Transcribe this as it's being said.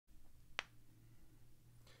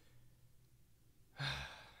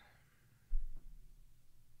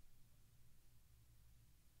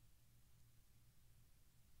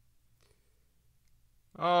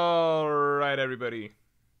Alright, everybody.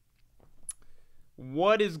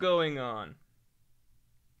 What is going on?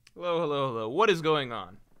 Hello. What is going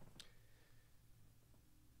on?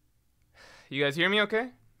 You guys hear me okay?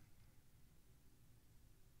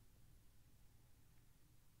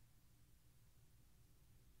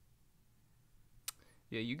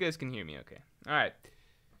 Yeah, you guys can hear me okay. Alright.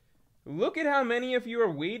 Look at how many of you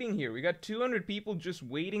are waiting here. We got 200 people just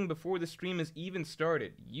waiting before the stream has even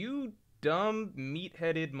started. You dumb,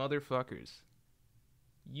 meat-headed motherfuckers.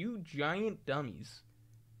 You giant dummies.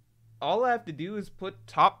 All I have to do is put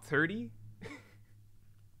top 30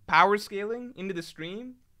 power scaling into the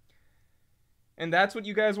stream? And that's what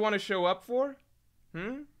you guys want to show up for?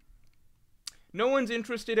 No one's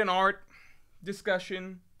interested in art,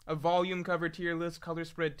 discussion, a volume cover tier list, color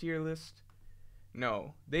spread tier list.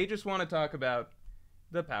 No, they just want to talk about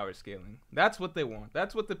the power scaling. That's what they want.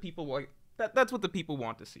 That's what the people want. That's what the people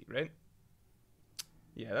want to see, right?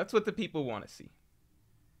 Yeah, that's what the people want to see.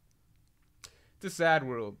 It's a sad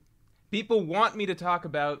world. People want me to talk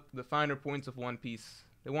about the finer points of One Piece.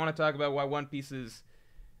 They want to talk about why One Piece is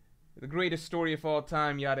the greatest story of all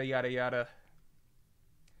time, yada yada yada.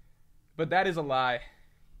 But that is a lie.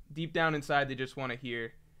 Deep down inside, they just want to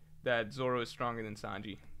hear that Zoro is stronger than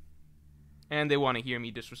Sanji. And they want to hear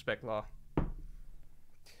me disrespect law.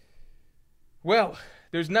 Well,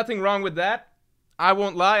 there's nothing wrong with that. I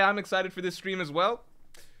won't lie, I'm excited for this stream as well.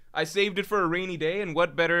 I saved it for a rainy day, and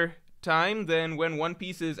what better time than when One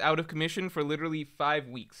Piece is out of commission for literally 5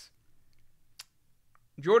 weeks.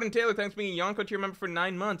 Jordan Taylor, thanks for being a Yonko tier member for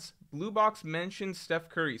 9 months. Blue Box mentions Steph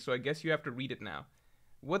Curry, so I guess you have to read it now.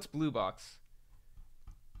 What's Blue Box?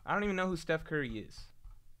 I don't even know who Steph Curry is.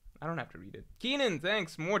 I don't have to read it. Keenan,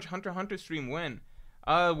 thanks. Morj, Hunter x Hunter stream when?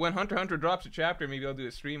 When Hunter x Hunter drops a chapter, maybe I'll do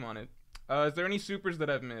a stream on it. Is there any supers that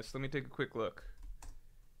I've missed? Let me take a quick look.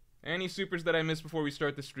 Any supers that I missed before we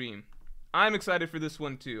start the stream? I'm excited for this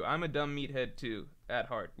one too. I'm a dumb meathead too, at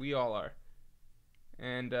heart. We all are.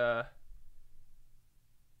 And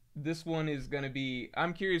this one is gonna be,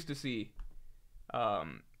 I'm curious to see how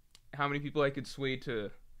many people I could sway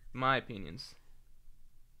to my opinions.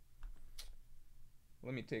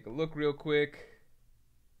 Let me take a look real quick.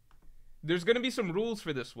 There's gonna be some rules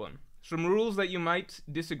for this one. Some rules that you might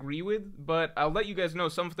disagree with, but I'll let you guys know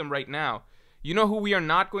some of them right now. You know who we are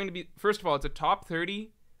not going to be... First of all, it's a top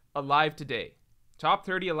 30 alive today. Top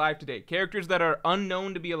 30 alive today. Characters that are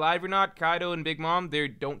unknown to be alive or not, Kaido and Big Mom, they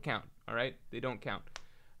don't count. Alright? They don't count.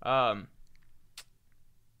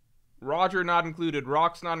 Roger not included.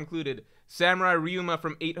 Rock's not included. Samurai Ryuma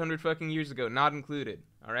from 800 fucking years ago, not included.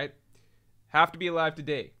 Alright? Have to be alive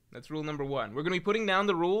today. That's rule number 1. We're going to be putting down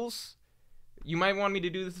the rules. You might want me to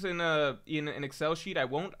do this in an Excel sheet. I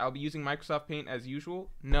won't. I'll be using Microsoft Paint as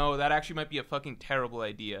usual. No, that actually might be a fucking terrible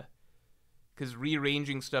idea. Because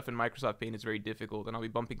rearranging stuff in Microsoft Paint is very difficult, and I'll be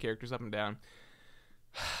bumping characters up and down.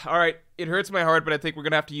 Alright, it hurts my heart, but I think we're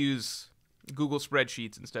going to have to use Google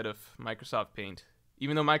Spreadsheets instead of Microsoft Paint.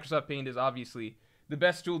 Even though Microsoft Paint is obviously the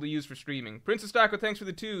best tool to use for streaming. Princess Taco, thanks for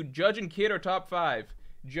the 2. Judge and Kid are top 5.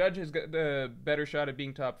 Judge has got the better shot at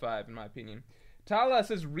being top 5, in my opinion. Tala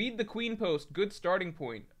says, read the Queen post. Good starting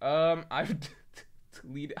point. I'm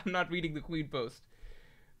not reading the Queen post.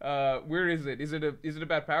 Where is it? Is it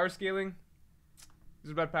about power scaling? Is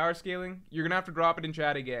it about power scaling? You're gonna have to drop it in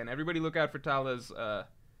chat again. Everybody look out for Tala's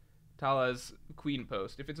Queen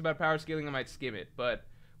post. If it's about power scaling, I might skim it. But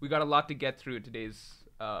we got a lot to get through in today's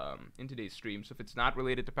stream. So if it's not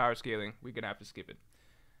related to power scaling, we're gonna have to skip it.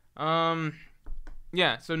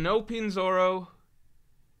 Yeah, so no Pin Zoro.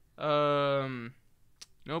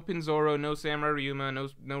 No Pin Zoro, no Samurai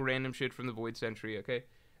Ryuma, no random shit from the Void Century, okay?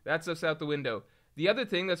 That stuff's out the window. The other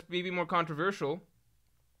thing that's maybe more controversial,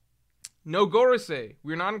 no Gorosei.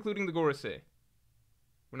 We're not including the Gorosei.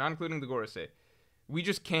 We're not including the Gorosei. We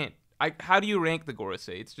just can't. How do you rank the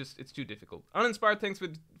Gorosei? It's too difficult. Uninspired, thanks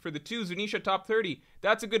for the 2. Zunisha top 30.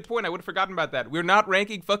 That's a good point. I would have forgotten about that. We're not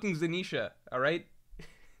ranking fucking Zunisha, alright?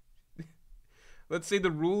 Let's say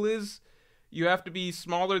the rule is you have to be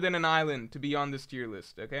smaller than an island to be on this tier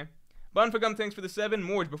list, okay? Bunfagum, thanks for the 7.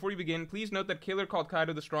 Morj, before you begin, please note that Killer called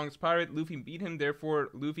Kaido the strongest pirate. Luffy beat him, therefore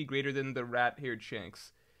Luffy greater than the rat-haired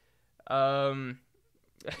Shanks. Did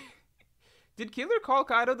Killer call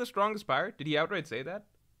Kaido the strongest pirate? Did he outright say that?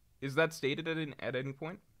 Is that stated at any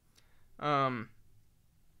point? I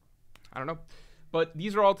don't know. But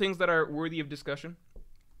these are all things that are worthy of discussion.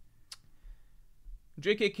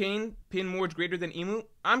 JK Kane, Pin Morj greater than Emu.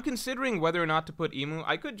 I'm considering whether or not to put Emu.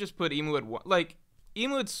 I could just put Emu at 1. Like,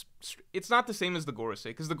 Emu, it's not the same as the Gorosei.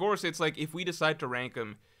 Because the Gorosei, it's like, if we decide to rank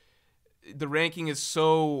him, the ranking is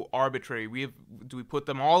so arbitrary. Do we put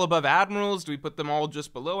them all above admirals? Do we put them all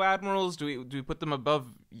just below admirals? Do we put them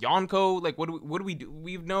above Yonko? Like, what do we do?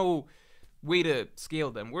 We have no way to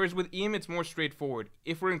scale them. Whereas with Im, it's more straightforward.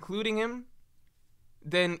 If we're including him,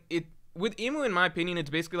 then with Imu, in my opinion, it's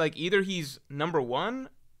basically like either he's number 1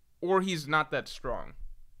 or he's not that strong.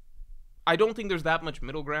 I don't think there's that much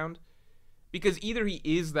middle ground, because either he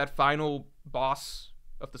is that final boss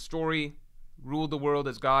of the story, ruled the world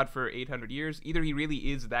as God for 800 years, either he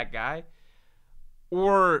really is that guy,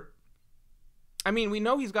 or, I mean, we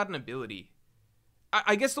know he's got an ability.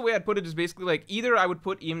 I guess the way I'd put it is basically like, either I would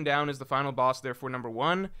put Im down as the final boss, therefore number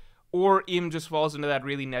 1, or Im just falls into that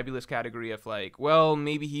really nebulous category of like, well,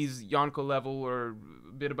 maybe he's Yonko level or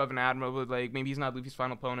a bit above an admiral, but like maybe he's not Luffy's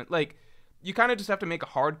final opponent. Like, you kind of just have to make a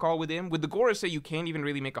hard call with him. With the Gorosei, you can't even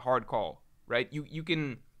really make a hard call, right? You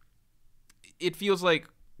can, it feels like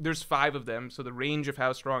there's 5 of them, so the range of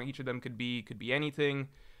how strong each of them could be anything.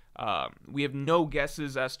 We have no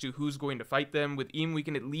guesses as to who's going to fight them. With Im, we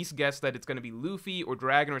can at least guess that it's going to be Luffy or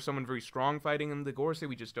Dragon or someone very strong fighting him. The Gorosei,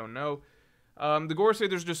 we just don't know. The Gorosei,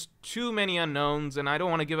 there's just too many unknowns, and I don't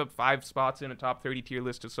want to give up 5 spots in a top 30 tier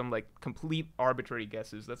list to some, like, complete arbitrary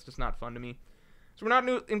guesses. That's just not fun to me. So we're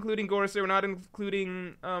not including Gorosei, we're not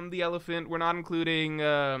including the Elephant, we're not including...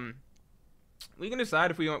 we can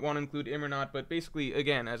decide if we want to include Im or not, but basically,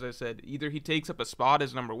 again, as I said, either he takes up a spot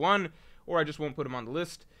as number 1, or I just won't put him on the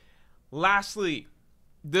list. Lastly,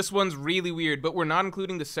 this one's really weird, but we're not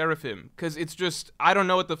including the Seraphim, because it's just, I don't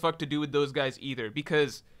know what the fuck to do with those guys either,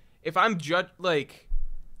 because if I'm like,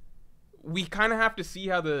 we kind of have to see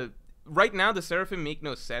how right now the Seraphim make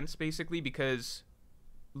no sense, basically, because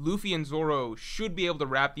Luffy and Zoro should be able to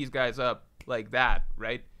wrap these guys up like that,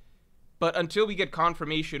 right? But until we get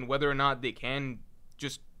confirmation whether or not they can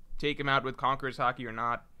just take him out with Conqueror's Haki or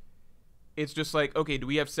not, it's just like, okay, do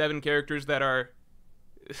we have 7 characters that are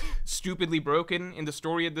stupidly broken in the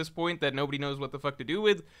story at this point that nobody knows what the fuck to do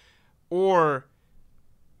with? Or,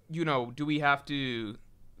 you know, do we have to,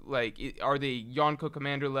 like, are they Yonko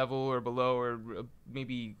commander level or below or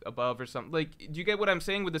maybe above or something? Like, do you get what I'm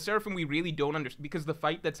saying? With the Seraphim, we really don't understand, because the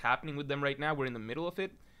fight that's happening with them right now, we're in the middle of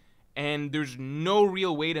it. And there's no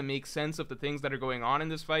real way to make sense of the things that are going on in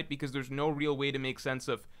this fight, because there's no real way to make sense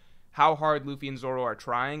of how hard Luffy and Zoro are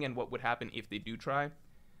trying and what would happen if they do try.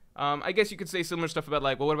 I guess you could say similar stuff about,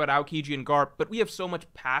 like, well, what about Aokiji and Garp? But we have so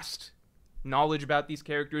much past knowledge about these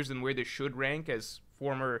characters and where they should rank as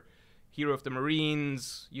former hero of the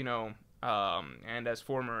Marines, you know, and as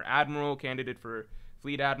former admiral, candidate for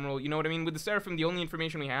fleet admiral. You know what I mean? With the Seraphim, the only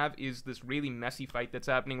information we have is this really messy fight that's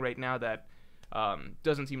happening right now that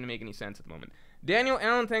doesn't seem to make any sense at the moment. Daniel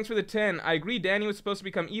Allen, thanks for the 10. I agree Danny was supposed to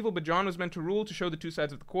become evil, but John was meant to rule to show the 2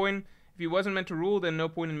 sides of the coin. If he wasn't meant to rule, then no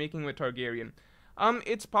point in making him a Targaryen.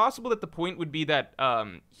 It's possible that the point would be that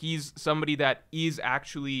he's somebody that is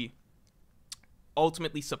actually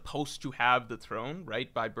ultimately supposed to have the throne,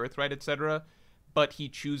 right, by birthright, etc., but he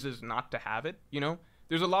chooses not to have it, you know?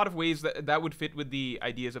 There's a lot of ways that would fit with the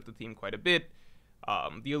ideas of the theme quite a bit.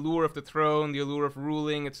 The allure of the throne, the allure of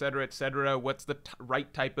ruling, etc., etc. What's the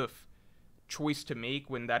right type of choice to make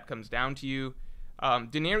when that comes down to you?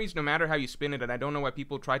 Daenerys, no matter how you spin it, and I don't know why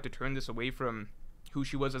people tried to turn this away from who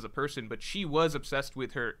she was as a person, but she was obsessed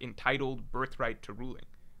with her entitled birthright to ruling.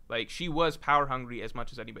 Like, she was power hungry as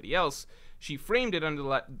much as anybody else. She framed it under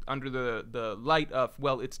the light of,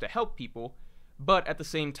 well, it's to help people, but at the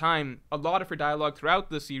same time, a lot of her dialogue throughout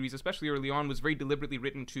the series, especially early on, was very deliberately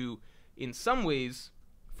written to, in some ways,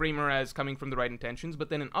 frame her as coming from the right intentions, but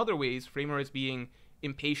then in other ways, frame her as being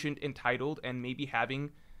impatient, entitled, and maybe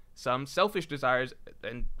having some selfish desires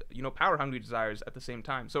and, you know, power-hungry desires at the same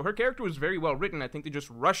time. So her character was very well written. I think they just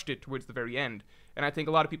rushed it towards the very end. And I think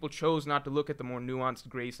a lot of people chose not to look at the more nuanced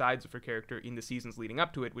gray sides of her character in the seasons leading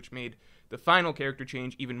up to it, which made the final character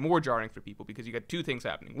change even more jarring for people, because you got 2 things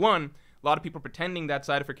happening. 1, a lot of people pretending that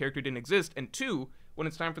side of her character didn't exist, and 2, when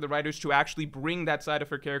it's time for the writers to actually bring that side of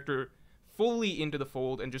her character fully into the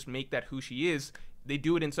fold and just make that who she is, they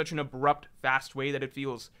do it in such an abrupt, fast way that it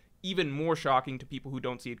feels even more shocking to people who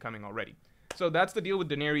don't see it coming already. So that's the deal with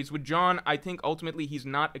Daenerys. With Jon, I think ultimately he's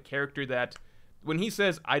not a character that, when he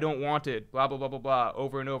says, I don't want it, blah, blah, blah, blah, blah,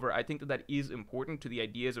 over and over, I think that is important to the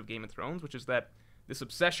ideas of Game of Thrones, which is that this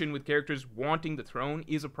obsession with characters wanting the throne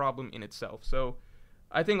is a problem in itself. So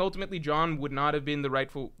I think ultimately Jon would not have been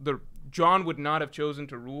Jon would not have chosen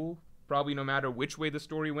to rule, probably no matter which way the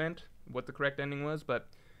story went, what the correct ending was, but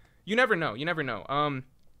you never know,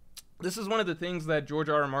 This is one of the things that George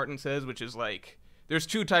R.R. Martin says, which is like, there's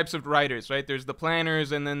 2 types of writers, right? There's the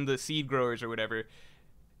planners and then the seed growers or whatever.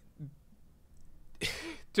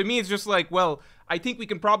 To me, it's just like, well, I think we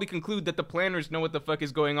can probably conclude that the planners know what the fuck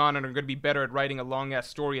is going on and are going to be better at writing a long-ass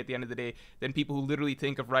story at the end of the day than people who literally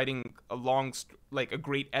think of writing a like, a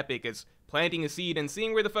great epic as planting a seed and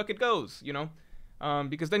seeing where the fuck it goes, you know?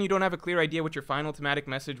 Because then you don't have a clear idea what your final thematic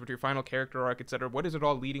message, what your final character arc, etc. What is it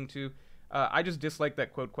all leading to? I just dislike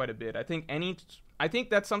that quote quite a bit. I think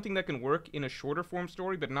that's something that can work in a shorter form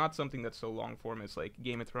story, but not something that's so long form as like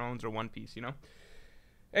Game of Thrones or One Piece, you know?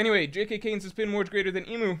 Anyway, J.K. Kane says Pin Morj greater than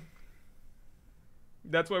Emu.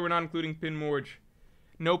 That's why we're not including Pin Morj.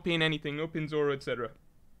 No Pin anything, no Pin Zoro, etc.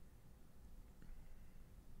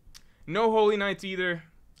 No Holy Knights either.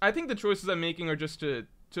 I think the choices I'm making are just to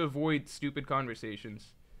avoid stupid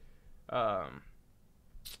conversations.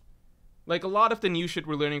 Like a lot of the new shit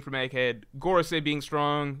we're learning from Egghead, Gorosei being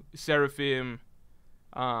strong, Seraphim,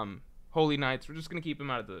 Holy Knights, we're just gonna keep them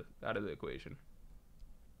out of the equation.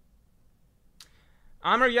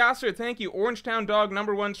 Amr Yasser, thank you. Orangetown Dog,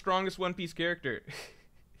 #1 strongest One Piece character.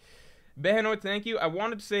 Behenoid, thank you. I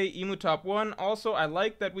wanted to say Emu top 1. Also, I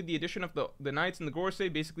like that with the addition of the Knights and the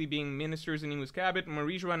Gorosei basically being ministers in Emu's cabinet,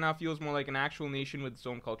 Morj now feels more like an actual nation with its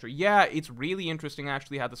own culture. Yeah, it's really interesting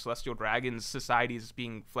actually how the Celestial Dragons society is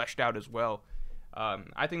being fleshed out as well.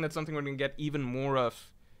 I think that's something we're going to get even more of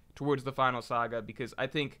towards the final saga, because I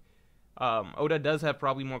think Oda does have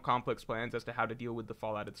probably more complex plans as to how to deal with the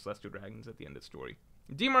fallout of the Celestial Dragons at the end of the story.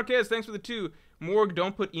 D. Marquez, thanks for the 2. Morg,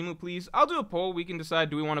 don't put Emu, please. I'll do a poll. We can decide,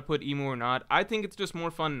 do we want to put Emu or not. I think it's just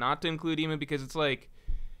more fun not to include Emu because it's like,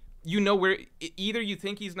 you know where, either you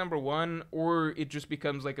think he's #1 or it just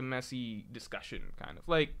becomes like a messy discussion, kind of.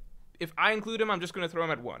 Like, if I include him, I'm just going to throw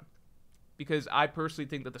him at 1. Because I personally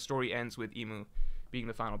think that the story ends with Emu being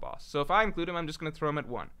the final boss. So if I include him, I'm just going to throw him at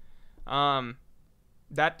 1.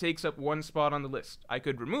 That takes up 1 spot on the list. I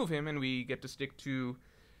could remove him and we get to stick to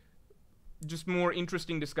just more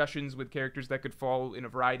interesting discussions with characters that could fall in a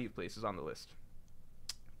variety of places on the list.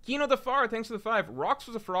 Kino the Far, thanks for the 5. Rox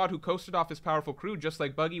was a fraud who coasted off his powerful crew, just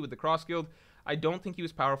like Buggy with the Cross Guild. I don't think he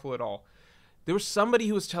was powerful at all. There was somebody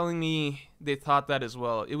who was telling me they thought that as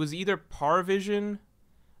well. It was either Parvision,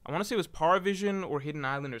 I want to say it was Parvision or Hidden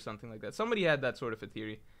Island or something like that. Somebody had that sort of a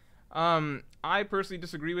theory. I personally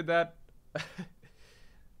disagree with that.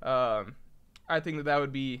 I think that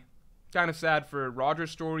would be kind of sad for Roger's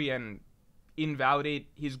story and invalidate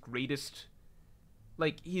his greatest,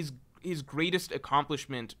 like his greatest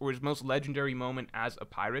accomplishment or his most legendary moment as a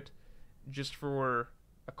pirate, just for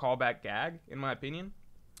a callback gag, in my opinion.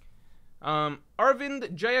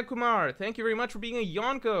 Arvind Jayakumar, thank you very much for being a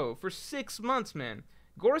Yonko for 6 months, man.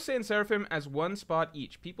 Gorosei and Seraphim as 1 spot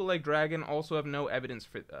each. People like Dragon also have no evidence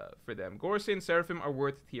for them. Gorosei and Seraphim are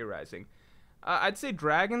worth theorizing. I'd say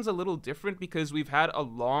Dragon's a little different because we've had a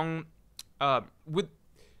long, how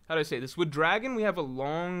do I say this? With Dragon, we have a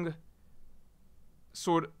long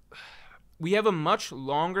we have a much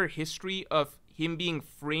longer history of him being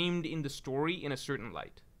framed in the story in a certain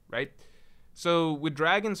light, right? So with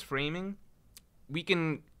Dragon's framing, we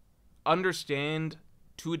can understand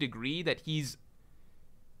to a degree that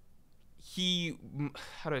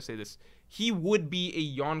how do I say this? He would be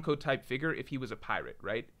a Yonko type figure if he was a pirate,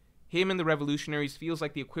 right? Him and the Revolutionaries feels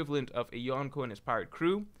like the equivalent of a Yonko and his pirate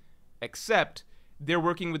crew, except they're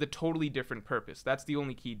working with a totally different purpose. That's the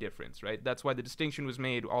only key difference, right? That's why the distinction was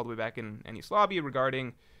made all the way back in Enies Lobby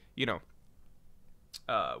regarding, you know,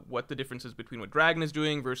 what the difference is between what Dragon is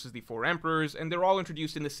doing versus the 4 Emperors, and they're all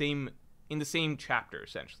introduced in the same chapter,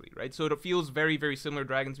 essentially, right? So it feels very, very similar.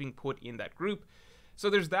 Dragon's being put in that group. So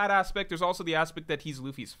there's that aspect. There's also the aspect that he's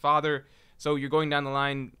Luffy's father. So you're going down the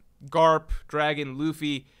line, Garp, Dragon,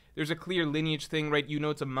 Luffy. There's a clear lineage thing, right? You know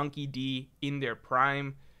it's a Monkey D in their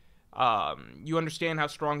prime. You understand how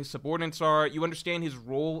strong his subordinates are. You understand his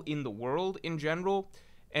role in the world in general,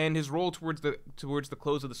 and his role towards the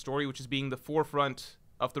close of the story, which is being the forefront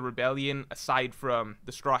of the rebellion, aside from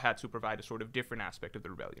the Straw Hats who provide a sort of different aspect of the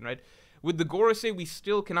rebellion, right? With the Gorosei, we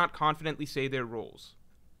still cannot confidently say their roles.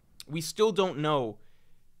 We still don't know,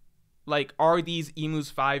 like, are these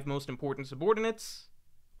Emu's 5 most important subordinates?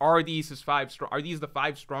 Are these the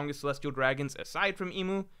 5 strongest Celestial Dragons aside from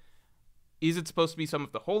Emu? Is it supposed to be some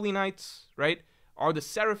of the Holy Knights, right? Are the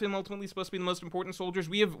Seraphim ultimately supposed to be the most important soldiers?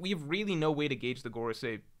 We have really no way to gauge the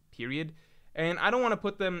Gorosei, period. And I don't want to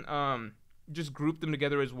put them, just group them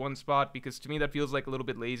together as 1 spot, because to me that feels like a little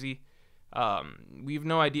bit lazy. We have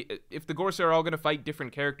no idea. If the Gorosei are all going to fight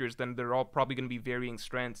different characters, then they're all probably going to be varying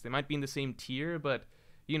strengths. They might be in the same tier, but,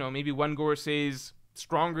 you know, maybe one Gorosei's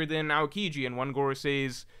stronger than Aokiji and one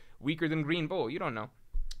Gorosei's weaker than Green Bull. You don't know.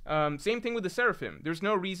 Same thing with the Seraphim. There's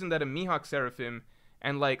no reason that a Mihawk Seraphim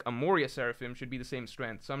and like a Moria Seraphim should be the same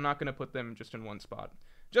strength, so I'm not going to put them just in 1 spot.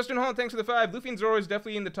 Justin Holland, thanks for the 5. Luffy and Zoro is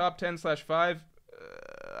definitely in the top 10/5.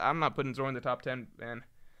 I'm not putting Zoro in the top 10, man.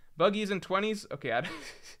 Buggy's in 20s. Okay,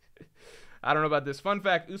 I don't know about this. Fun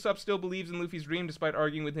fact, Usopp still believes in Luffy's dream despite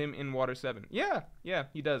arguing with him in Water 7. Yeah,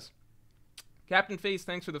 he does. Captain Face,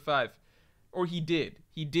 thanks for the 5. Or he did.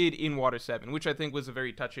 He did in Water 7, which I think was a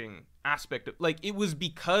very touching aspect of, like, it was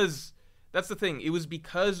because, that's the thing, it was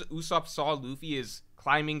because Usopp saw Luffy as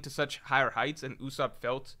climbing to such higher heights, and Usopp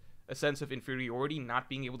felt a sense of inferiority, not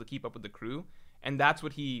being able to keep up with the crew, and that's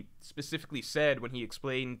what he specifically said when he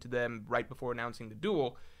explained to them right before announcing the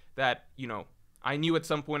duel, that, you know, I knew at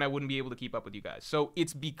some point I wouldn't be able to keep up with you guys. So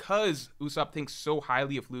it's because Usopp thinks so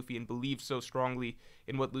highly of Luffy and believes so strongly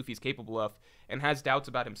in what Luffy's capable of and has doubts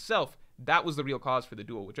about himself. That was the real cause for the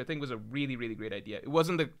duel, which I think was a really, really great idea. It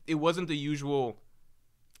wasn't the usual.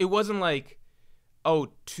 It wasn't like, oh,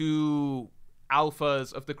 two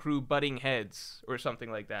alphas of the crew butting heads or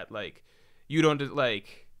something like that. Like, you don't,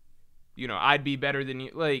 like, you know, I'd be better than you.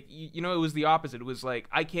 Like, you know, it was the opposite. It was like,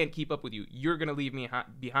 I can't keep up with you. You're gonna leave me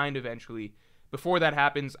behind eventually. Before that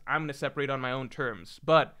happens, I'm going to separate on my own terms.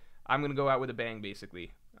 But I'm going to go out with a bang,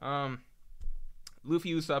 basically. Luffy,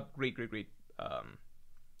 Usopp, great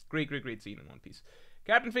scene in One Piece.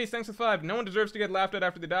 Captain Face, thanks for 5. No one deserves to get laughed at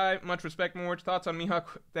after they die. Much respect, Morj. Thoughts on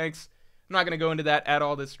Mihawk? Thanks. I'm not going to go into that at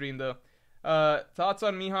all this stream, though. Thoughts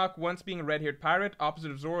on Mihawk once being a red-haired pirate,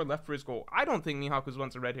 opposite of Zoro, left for his goal. I don't think Mihawk was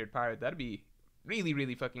once a red-haired pirate. That'd be really,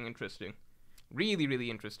 really fucking interesting. Really, really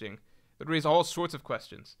interesting. That'd raise all sorts of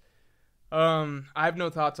questions. I have no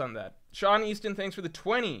thoughts on that. Sean Easton, thanks for the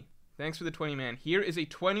 20. Thanks for the 20, man. Here is a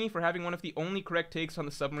 20 for having one of the only correct takes on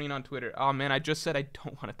the submarine on Twitter. Oh, man, I just said I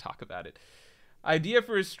don't want to talk about it. Idea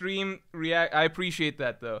for a stream, react... I appreciate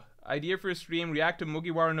that, though. Idea for a stream, react to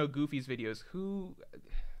Mugiwara no Goofy's videos. Who...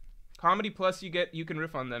 Comedy Plus, you can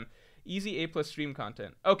riff on them. Easy A+ stream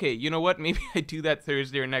content. Okay, you know what? Maybe I do that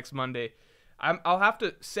Thursday or next Monday. I'll have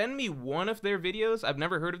to... Send me one of their videos. I've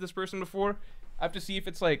never heard of this person before. I have to see if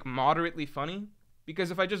it's, like, moderately funny. Because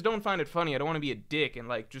if I just don't find it funny, I don't want to be a dick and,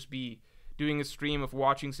 like, just be doing a stream of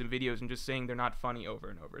watching some videos and just saying they're not funny over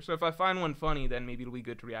and over. So if I find one funny, then maybe it'll be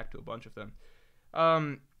good to react to a bunch of them.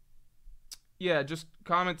 Yeah, just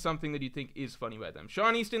comment something that you think is funny by them.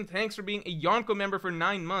 Sean Easton, thanks for being a Yonko member for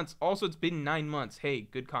 9 months. Also, it's been 9 months. Hey,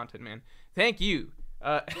 good content, man. Thank you.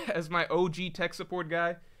 As my OG tech support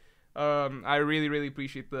guy, I really, really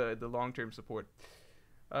appreciate the long-term support.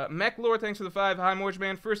 Mechlore, thanks for the 5. Hi, Morj,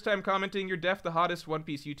 man. First time commenting. You're def the hottest One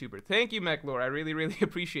Piece YouTuber. Thank you, Mechlore. I really, really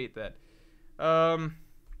appreciate that.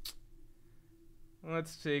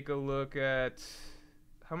 Let's take a look at...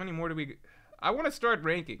 How many more do we... I want to start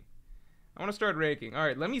ranking. All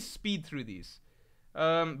right, let me speed through these.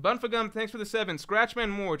 Bunfagum, thanks for the 7.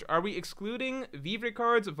 Scratchman Morj, are we excluding Vivre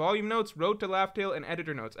cards, volume notes, Road to Laugh Tale, and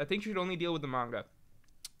editor notes? I think you should only deal with the manga.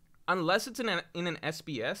 Unless it's in an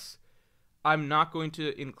SBS... I'm not going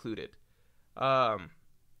to include it.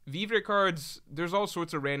 Vivre cards, there's all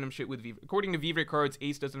sorts of random shit with Vivre. According to Vivre cards,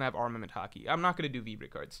 Ace doesn't have armament hockey. I'm not going to do Vivre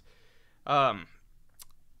cards.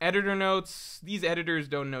 Editor notes, these editors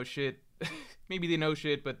don't know shit. Maybe they know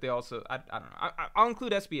shit, but they also, I don't know. I'll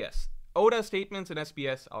include SBS. Oda statements and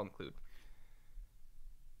SBS, I'll include.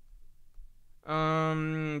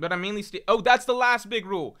 But I'm mainly, oh, that's the last big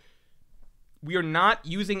rule. We are not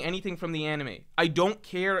using anything from the anime. I don't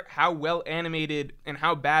care how well animated and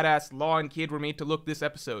how badass Law and Kid were made to look this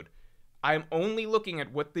episode. I'm only looking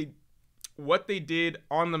at what they did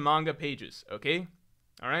on the manga pages, okay?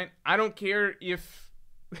 All right? I don't care if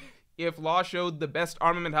Law showed the best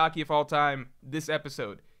armament hockey of all time this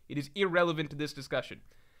episode. It is irrelevant to this discussion.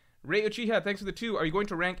 Rei Uchiha, thanks for the 2. Are you going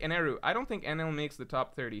to rank Eneru? I don't think NL makes the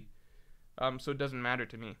top 30. So it doesn't matter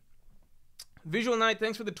to me. Visual Knight,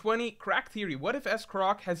 thanks for the 20. Crack Theory, what if S.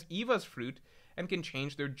 Croc has Eva's fruit and can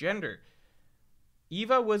change their gender?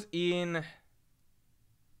 Eva was in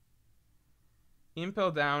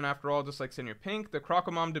Impel Down, after all, just like Senior Pink. The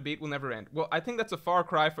Crocomom debate will never end. Well, I think that's a far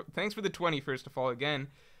cry. Thanks for the 20, first of all, again.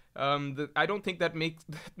 I don't think that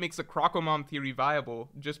makes a Crocomom theory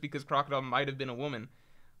viable, just because Crocodile might have been a woman.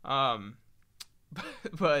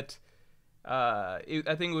 But...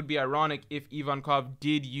 I think it would be ironic if Ivankov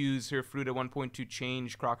did use her fruit at one point to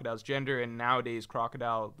change Crocodile's gender, and nowadays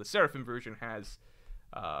Crocodile, the Seraphim version, has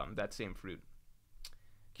that same fruit.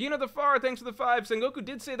 Kino the Far, thanks for the 5. Sengoku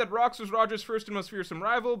did say that Rox was Roger's first and most fearsome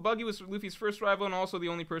rival. Buggy was Luffy's first rival and also the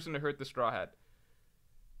only person to hurt the Straw Hat.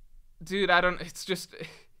 Dude, it's just...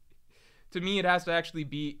 To me, it has to actually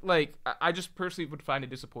be, like, I just personally would find it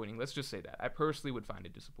disappointing. Let's just say that. I personally would find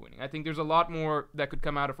it disappointing. I think there's a lot more that could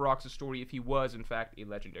come out of Rox's story if he was, in fact, a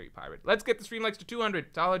legendary pirate. Let's get the stream likes to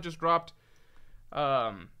 200. Tala just dropped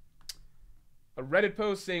a A Reddit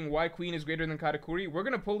post saying why Queen is greater than Katakuri. We're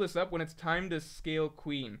going to pull this up when it's time to scale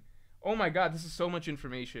Queen. Oh my god, this is so much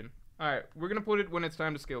information. Alright, we're going to put it when it's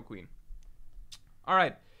time to scale Queen.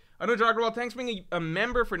 Alright. Anuj Agarwal, thanks for being a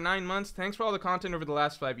member for 9 months. Thanks for all the content over the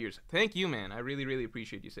last 5 years. Thank you, man. I really, really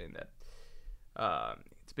appreciate you saying that.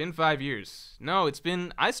 It's been 5 years. No, it's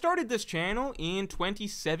been... I started this channel in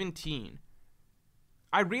 2017.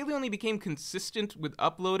 I really only became consistent with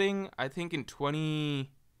uploading, I think, in 2020,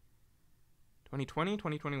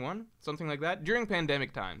 2021, something like that, during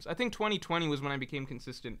pandemic times. I think 2020 was when I became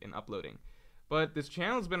consistent in uploading. But this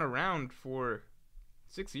channel's been around for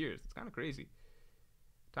 6 years. It's kind of crazy.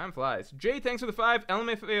 Time flies. Jay, thanks for the 5.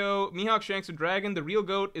 LMFAO, Mihawk, Shanks, and Dragon. The real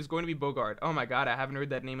GOAT is going to be Bogart. Oh my god, I haven't heard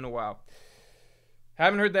that name in a while.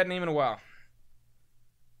 Haven't heard that name in a while.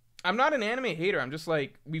 I'm not an anime hater. I'm just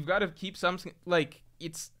like, we've got to keep some, like,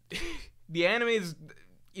 it's, the anime is,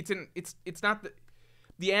 it's not,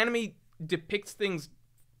 the anime depicts things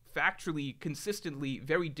factually, consistently,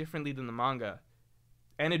 very differently than the manga.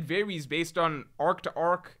 And it varies based on arc to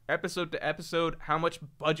arc, episode to episode, how much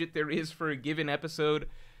budget there is for a given episode.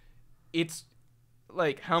 It's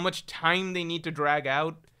like how much time they need to drag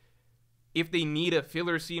out, if they need a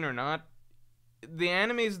filler scene or not. The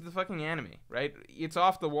anime is the fucking anime, right? It's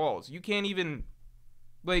off the walls. You can't even,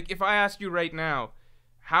 like, if I asked you right now,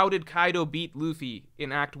 how did Kaido beat Luffy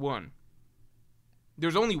in Act 1?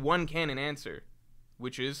 There's only one canon answer,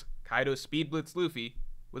 which is Kaido speed blitzed Luffy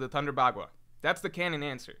with a Thunder Bagua. That's the canon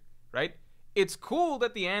answer, right? It's cool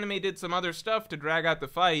that the anime did some other stuff to drag out the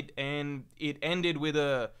fight, and it ended with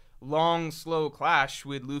a long, slow clash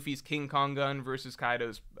with Luffy's King Kong gun versus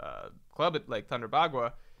Kaido's club at, like, Thunder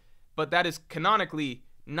Bagua. But that is canonically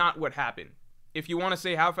not what happened. If you want to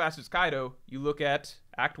say how fast is Kaido, you look at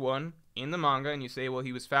Act 1 in the manga, and you say, well,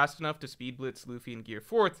 he was fast enough to speed blitz Luffy in Gear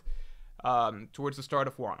 4th towards the start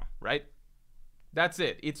of Wano, right? That's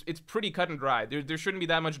it. It's pretty cut and dry. There shouldn't be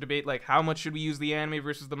that much debate, like, how much should we use the anime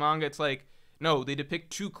versus the manga? It's like, no, they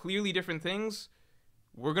depict two clearly different things.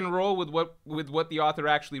 We're going to roll with what the author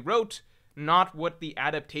actually wrote, not what the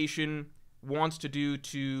adaptation wants to do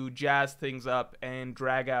to jazz things up and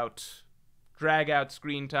drag out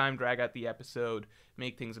screen time, drag out the episode,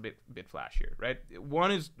 make things a bit flashier, right?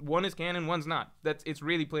 One is canon, one's not. It's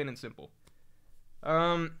really plain and simple.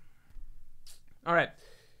 All right.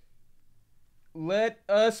 Let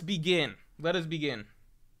us begin.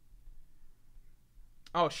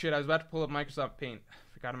 Oh shit, I was about to pull up Microsoft Paint. I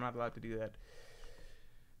forgot I'm not allowed to do that.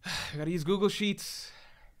 I gotta use Google Sheets.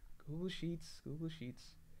 Google Sheets.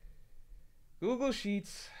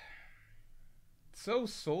 It's so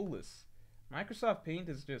soulless. Microsoft Paint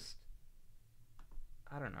is just,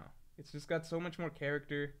 I don't know. It's just got so much more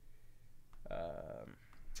character. I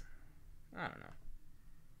don't know.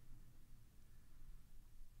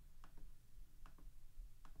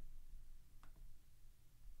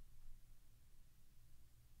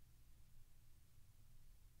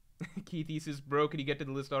 Key thesis, bro, could you get to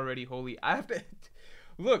the list already? Holy, I have to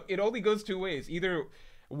look, it only goes two ways. Either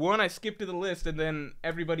one, I skip to the list and then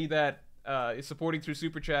everybody that is supporting through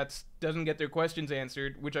super chats doesn't get their questions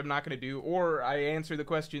answered, which I'm not going to do, or I answer the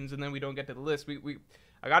questions and then we don't get to the list.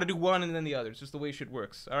 I got to do one and then the other. It's just the way shit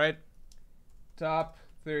works. All right. Top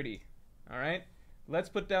 30. All right. Let's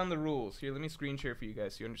put down the rules. Here, let me screen share for you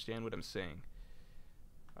guys so you understand what I'm saying.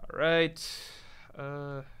 All right.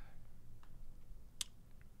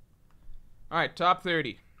 Alright, top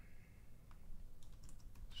 30.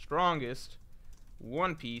 Strongest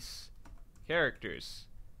One Piece characters.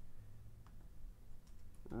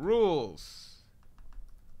 Rules.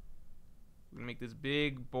 We're gonna make this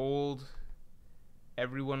big, bold.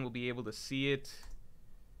 Everyone will be able to see it.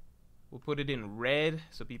 We'll put it in red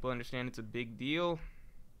so people understand it's a big deal.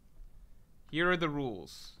 Here are the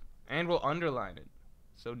rules. And we'll underline it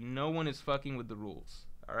so no one is fucking with the rules.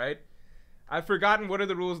 Alright? I've forgotten what are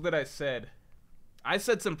the rules that I said. I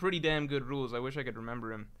said some pretty damn good rules. I wish I could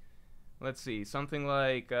remember them. Let's see. Something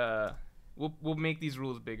like, we'll make these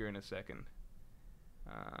rules bigger in a second.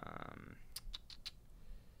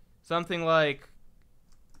 Something like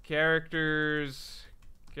characters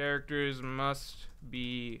must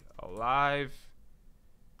be alive.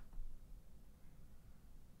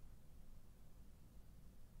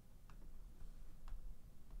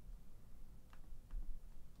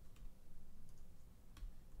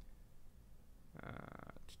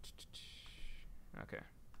 Okay.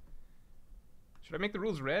 Should I make the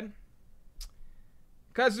rules red?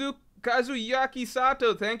 Kazuyaki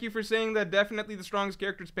Sato, thank you for saying that definitely the strongest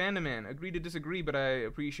character is Panda Man. Agree to disagree, but I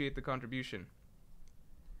appreciate the contribution.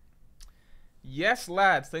 Yes,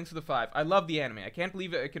 lads, thanks for the 5. I love the anime. I can't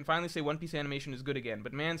believe it. I can finally say One Piece animation is good again.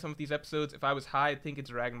 But man, some of these episodes, if I was high, I'd think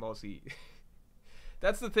it's Dragon Ball Z.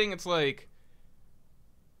 That's the thing. It's like,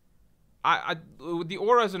 with the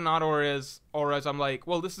auras and not auras, I'm like,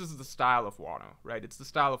 well, this is the style of Wano, right? It's the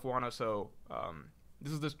style of Wano, so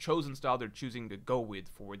this is the chosen style they're choosing to go with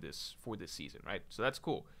for this season, right? So that's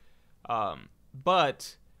cool.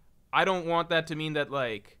 But I don't want that to mean that,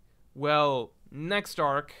 like, well, next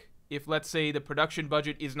arc, if let's say the production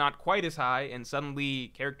budget is not quite as high and suddenly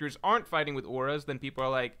characters aren't fighting with auras, then people are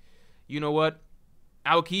like, you know what?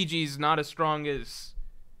 Aokiji's not as strong as,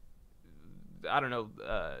 I don't know,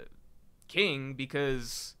 King,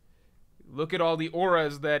 because look at all the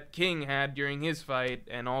auras that King had during his fight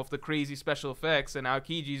and all of the crazy special effects, and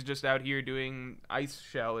Aokiji's just out here doing ice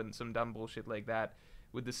shell and some dumb bullshit like that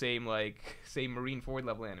with the same Marine Ford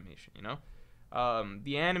level animation, you know?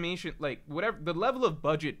 The animation, like, whatever, the level of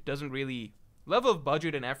budget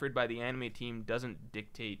and effort by the anime team doesn't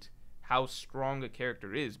dictate how strong a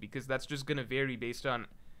character is, because that's just gonna vary based on,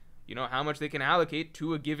 you know, how much they can allocate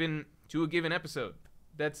to a given episode.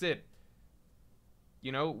 That's it.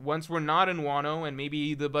 You know, once we're not in Wano and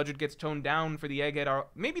maybe the budget gets toned down for the Egghead arc,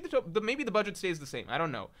 maybe the budget stays the same. I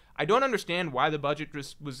don't know. I don't understand why the budget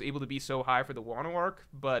just was able to be so high for the Wano arc,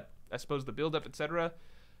 but I suppose the build-up, etc.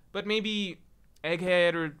 But maybe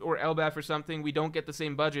Egghead or Elbaf or something, we don't get the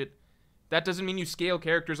same budget. That doesn't mean you scale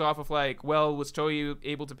characters off of, like, well, was Toei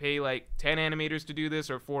able to pay, like, 10 animators to do this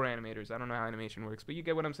or 4 animators? I don't know how animation works, but you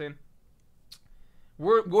get what I'm saying?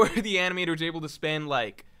 Were the animators able to spend,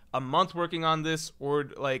 like, a month working on this or,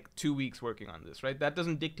 like, 2 weeks working on this, right? That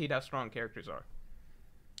doesn't dictate how strong characters are.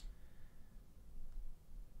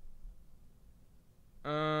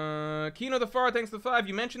 Kino the Far, thanks for the 5.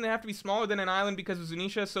 You mentioned they have to be smaller than an island because of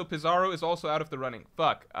Zunisha, so Pizarro is also out of the running.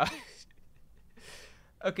 Fuck.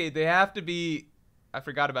 Okay, they have to be... I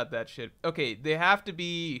forgot about that shit. Okay, they have to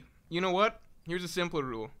be... You know what? Here's a simpler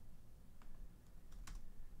rule.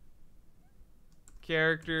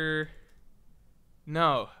 Character...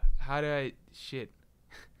 No. How do I... Shit.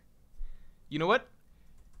 You know what?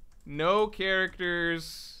 No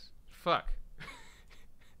characters... Fuck.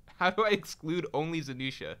 How do I exclude only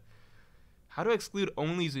Zunisha? How do I exclude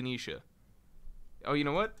only Zunisha? Oh, you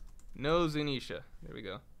know what? No Zunisha. There we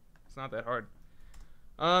go. It's not that hard.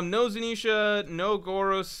 No Zunisha, no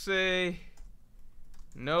Gorosei,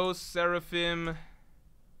 no Seraphim.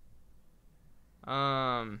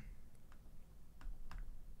 I'm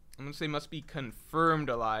gonna say must be confirmed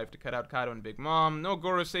alive to cut out Kaido and Big Mom. No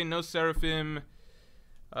Gorosei, no Seraphim.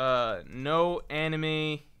 No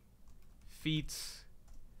anime feats.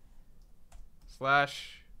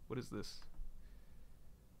 Slash, what is this?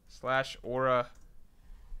 Slash aura.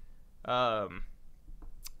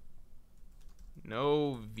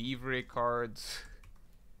 No Vivre cards.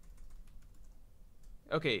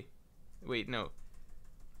 Okay. Wait, no.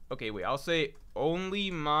 Okay, wait. I'll say only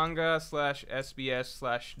manga slash SBS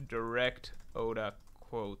slash direct Oda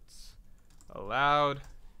quotes allowed.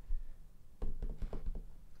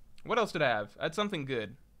 What else did I have? I had something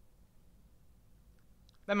good.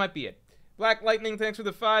 That might be it. Black Lightning, thanks for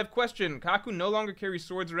the 5. Question. Kaku no longer carries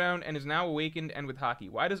swords around and is now awakened and with haki.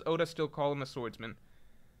 Why does Oda still call him a swordsman?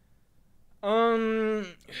 What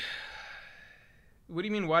do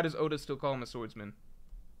you mean, why does Oda still call him a swordsman?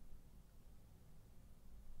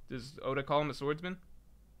 Does Oda call him a swordsman?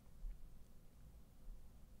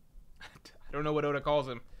 I don't know what Oda calls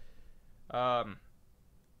him. I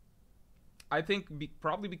think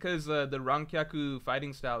probably because the Rankyaku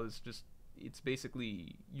fighting style is just, it's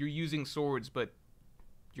basically, you're using swords, but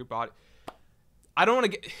your body... I don't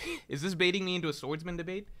want to get... Is this baiting me into a swordsman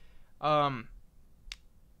debate?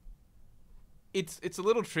 It's a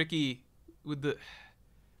little tricky with the...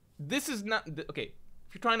 This is not... Okay,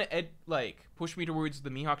 if you're trying to push me towards the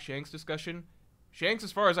Mihawk Shanks discussion, Shanks,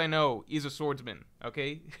 as far as I know, is a swordsman,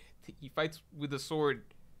 okay? He fights with a sword,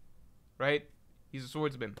 right? He's a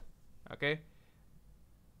swordsman, okay?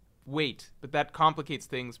 Wait, but that complicates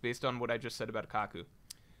things based on what I just said about Kaku.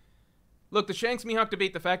 Look, the Shanks-Mihawk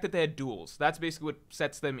debate, the fact that they had duels, that's basically what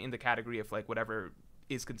sets them in the category of, like, whatever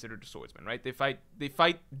is considered a swordsman, right? They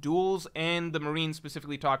fight duels, and the Marines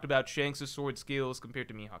specifically talked about Shanks' sword skills compared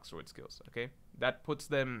to Mihawk's sword skills, okay? That puts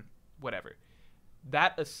them, whatever.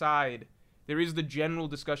 That aside, there is the general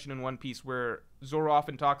discussion in One Piece where Zoro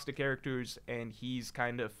often talks to characters, and he's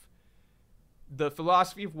kind of... The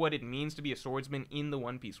philosophy of what it means to be a swordsman in the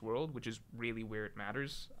One Piece world, which is really where it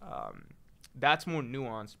matters, that's more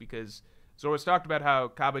nuanced, because Zoro's talked about how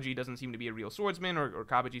Kabaji doesn't seem to be a real swordsman, or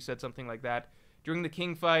Kabaji said something like that. During the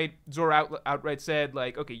King fight, Zoro outright said,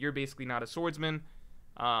 like, okay, you're basically not a swordsman.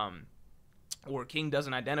 or King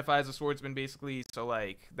doesn't identify as a swordsman, basically. So,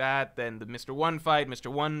 like, that. Then the Mr. One fight.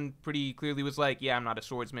 Mr. One pretty clearly was like, yeah, I'm not a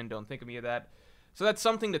swordsman. Don't think of me as that. So that's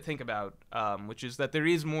something to think about, which is that there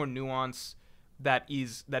is more nuance that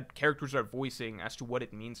characters are voicing as to what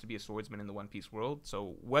it means to be a swordsman in the One Piece world.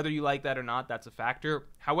 So whether you like that or not, that's a factor.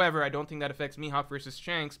 However, I don't think that affects Mihawk versus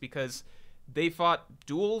Shanks because they fought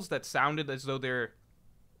duels that sounded as though they're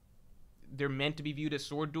meant to be viewed as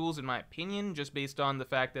sword duels, in my opinion, just based on the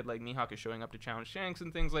fact that, like, Mihawk is showing up to challenge Shanks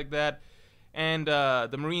and things like that. And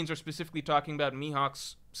the Marines are specifically talking about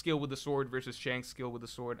Mihawk's skill with the sword versus Shanks' skill with the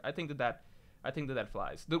sword. I think that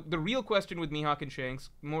flies. The real question with Mihawk and Shanks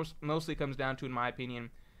mostly comes down to, in my opinion,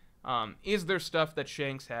 is there stuff that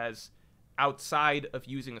Shanks has outside of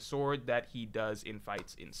using a sword that he does in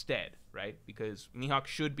fights instead, right? Because Mihawk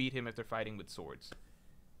should beat him if they're fighting with swords.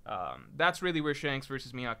 That's really where Shanks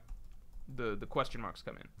versus Mihawk, the question marks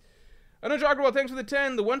come in. Anuj Agrawal, thanks for the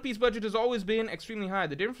 10. The One Piece budget has always been extremely high.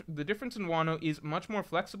 The difference in Wano is much more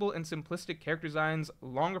flexible and simplistic character designs,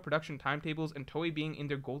 longer production timetables, and Toei being in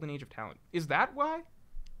their golden age of talent. Is that why?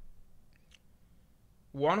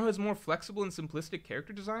 Wano has more flexible and simplistic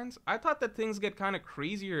character designs? I thought that things get kind of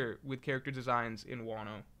crazier with character designs in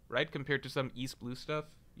Wano, right? Compared to some East Blue stuff,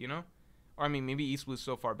 you know? Or, I mean, maybe East Blue's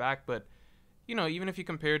so far back, but, you know, even if you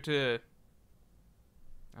compare to,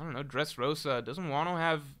 I don't know, Dressrosa, doesn't Wano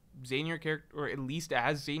have zanier character, or at least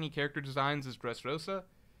as zany character designs as Dressrosa?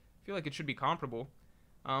 I feel like it should be comparable.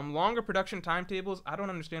 Longer production timetables, I don't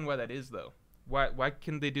understand why that is, though. Why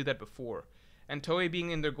couldn't they do that before? And Toei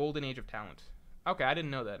being in their golden age of talent. Okay, I didn't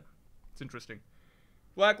know that. It's interesting.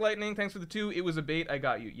 Black Lightning, thanks for the 2. It was a bait, I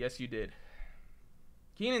got you. Yes, you did.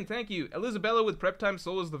 Keenan, thank you. Elisabella with Prep Time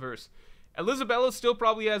Soul is the verse. Elisabella still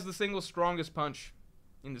probably has the single strongest punch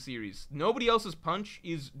in the series. Nobody else's punch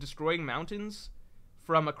is destroying mountains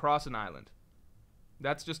from across an island.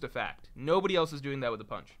 That's just a fact. Nobody else is doing that with a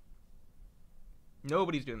punch.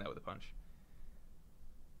 Nobody's doing that with a punch.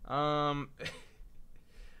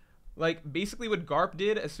 Like, basically what Garp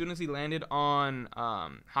did as soon as he landed on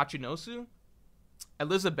Hachinosu,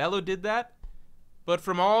 Elisabello did that, but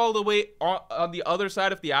from all the way on the other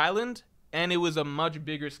side of the island, and it was a much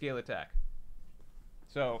bigger scale attack.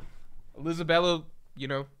 So, Elisabello, you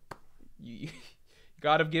know, you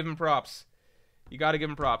gotta give him props. You gotta give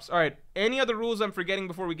him props. Alright, any other rules I'm forgetting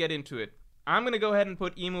before we get into it? I'm gonna go ahead and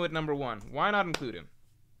put Emu at number 1. Why not include him?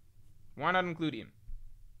 Why not include him?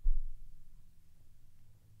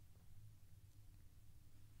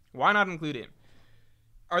 Why not include him?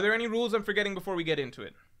 Are there any rules I'm forgetting before we get into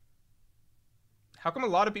it? How come a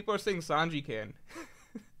lot of people are saying Sanji can?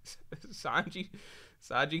 Sanji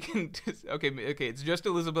can... Okay, it's just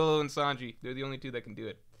Elisabello and Sanji. They're the only two that can do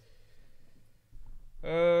it. Is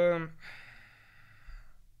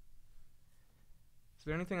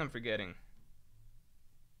there anything I'm forgetting?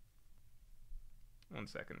 One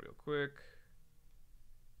second real quick.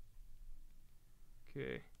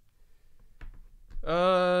 Okay.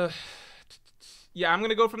 Yeah, I'm going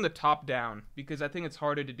to go from the top down because I think it's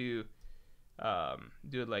harder to do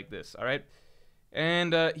it like this, all right?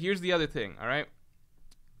 And here's the other thing, all right?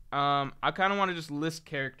 I kind of want to just list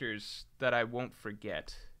characters that I won't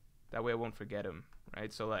forget. That way I won't forget them,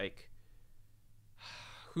 right? So, like,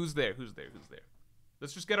 who's there?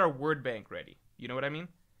 Let's just get our word bank ready. You know what I mean?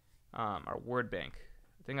 Our word bank.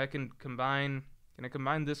 I think I can combine... Can I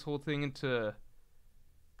combine this whole thing into...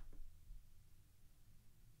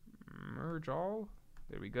 Merge all?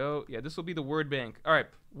 There we go. Yeah, this will be the word bank. Alright,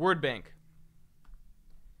 word bank.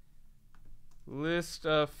 List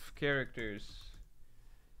of characters.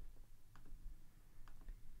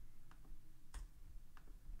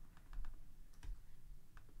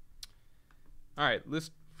 Alright,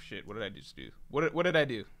 list... Shit, what did I just do? What did I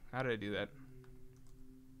do? How did I do that?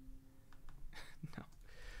 No.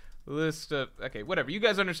 List of... Okay, whatever. You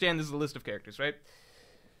guys understand this is a list of characters, right?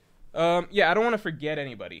 Yeah, I don't want to forget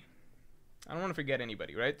anybody.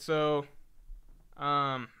 Right? So,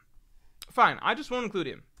 fine. I just won't include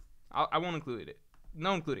him. I won't include it.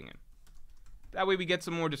 No including him. That way we get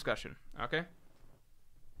some more discussion, okay?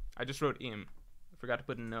 I just wrote im. I forgot to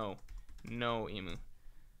put no. No imu.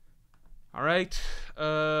 Alright.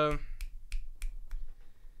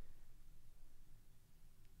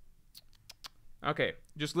 Okay.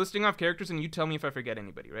 Just listing off characters and you tell me if I forget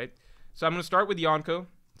anybody, right? So I'm going to start with Yonko.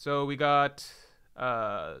 So we got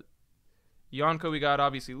Yonko, we got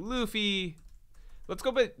obviously Luffy. Let's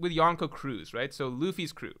go with Yonko crews, right? So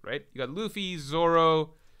Luffy's crew, right? You got Luffy,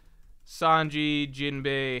 Zoro, Sanji,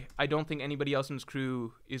 Jinbei. I don't think anybody else in his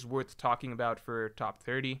crew is worth talking about for top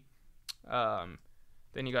 30.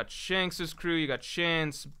 Then you got Shanks' crew. You got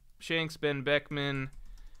Shanks, Ben Beckman,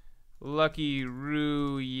 Lucky,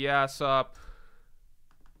 Roo, Yasop.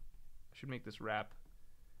 I should make this rap.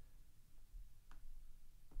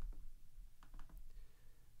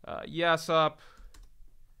 Yasop.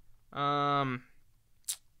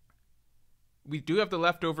 We do have the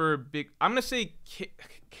leftover big... I'm gonna say...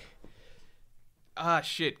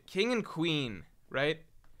 shit. King and Queen, right?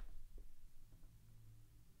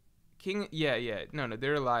 King... Yeah. No,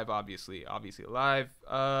 they're alive, obviously. Obviously alive.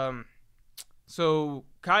 So,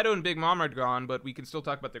 Kaido and Big Mom are gone, but we can still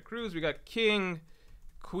talk about their crews. We got King,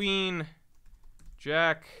 Queen,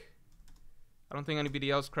 Jack. I don't think anybody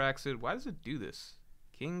else cracks it. Why does it do this?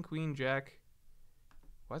 King, Queen, Jack.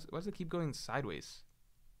 Why does it keep going sideways?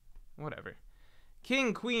 Whatever.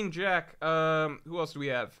 King, Queen, Jack. Who else do we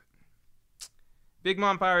have? Big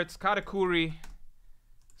Mom Pirates, Katakuri,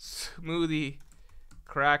 Smoothie,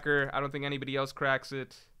 Cracker. I don't think anybody else cracks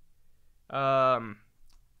it.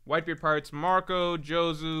 Whitebeard Pirates, Marco,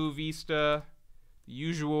 Jozu, Vista, the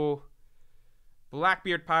usual.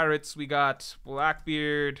 Blackbeard Pirates, we got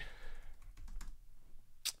Blackbeard,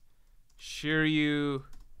 Shiryu.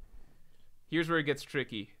 Here's where it gets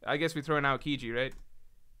tricky. I guess we throw in Aokiji, right?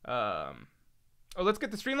 Oh, let's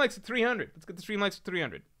get the stream likes at 300. Let's get the stream likes at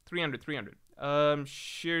 300. 300.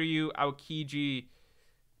 Shiryu, Aokiji.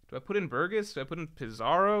 Do I put in Burgess? Do I put in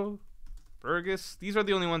Pizarro? Burgess? These are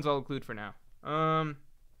the only ones I'll include for now.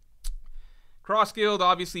 Cross Guild,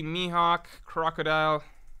 obviously Mihawk, Crocodile.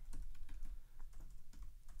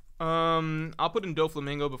 I'll put in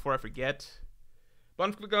Doflamingo before I forget.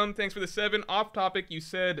 Bunfgum, thanks for the 7. Off topic, you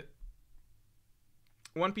said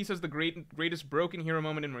One Piece has the greatest broken hero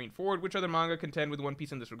moment in Marineford. Which other manga contend with One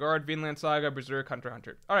Piece in this regard? Vinland Saga, Berserk, Hunter x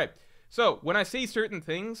Hunter. Alright, so when I say certain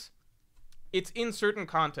things, it's in certain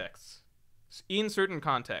contexts. In certain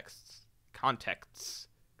contexts.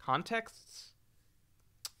 Contexts?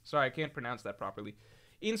 Sorry, I can't pronounce that properly.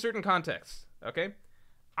 In certain contexts, okay?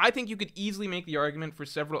 I think you could easily make the argument for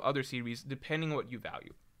several other series depending on what you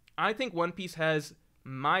value. I think One Piece has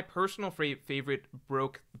my personal favorite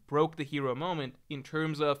broke the hero moment in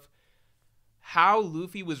terms of how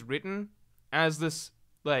Luffy was written as this,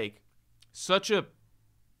 like, such a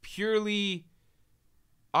purely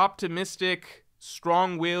optimistic,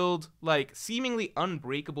 strong-willed, like, seemingly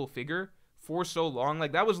unbreakable figure for so long.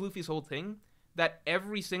 Like, that was Luffy's whole thing. That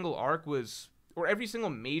every single arc was, or every single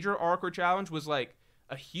major arc or challenge was like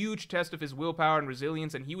a huge test of his willpower and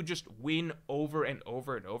resilience, and he would just win over and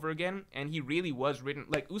over and over again. And he really was written,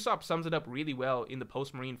 like, Usopp sums it up really well in the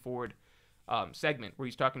post-Marineford segment where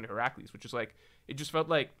he's talking to Heracles, which is like, it just felt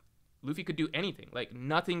like Luffy could do anything. Like,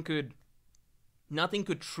 nothing could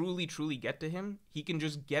truly get to him. He can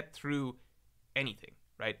just get through anything,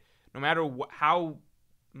 right? No matter how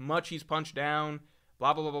much he's punched down,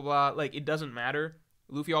 blah, blah, blah, blah, blah. Like, it doesn't matter.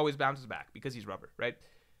 Luffy always bounces back because he's rubber, right?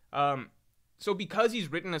 So because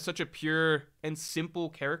he's written as such a pure and simple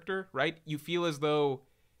character, right? You feel as though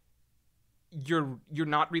you're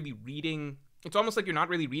not really reading... It's almost like you're not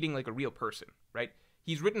really reading like a real person, right?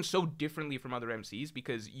 He's written so differently from other MCs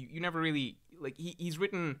because you never really... Like, he's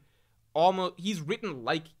written almost... He's written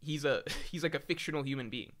like he's like a fictional human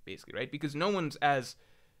being, basically, right? Because no one's as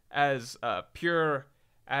pure,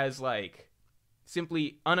 as, like,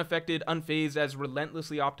 simply unaffected, unfazed, as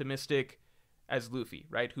relentlessly optimistic as Luffy,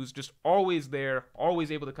 right? Who's just always there,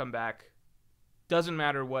 always able to come back. Doesn't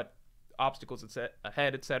matter what obstacles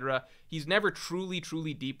ahead, etc. He's never truly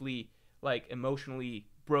deeply, like, emotionally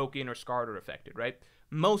broken or scarred or affected, right?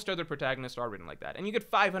 Most other protagonists are written like that. And you get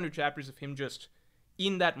 500 chapters of him just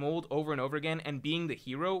in that mold over and over again and being the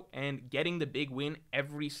hero and getting the big win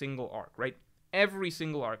every single arc, right? Every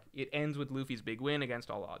single arc, it ends with Luffy's big win against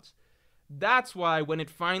all odds. That's why when it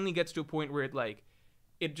finally gets to a point where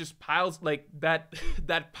it just piles, like, that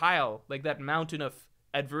pile, like that mountain of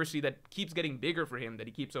adversity that keeps getting bigger for him, that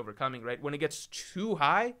he keeps overcoming, right? When it gets too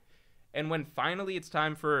high, and when finally it's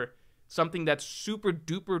time for something that's super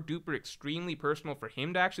duper extremely personal for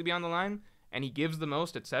him to actually be on the line, and he gives the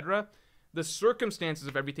most, etc., the circumstances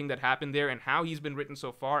of everything that happened there and how he's been written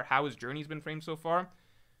so far, how his journey's been framed so far,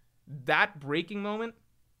 that breaking moment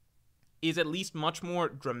is at least much more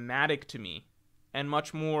dramatic to me and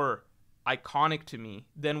much more iconic to me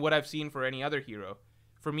than what I've seen for any other hero.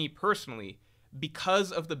 For me personally,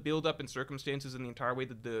 because of the build-up and circumstances and the entire way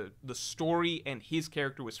that the story and his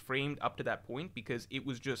character was framed up to that point, because it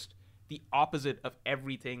was just the opposite of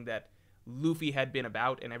everything that Luffy had been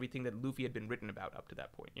about and everything that Luffy had been written about up to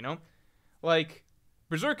that point, you know? Like,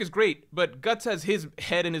 Berserk is great, but Guts has his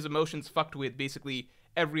head and his emotions fucked with basically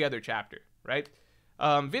every other chapter, right?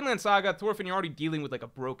 Vinland Saga, Thorfinn, you're already dealing with, like, a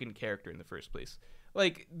broken character in the first place.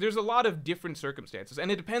 Like, there's a lot of different circumstances, and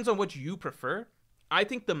it depends on what you prefer. I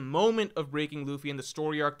think the moment of breaking Luffy and the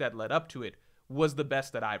story arc that led up to it was the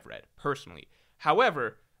best that I've read, personally.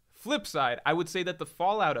 However, flip side, I would say that the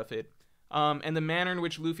fallout of it, and the manner in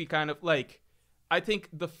which Luffy kind of, like, I think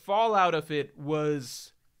the fallout of it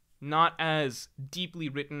was not as deeply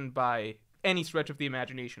written by any stretch of the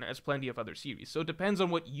imagination as plenty of other series. So it depends on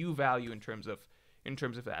what you value in terms of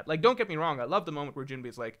that. Like, don't get me wrong, I love the moment where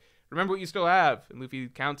Jinbei's like, remember what you still have, and Luffy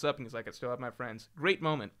counts up and he's like, I still have my friends. Great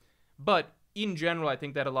moment. But in general, I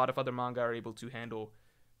think that a lot of other manga are able to handle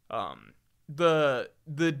the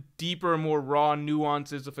deeper, more raw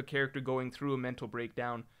nuances of a character going through a mental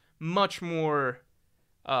breakdown much more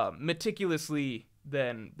meticulously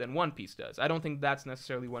than One Piece does. I don't think that's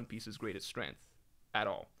necessarily One Piece's greatest strength at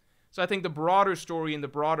all. So I think the broader story and the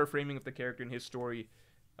broader framing of the character and his story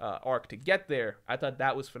arc to get there, I thought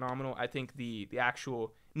that was phenomenal. I think the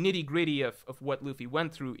actual nitty-gritty of what Luffy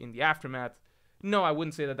went through in the aftermath, no, I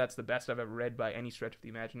wouldn't say that that's the best I've ever read by any stretch of the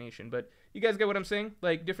imagination, but you guys get what I'm saying?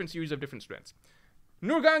 Like, different series have different strengths.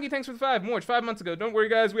 Nurgangi, thanks for the 5. Morj, 5 months ago. Don't worry,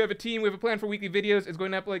 guys. We have a team. We have a plan for weekly videos. It's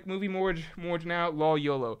going up like movie Morj now. Lol,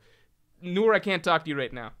 YOLO. Nur, I can't talk to you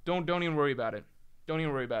right now. Don't even worry about it. Don't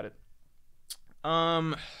even worry about it.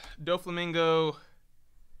 Doflamingo.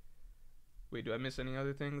 Wait, do I miss any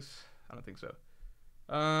other things? I don't think so.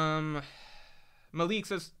 Malik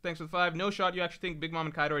says, thanks for the 5. No shot you actually think Big Mom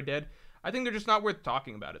and Kaido are dead. I think they're just not worth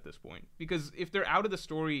talking about at this point. Because if they're out of the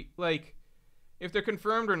story, like, if they're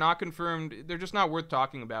confirmed or not confirmed, they're just not worth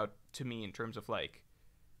talking about to me in terms of, like,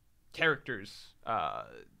 characters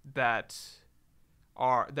that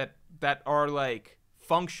are like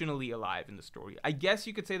functionally alive in the story. I guess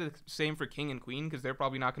you could say the same for King and Queen, because they're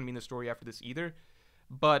probably not going to be in the story after this either.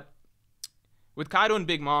 But with Kaido and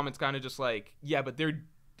Big Mom, it's kind of just like, yeah, but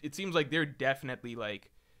it seems like they're definitely,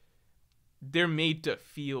 like, they're made to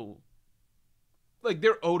feel like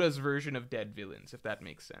they're Oda's version of dead villains, if that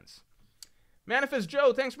makes sense. Manifest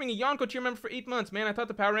Joe, thanks for being a Yonko tier member for 8 months. Man, I thought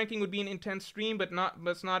the power ranking would be an intense stream, but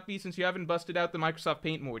must not be since you haven't busted out the Microsoft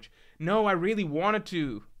Paint Morj. No, I really wanted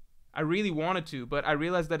to. But I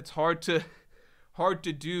realized that it's hard to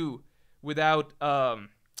do without to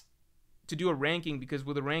do a ranking, because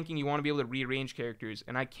with a ranking you want to be able to rearrange characters,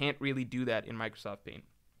 and I can't really do that in Microsoft Paint.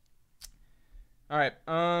 All right,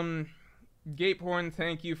 Gapehorn,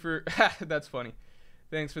 thank you for that's funny.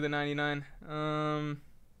 Thanks for the 99.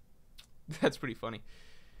 That's pretty funny.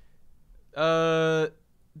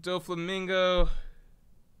 Doflamingo.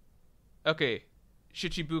 Okay.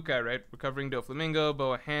 Shichibukai, right? We're covering Doflamingo,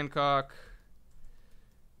 Boa Hancock.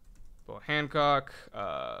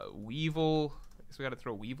 Weevil. I guess we gotta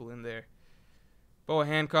throw Weevil in there. Boa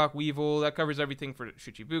Hancock, Weevil. That covers everything for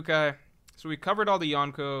Shichibukai. So we covered all the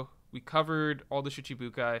Yonko. We covered all the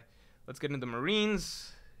Shichibukai. Let's get into the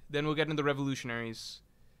Marines. Then we'll get into the Revolutionaries.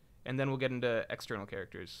 And then we'll get into external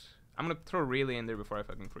characters. I'm going to throw Rayleigh in there before I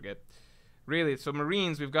fucking forget. Rayleigh. So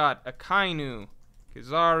Marines, we've got Akainu,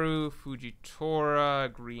 Kizaru,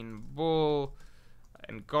 Fujitora, Green Bull,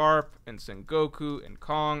 and Garp, and Sengoku, and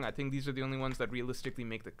Kong. I think these are the only ones that realistically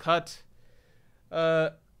make the cut.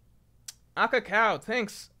 Akakao,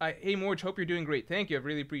 thanks. Hey, Morj, hope you're doing great. Thank you. I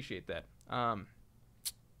really appreciate that.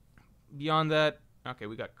 Beyond that, okay,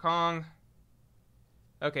 we got Kong.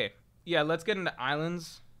 Okay, yeah, let's get into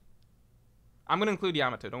islands. I'm going to include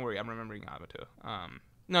Yamato. Don't worry, I'm remembering Yamato.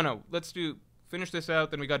 No, let's finish this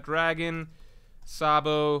out. Then we got Dragon,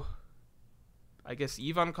 Sabo, I guess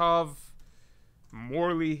Ivankov,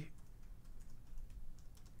 Morley,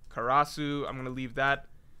 Karasu. I'm going to leave that.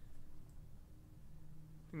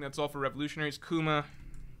 I think that's all for Revolutionaries. Kuma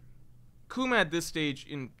at this stage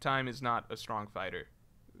in time is not a strong fighter,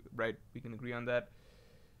 right? We can agree on that.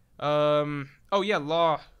 Oh yeah,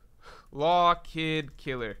 Law, Kid,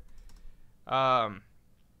 Killer. I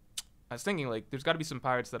was thinking, like, there's got to be some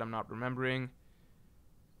pirates that I'm not remembering.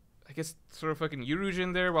 I guess sort of fucking Uruj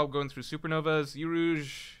in there while going through supernovas.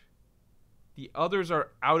 Uruj. The others are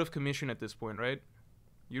out of commission at this point, right?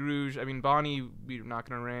 Uruj. I mean, Bonnie, we're not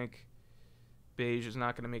going to rank. Beige is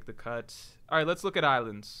not going to make the cut. All right, let's look at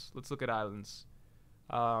islands.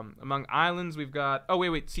 Among islands, we've got... Oh,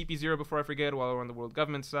 wait. CP0 before I forget, while we're on the world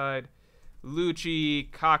government side.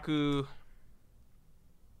 Lucci, Kaku.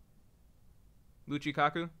 I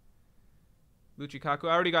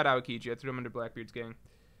already got Aokiji. I threw him under Blackbeard's gang.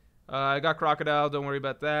 I got Crocodile. Don't worry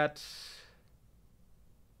about that.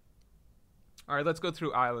 All right, let's go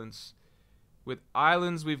through islands. With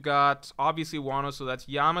islands, we've got, obviously, Wano. So that's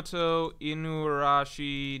Yamato,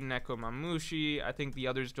 Inuarashi, Nekomamushi. I think the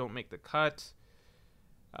others don't make the cut.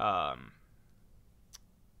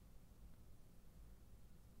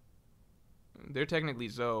 They're technically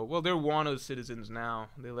Zoe. Well, they're Wano's citizens now.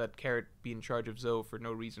 They let Carrot be in charge of Zoe for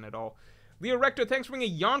no reason at all. Leo Recto, thanks for being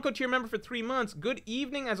a Yonko tier member for 3 months. Good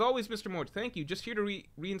evening, as always, Mr. Morj. Thank you. Just here to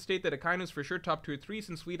reinstate that Akainu's for sure top 2 or 3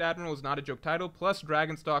 since Fleet Admiral is not a joke title, plus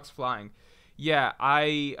Dragon Stalk's flying. Yeah,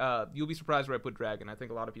 you'll be surprised where I put Dragon. I think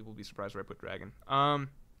a lot of people will be surprised where I put Dragon. I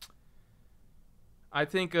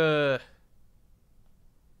think,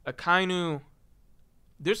 Akainu...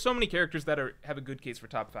 There's so many characters that have a good case for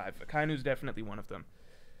top 5. Akainu's definitely one of them.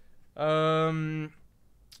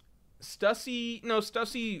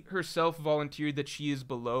 Stussy herself volunteered that she is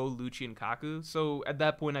below Lucci and Kaku, so at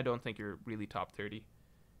that point I don't think you're really top 30.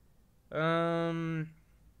 We're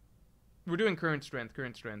doing current strength.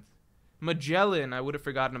 Magellan, I would have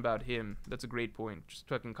forgotten about him. That's a great point. Just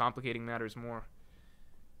fucking complicating matters more.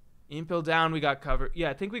 Impel down, we got covered.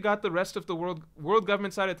 Yeah, I think we got the rest of the world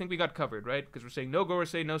government side. I think we got covered, right? Because we're saying no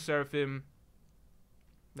Gorosei, no Seraphim.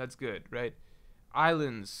 That's good, right?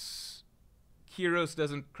 Islands. Kyros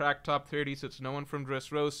doesn't crack top 30, so it's no one from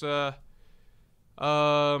Dressrosa.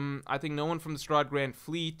 I think no one from the Strahd Grand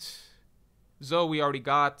Fleet. Zoe, we already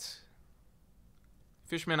got.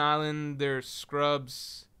 Fishman Island, there's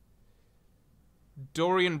Scrubs.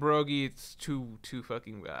 Dorian Brogy, it's too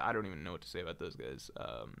fucking... I don't even know what to say about those guys.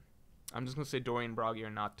 I'm just going to say Dorian Brogy are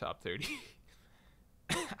not top 30.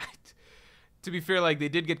 To be fair, like, they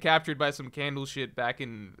did get captured by some candle shit back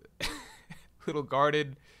in Little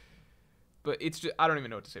Guarded. But it's just... I don't even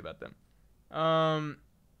know what to say about them. Am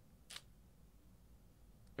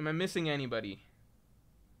I missing anybody?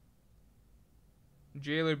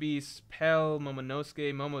 Jailer Beast, Pell,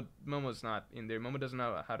 Momonosuke. Momo's not in there. Momo doesn't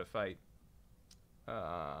know how to fight.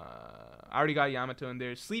 I already got Yamato in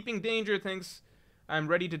there. Sleeping Danger, thanks. I'm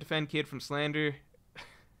ready to defend Kid from slander.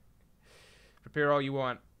 Prepare all you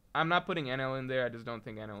want. I'm not putting NL in there. I just don't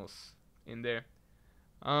think NL's in there.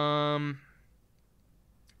 I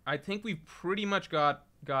think we've pretty much got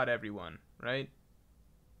everyone, right?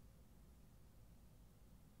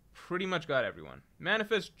 Pretty much got everyone.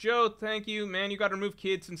 Manifest Joe, thank you. Man, you got to remove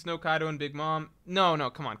Kid since no Kaido and Big Mom. No,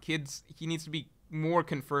 come on. Kid's... He needs to be more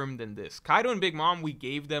confirmed than this. Kaido and Big Mom, we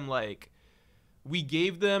gave them a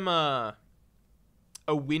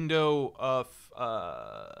window of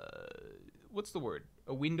what's the word?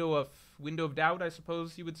 A window of doubt, I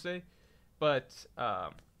suppose you would say. But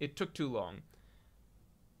it took too long.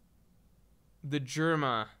 The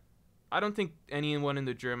Germa, I don't think anyone in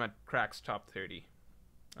the Germa cracks top 30.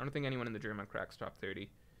 I don't think anyone in the Germa cracks top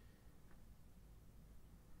 30.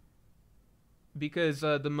 Because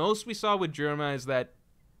the most we saw with Germa is that...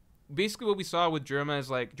 Basically what we saw with Germa is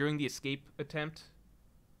like during the escape attempt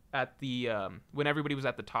at the... when everybody was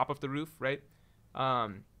at the top of the roof, right?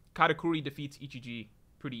 Katakuri defeats Ichiji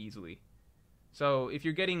pretty easily. So if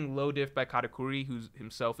you're getting low diff by Katakuri, who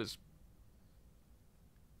himself is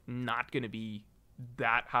not going to be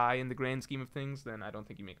that high in the grand scheme of things, then I don't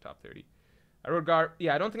think you make top 30. I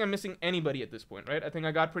don't think I'm missing anybody at this point, right? I think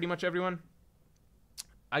I got pretty much everyone.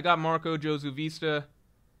 I got Marco, Josu Vista.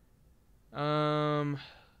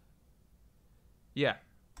 Yeah,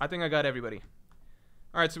 I think I got everybody.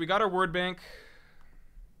 All right, so we got our word bank.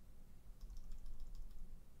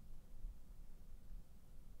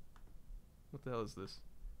 What the hell is this?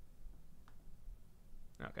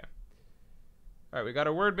 Okay. All right, we got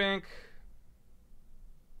our word bank.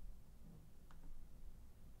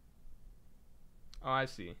 Oh, I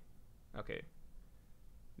see. Okay.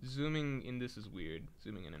 Zooming in this is weird.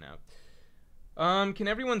 Zooming in and out. Can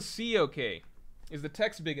everyone see okay? Is the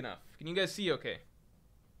text big enough? Can you guys see okay?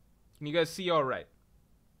 Can you guys see all right?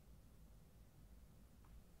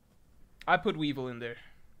 I put Weevil in there.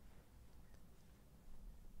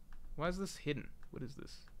 Why is this hidden? What is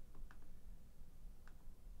this?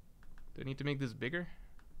 Do I need to make this bigger?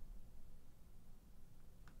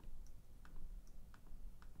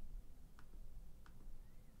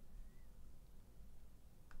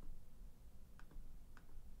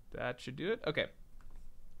 That should do it. Okay.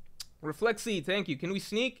 Reflexy, thank you. Can we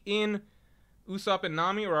sneak in Usopp and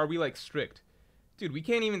Nami, or are we, like, strict? Dude, we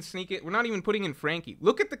can't even sneak it. We're not even putting in Frankie.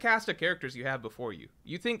 Look at the cast of characters you have before you.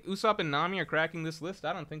 You think Usopp and Nami are cracking this list?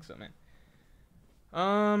 I don't think so, man.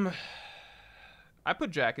 I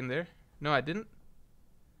put Jack in there. No, I didn't.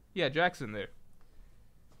 Yeah, Jack's in there.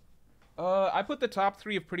 I put the top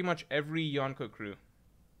 3 of pretty much every Yonko crew.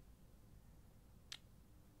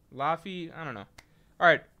 Laffy, I don't know.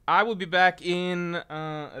 Alright, I will be back in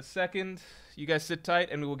a second. You guys sit tight,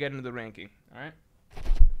 and we will get into the ranking. Alright?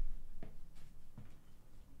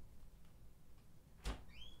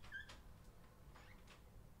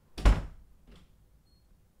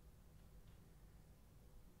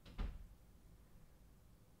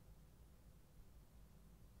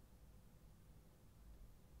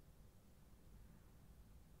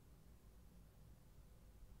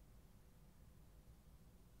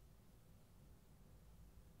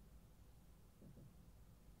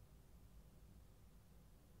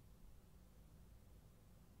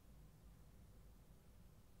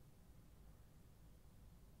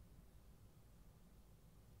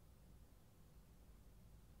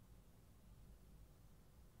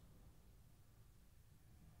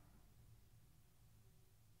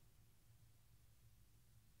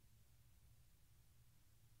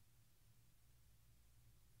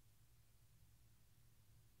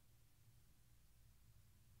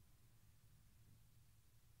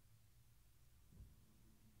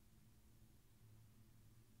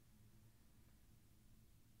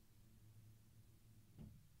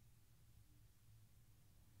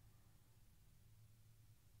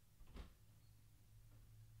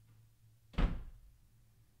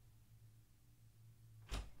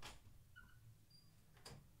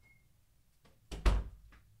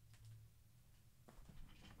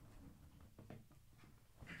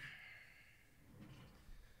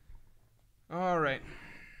 All right.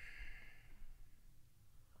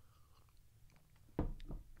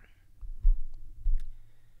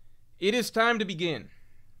 It is time to begin.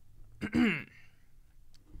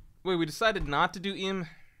 Wait, we decided not to do im?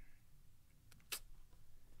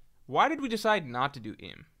 Why did we decide not to do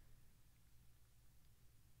im?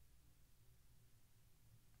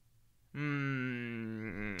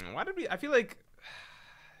 Why did we? I feel like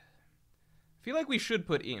we should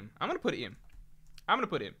put im. I'm gonna put im.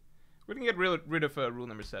 We're gonna get rid of rule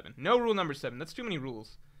number 7. No rule number 7. That's too many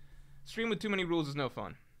rules. Stream with too many rules is no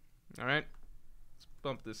fun. All right. Let's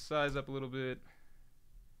bump this size up a little bit.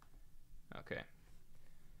 Okay.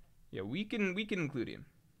 Yeah, we can include im.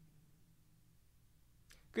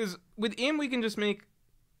 Because with im we can just make.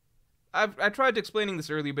 I tried explaining this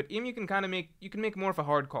earlier, but im you can kind of make more of a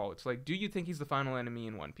hard call. It's like, do you think he's the final enemy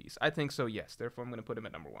in One Piece? I think so, yes. Therefore, I'm going to put him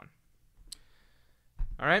at number 1.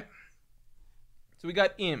 All right. So we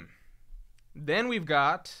got im. Then we've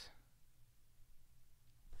got.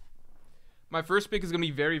 My first pick is going to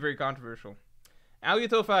be very, very controversial.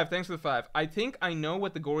 Aliato5, thanks for the 5. I think I know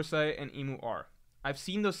what the Gorosei and Imu are. I've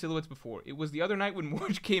seen those silhouettes before. It was the other night when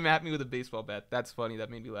Morj came at me with a baseball bat. That's funny.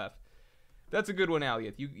 That made me laugh. That's a good one,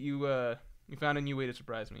 Aliat. You found a new way to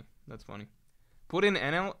surprise me. That's funny. Put in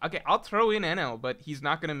NL. Okay, I'll throw in NL, but he's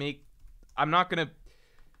not gonna make. I'm not gonna.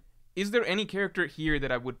 Is there any character here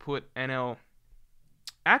that I would put NL?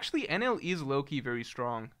 Actually, NL is low-key very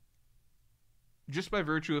strong. Just by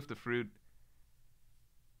virtue of the fruit.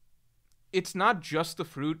 It's not just the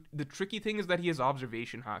fruit. The tricky thing is that he has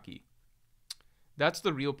observation haki. That's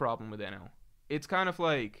the real problem with NL. It's kind of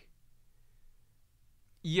like.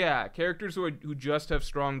 Yeah, characters who just have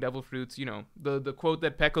strong devil fruits, you know, the quote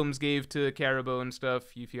that Peckham's gave to Caribou and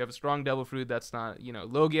stuff, if you have a strong devil fruit, that's not, you know,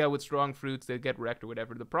 Logia with strong fruits, they get wrecked or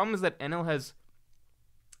whatever. The problem is that NL has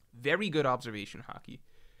very good observation haki.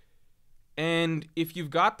 And if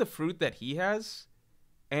you've got the fruit that he has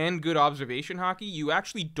and good observation haki, you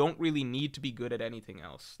actually don't really need to be good at anything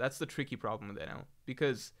else. That's the tricky problem with NL,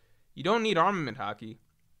 because you don't need armament haki.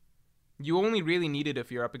 You only really need it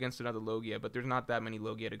if you're up against another Logia, but there's not that many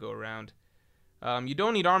Logia to go around. You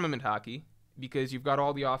don't need armament haki, because you've got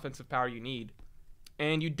all the offensive power you need.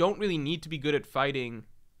 And you don't really need to be good at fighting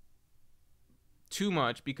too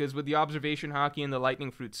much, because with the observation haki and the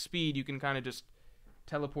lightning fruit speed, you can kind of just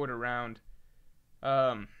teleport around.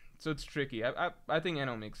 So it's tricky. I think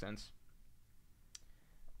NL makes sense.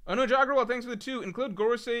 Oh no, Jagrawal, thanks for the 2. Include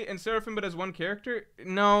Gorosei and Seraphim, but as one character?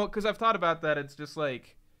 No, because I've thought about that. It's just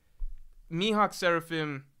like. Mihawk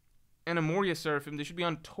Seraphim and a Moria Seraphim, they should be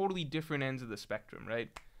on totally different ends of the spectrum, right?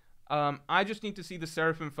 I just need to see the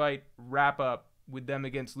Seraphim fight wrap up with them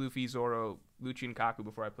against Luffy, Zoro, Lucci, and Kaku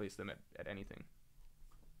before I place them at anything.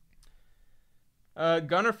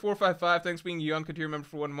 Gunner455, thanks for being a young Couture member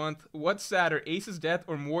for 1 month. What's sadder, Ace's death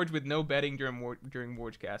or Morj with no betting during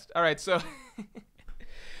Morjcast? All right, so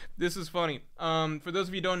this is funny. For those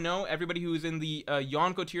of you who don't know, everybody who is in the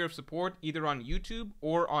Yonko tier of support, either on YouTube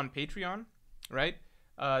or on Patreon, right?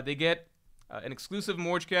 They get an exclusive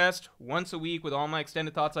Morjcast once a week with all my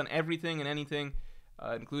extended thoughts on everything and anything,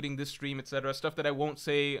 including this stream, etc. Stuff that I won't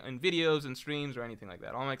say in videos and streams or anything like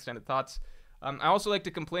that. All my extended thoughts. I also like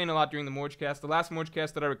to complain a lot during the Morjcast. The last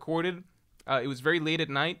Morjcast that I recorded, it was very late at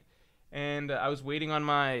night, and I was waiting on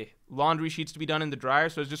my laundry sheets to be done in the dryer,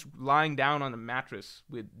 so I was just lying down on the mattress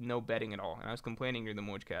with no bedding at all, and I was complaining during the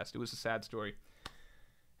Morjcast. It was a sad story.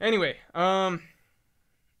 Anyway,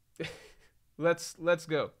 let's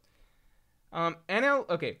go. NL,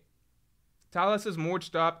 okay. Tala says Morj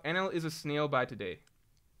stop. NL is a snail by today.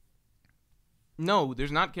 No,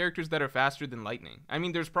 there's not characters that are faster than lightning. I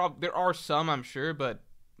mean, there are some, I'm sure, but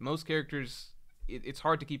most characters, it's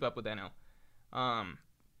hard to keep up with NL.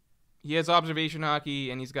 He has observation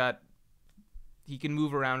haki, and he can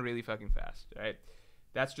move around really fucking fast, right?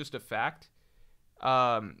 That's just a fact.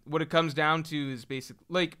 What it comes down to is basically,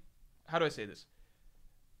 like, how do I say this?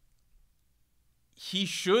 He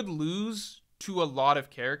should lose to a lot of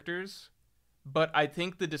characters, but I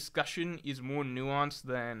think the discussion is more nuanced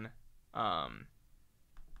than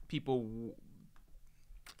people.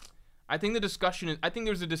 I think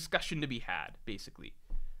there's a discussion to be had, basically.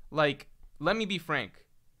 Like, let me be frank.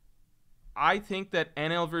 I think that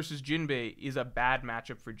NL versus Jinbei is a bad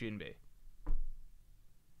matchup for Jinbei.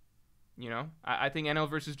 You know? I think NL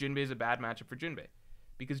versus Jinbei is a bad matchup for Jinbei.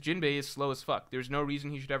 Because Jinbei is slow as fuck. There's no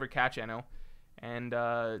reason he should ever catch NL. And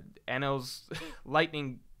NL's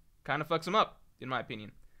lightning kind of fucks him up, in my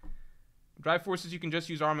opinion. Drive forces, you can just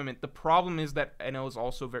use armament. The problem is that NL's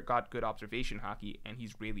also got good observation haki, and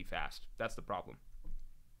he's really fast. That's the problem.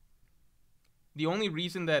 The only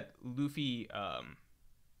reason that Luffy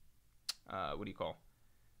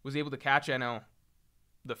was able to catch NL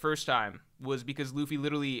the first time was because Luffy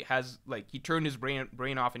literally has, like, he turned his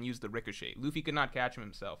brain off and used the ricochet. Luffy could not catch him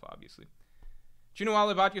himself, obviously. Chino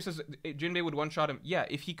Alivatio says Jinbei would one-shot him. Yeah,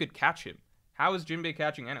 if he could catch him. How is Jinbei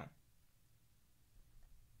catching NL?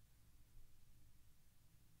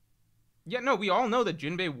 Yeah, no, we all know that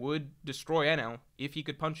Jinbei would destroy NL if he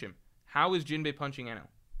could punch him. How is Jinbei punching NL?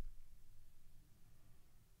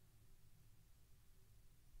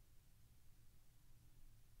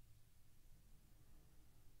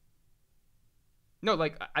 No,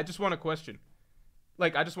 like, I just want a question.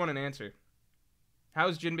 Like, I just want an answer. How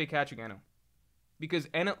is Jinbei catching NL? Because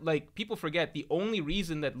NL, like, people forget the only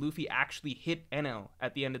reason that Luffy actually hit NL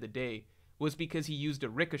at the end of the day was because he used a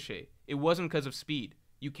ricochet. It wasn't because of speed.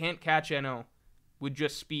 You can't catch NL with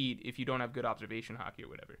just speed if you don't have good observation hockey or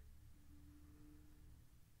whatever.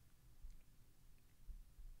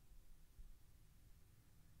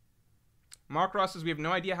 Mark Ross says we have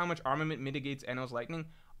no idea how much armament mitigates NL's lightning.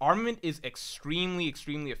 Armament is extremely,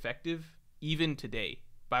 extremely effective, even today,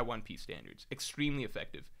 by One Piece standards. Extremely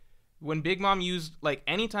effective. When Big Mom used, like,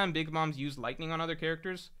 anytime Big Mom's used lightning on other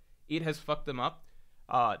characters, it has fucked them up.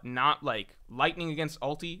 Not, like, lightning against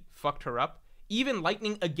ulti fucked her up. Even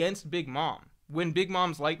lightning against Big Mom. When Big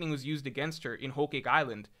Mom's lightning was used against her in Whole Cake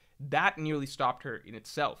Island, that nearly stopped her in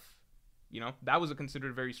itself. You know, that was a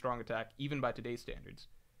considered very strong attack, even by today's standards.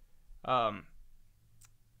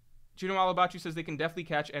 Juno Alabachi says they can definitely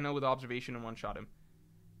catch NL with observation and one-shot him.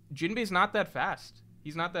 Jinbei's not that fast.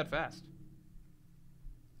 He's not that fast.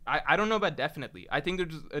 I don't know about definitely. I think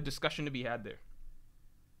there's a discussion to be had there.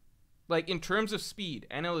 Like, in terms of speed,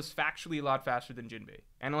 NL is factually a lot faster than Jinbei.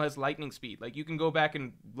 NL has lightning speed. Like, you can go back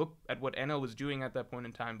and look at what NL was doing at that point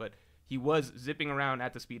in time, but he was zipping around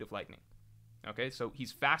at the speed of lightning. Okay, so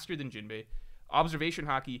he's faster than Jinbei. Observation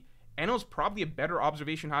hockey, NL's probably a better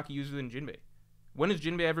observation hockey user than Jinbei. When has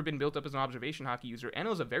Jinbei ever been built up as an observation hockey user?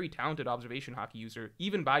 NL's a very talented observation hockey user,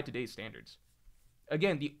 even by today's standards.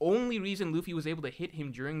 Again, the only reason Luffy was able to hit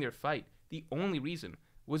him during their fight, the only reason,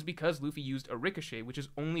 was because Luffy used a ricochet, which is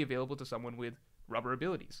only available to someone with rubber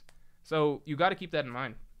abilities. So you got to keep that in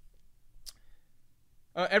mind.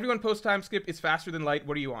 Everyone post time skip is faster than light.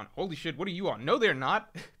 What are you on? Holy shit, what are you on? No, they're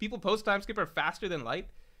not. People post time skip are faster than light.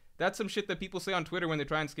 That's some shit that people say on Twitter when they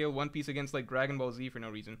try and scale One Piece against, like, Dragon Ball Z for no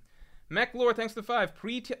reason. Mech Lore, thanks to 5.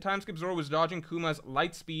 Pre-time skip Zoro was dodging Kuma's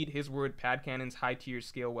light speed, his word, pad cannons, high tier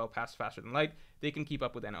scale well past faster than light. They can keep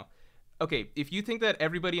up with NL. Okay, if you think that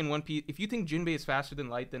everybody in One Piece, if you think Jinbei is faster than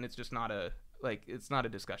light, then it's just not a, like, it's not a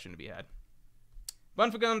discussion to be had.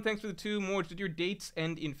 Bunfagun, thanks for the 2. Morj, did your dates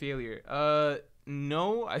end in failure?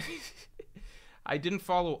 No, I didn't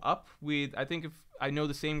follow up with, I think if I know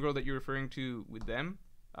the same girl that you're referring to with them,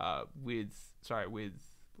 with,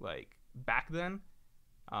 like, back then.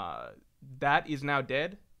 That is now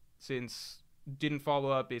dead, since didn't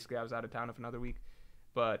follow up. Basically, I was out of town for another week.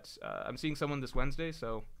 But I'm seeing someone this Wednesday,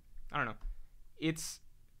 so I don't know. It's,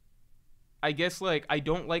 I guess, like, I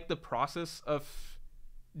don't like the process of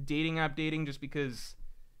dating app dating just because,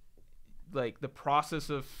 like, the process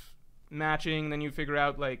of matching, then you figure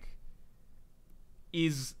out, like,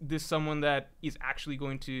 is this someone that is actually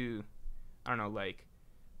going to, I don't know, like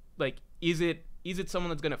is it someone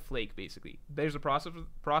that's going to flake, basically? There's a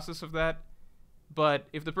process of that, but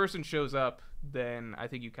if the person shows up, then I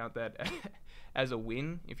think you count that as a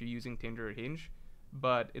win if you're using Tinder or Hinge.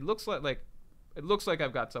 But it looks like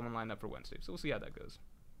I've got someone lined up for Wednesday, so we'll see how that goes.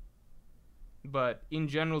 But in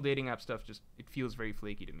general, dating app stuff, just, it feels very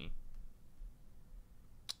flaky to me.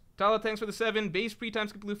 Tala, thanks for the 7. Base pre-time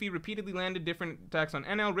skip Luffy repeatedly landed different attacks on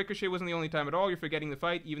NL. Ricochet wasn't the only time at all. You're forgetting the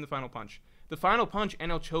fight, even the final punch. The final punch,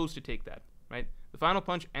 NL chose to take that, right? The final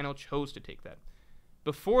punch, NL chose to take that.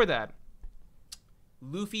 Before that,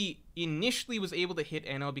 Luffy initially was able to hit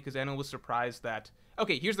NL because NL was surprised that...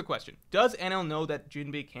 Okay, here's the question. Does NL know that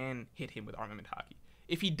Jinbei can hit him with armament hockey?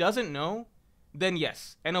 If he doesn't know, then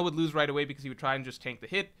yes, NL would lose right away because he would try and just tank the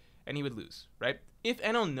hit, and he would lose, right? If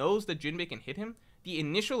NL knows that Jinbei can hit him, the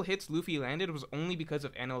initial hits Luffy landed was only because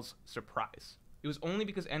of NL's surprise. It was only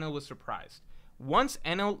because NL was surprised. Once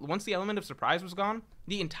the element of surprise was gone,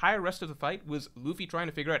 the entire rest of the fight was Luffy trying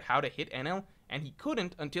to figure out how to hit NL, and he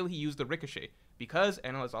couldn't until he used the ricochet, because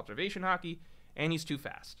NL has observation hockey, and he's too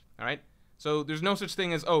fast, alright? So there's no such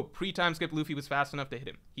thing as, oh, pre-time skip Luffy was fast enough to hit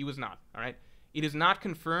him. He was not, alright? It is not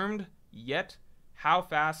confirmed yet how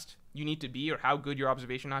fast you need to be or how good your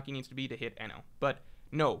observation hockey needs to be to hit NL. But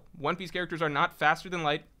no, One Piece characters are not faster than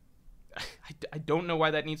light. I don't know why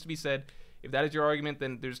that needs to be said. If that is your argument,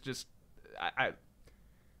 then there's just...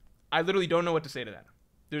 I literally don't know what to say to that.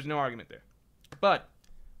 There's no argument there. But,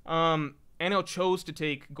 NL chose to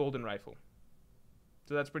take Golden Rifle.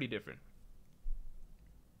 So that's pretty different.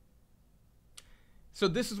 So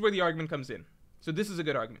this is where the argument comes in. So this is a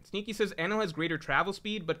good argument. Sneaky says NL has greater travel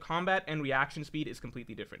speed, but combat and reaction speed is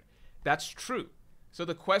completely different. That's true. So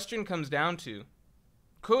the question comes down to,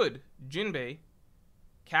 could Jinbei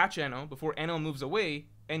catch NL before NL moves away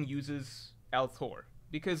and uses L-Thor?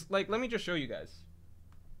 Because, like, let me just show you guys.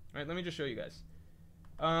 All right, let me just show you guys.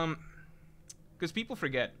 Because people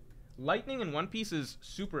forget. Lightning in One Piece is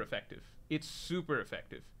super effective. It's super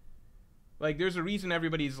effective. Like, there's a reason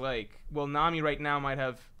everybody's like, well, Nami right now might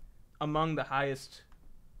have among the highest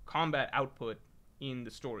combat output in the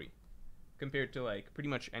story compared to, like, pretty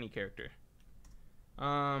much any character.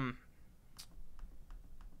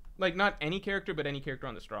 Like, not any character, but any character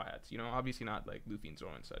on the Straw Hats. You know, obviously not, like, Luffy and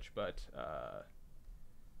Zoro and such, but,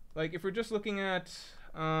 like, if we're just looking at,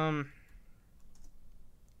 one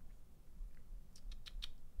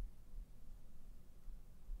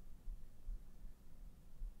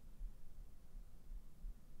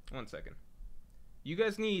second. You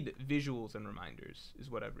guys need visuals and reminders,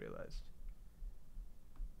 is what I've realized.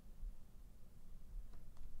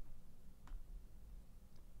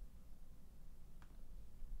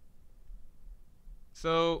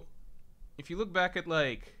 So, if you look back at,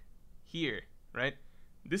 like, here, right?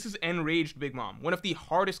 This is Enraged Big Mom, one of the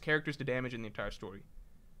hardest characters to damage in the entire story.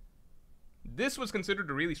 This was considered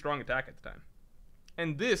a really strong attack at the time.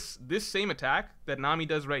 And this same attack that Nami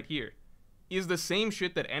does right here is the same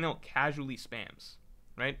shit that NL casually spams,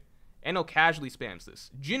 right? NL casually spams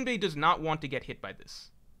this. Jinbei does not want to get hit by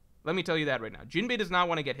this. Let me tell you that right now. Jinbei does not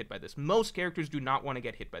want to get hit by this. Most characters do not want to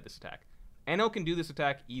get hit by this attack. NL can do this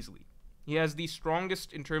attack easily. He has the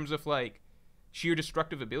strongest in terms of, like, sheer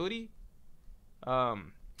destructive ability.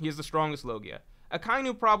 He has the strongest Logia.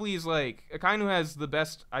 Akainu probably is, like, Akainu has the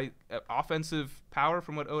best offensive power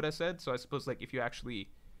from what Oda said, so I suppose, like, if you actually,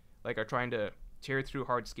 like, are trying to tear through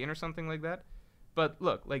hard skin or something like that. But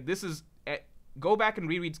look, like, this is, go back and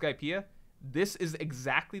reread Skypiea. This is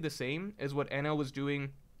exactly the same as what NL was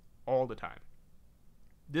doing all the time.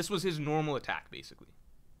 This was his normal attack, basically,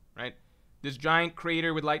 right? This giant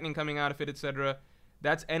crater with lightning coming out of it, etc.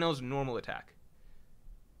 That's NL's normal attack.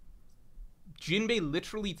 Jinbei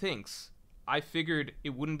literally thinks, I figured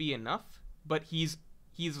it wouldn't be enough, but he's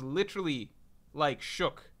literally, like,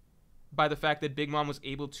 shook by the fact that Big Mom was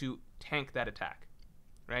able to tank that attack,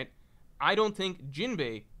 right? I don't think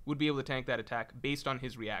Jinbei would be able to tank that attack based on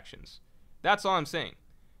his reactions. That's all I'm saying.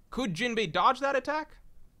 Could Jinbei dodge that attack?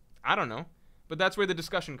 I don't know, but that's where the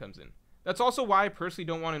discussion comes in. That's also why I personally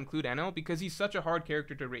don't want to include NL, because he's such a hard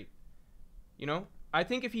character to rate. You know? I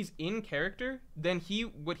think if he's in character, then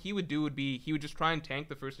what he would do would be, he would just try and tank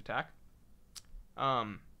the first attack.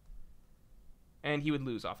 And he would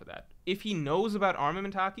lose off of that. If he knows about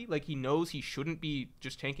armament haki, like he knows he shouldn't be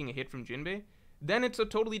just tanking a hit from Jinbei, then it's a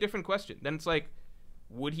totally different question. Then it's like,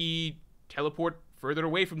 would he teleport further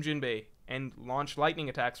away from Jinbei and launch lightning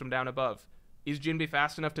attacks from down above? Is Jinbei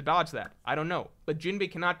fast enough to dodge that? I don't know. But Jinbei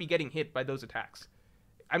cannot be getting hit by those attacks.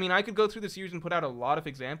 I mean, I could go through the series and put out a lot of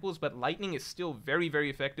examples, but lightning is still very, very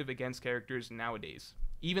effective against characters nowadays.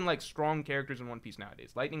 Even, like, strong characters in One Piece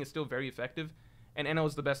nowadays. Lightning is still very effective, and NL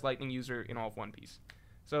is the best lightning user in all of One Piece.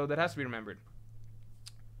 So that has to be remembered.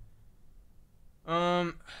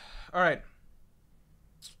 Alright.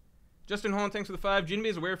 Justin Holland, thanks for the 5. Jinbei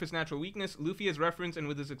is aware of his natural weakness. Luffy has reference and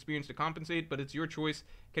with his experience to compensate, but it's your choice.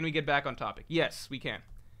 Can we get back on topic? Yes, we can.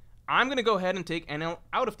 I'm going to go ahead and take NL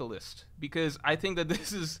out of the list, because I think that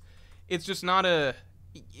this is, it's just not a,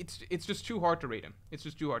 it's just too hard to rate him. It's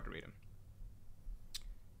just too hard to rate him.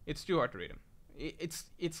 It's too hard to rate him.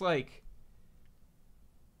 It's like,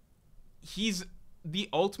 he's the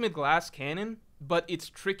ultimate glass cannon, but it's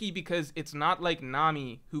tricky because it's not like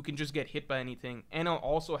Nami, who can just get hit by anything. NL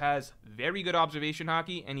also has very good observation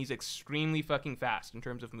haki, and he's extremely fucking fast in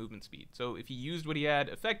terms of movement speed. So if he used what he had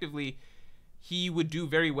effectively, he would do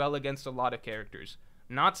very well against a lot of characters.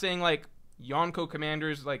 Not saying, like, Yonko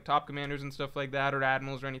commanders, like top commanders and stuff like that, or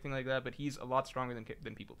admirals or anything like that, but he's a lot stronger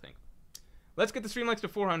than people think. Let's get the stream likes to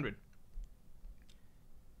 400.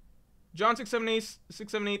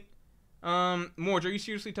 John678, Morj, are you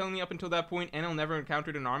seriously telling me up until that point NL never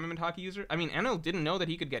encountered an armament haki user? I mean, NL didn't know that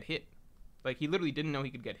he could get hit. Like, he literally didn't know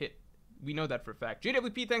he could get hit. We know that for a fact.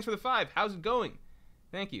 JWP, thanks for the 5. How's it going?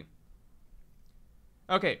 Thank you.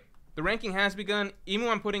 Okay. The ranking has begun. Imu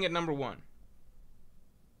I'm putting at number 1.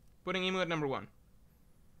 Putting Imu at number 1.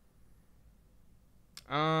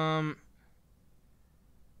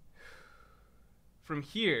 From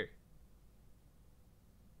here,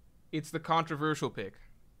 it's the controversial pick.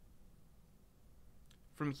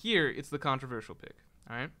 From here, it's the controversial pick.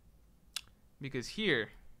 Alright? Because here,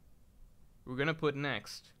 we're going to put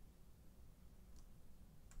next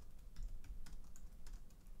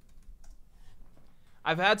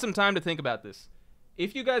I've had some time to think about this.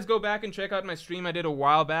 If you guys go back and check out my stream I did a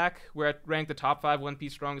while back where I ranked the top 5 One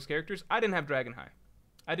Piece strongest characters, I didn't have Dragon High.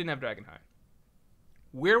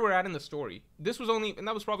 Where we're at in the story, this was only, and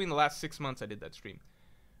that was probably in the last 6 months I did that stream.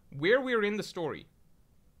 Where we're in the story,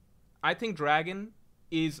 I think Dragon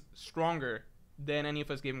is stronger than any of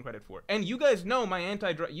us gave him credit for. And you guys know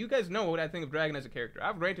you guys know what I think of Dragon as a character.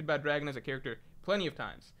 I've ranted about Dragon as a character plenty of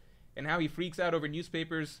times. And how he freaks out over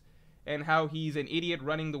newspapers, and how he's an idiot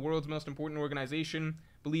running the world's most important organization,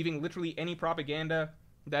 believing literally any propaganda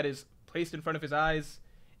that is placed in front of his eyes.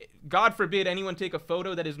 God forbid anyone take a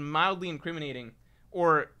photo that is mildly incriminating,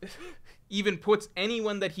 or even puts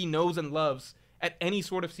anyone that he knows and loves at any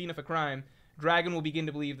sort of scene of a crime. Dragon will begin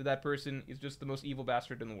to believe that that person is just the most evil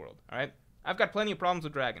bastard in the world, alright? I've got plenty of problems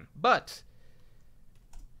with Dragon, but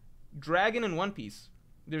Dragon in One Piece,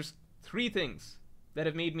 there's 3 things that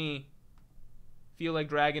have made me feel like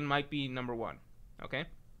Dragon might be number 1, okay?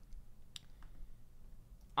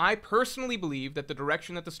 I personally believe that the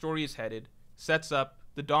direction that the story is headed sets up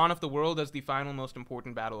the dawn of the world as the final most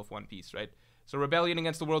important battle of One Piece, right? So rebellion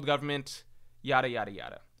against the world government, yada, yada,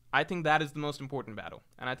 yada. I think that is the most important battle,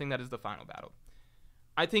 and I think that is the final battle.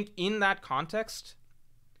 I think in that context,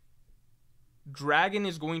 Dragon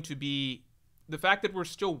is going to be, the fact that we're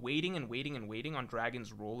still waiting and waiting and waiting on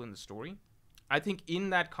Dragon's role in the story, I think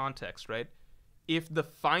in that context, right, if the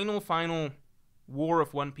final war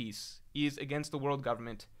of One Piece is against the world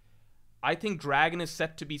government, I think Dragon is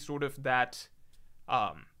set to be sort of that,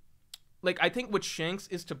 like, I think what Shanks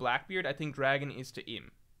is to Blackbeard, I think Dragon is to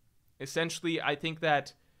Im. Essentially, I think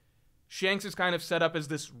that Shanks is kind of set up as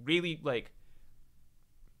this really, like,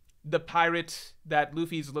 the pirate that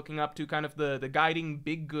Luffy's looking up to, kind of the guiding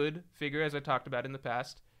big good figure, as I talked about in the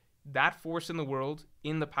past. That force in the world,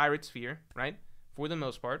 in the pirate sphere, right, for the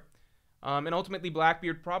most part. And ultimately,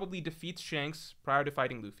 Blackbeard probably defeats Shanks prior to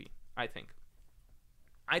fighting Luffy, I think.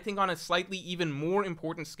 I think on a slightly even more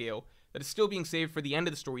important scale, that is still being saved for the end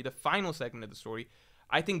of the story, the final segment of the story,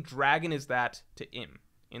 I think Dragon is that to Im.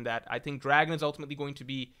 In that, I think Dragon is ultimately going to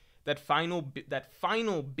be that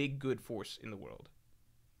final big good force in the world.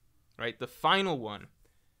 Right? The final one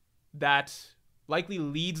that likely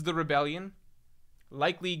leads the rebellion,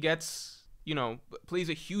 likely gets, plays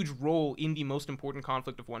a huge role in the most important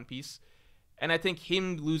conflict of One Piece. And I think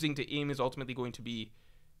him losing to Im is ultimately going to be,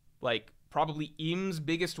 like, probably Im's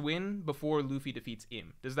biggest win before Luffy defeats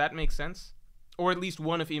Im. Does that make sense? Or at least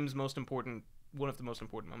one of the most important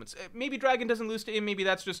moments. Maybe Dragon doesn't lose to Im, maybe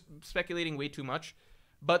that's just speculating way too much.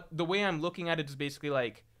 But the way I'm looking at it is basically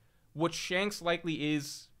like, what Shanks likely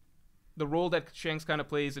is, the role that Shanks kind of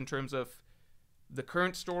plays in terms of the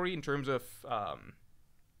current story, in terms of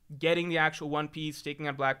getting the actual One Piece, taking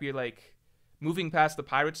out Blackbeard, like, moving past the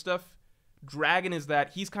pirate stuff. Dragon is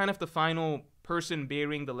that he's kind of the final person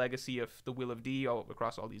bearing the legacy of the Will of D all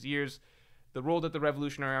across all these years. The role that the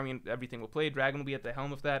Revolutionary Army and everything will play, Dragon will be at the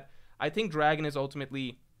helm of that. I think Dragon is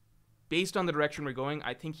ultimately, based on the direction we're going,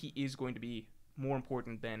 I think he is going to be more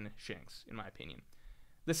important than Shanks, in my opinion.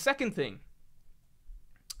 The second thing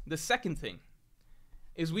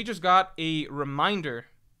is we just got a reminder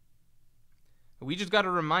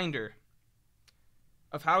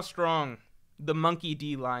of how strong the Monkey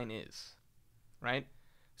D line is, right?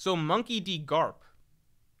 So Monkey D Garp,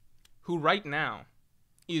 who right now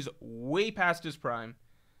is way past his prime,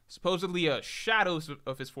 supposedly a shadow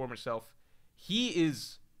of his former self, he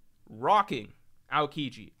is rocking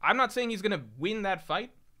Aokiji. I'm not saying he's going to win that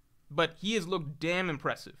fight, but he has looked damn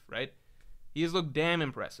impressive, right?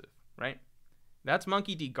 That's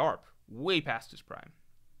Monkey D Garp, way past his prime.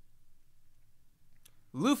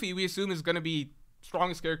 Luffy, we assume, is going to be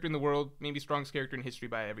strongest character in the world, maybe strongest character in history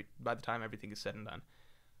by the time everything is said and done.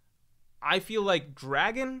 I feel like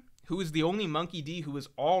Dragon, who is the only Monkey D who is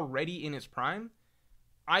already in his prime,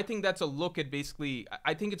 I think that's a look at basically,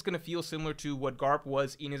 I think it's going to feel similar to what Garp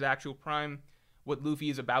was in his actual prime, what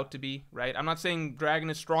Luffy is about to be, right? I'm not saying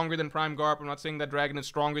Dragon is stronger than Prime Garp. I'm not saying that Dragon is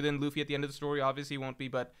stronger than Luffy at the end of the story. Obviously, he won't be,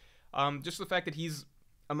 but just the fact that he's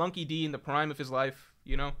a Monkey D in the prime of his life,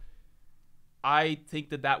 I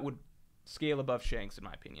think that would scale above Shanks, in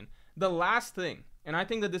my opinion. The last thing, and I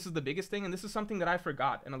think that this is the biggest thing, and this is something that I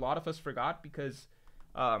forgot, and a lot of us forgot because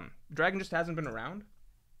Dragon just hasn't been around.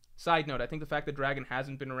 Side note, I think the fact that Dragon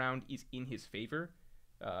hasn't been around is in his favor.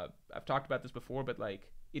 I've talked about this before, but like,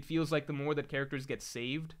 it feels like the more that characters get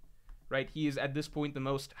saved, right? He is at this point the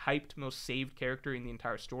most hyped, most saved character in the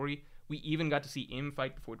entire story. We even got to see Im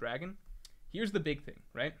fight before Dragon. Here's the big thing,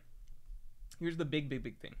 right? Here's the big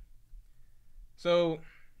thing. So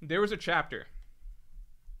there was a chapter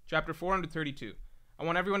 432. I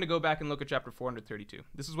want everyone to go back and look at chapter 432.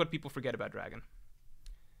 This is what people forget about Dragon.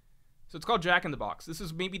 So it's called Jack in the Box. This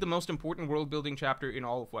is maybe the most important world building chapter in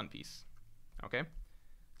all of One Piece. Okay?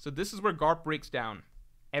 So this is where Garp breaks down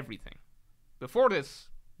everything. Before this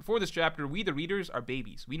chapter, we the readers are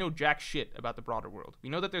babies. We know jack shit about the broader world. We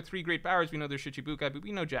know that there are 3 great powers, we know there's Shichibukai, but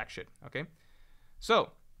we know jack shit, okay?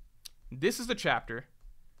 So, this is the chapter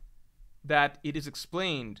that it is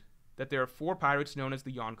explained that there are 4 pirates known as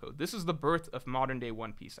the Yonko. This is the birth of modern day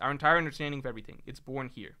One Piece. Our entire understanding of everything. It's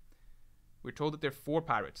born here. We're told that there are 4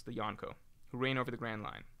 pirates, the Yonko, who reign over the Grand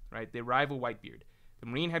Line, right? They rival Whitebeard. The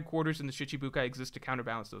Marine headquarters and the Shichibukai exist to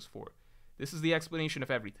counterbalance those 4. This is the explanation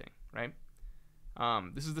of everything, right?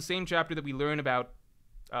 This is the same chapter that we learn about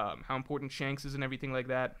how important Shanks is and everything like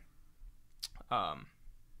that. Let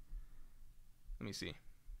me see.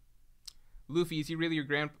 Luffy, is he really your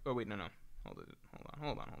grand... Oh, wait, no.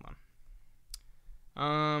 Hold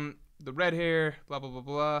on. The red hair, blah, blah, blah,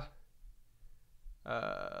 blah.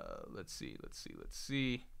 Let's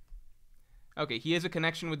see. Okay, he has a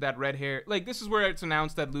connection with that red hair. Like, this is where it's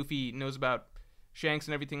announced that Luffy knows about Shanks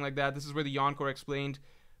and everything like that. This is where the Yonko are explained.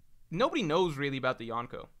 Nobody knows really about the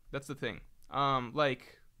Yonko. That's the thing.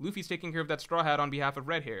 Like, Luffy's taking care of that Straw Hat on behalf of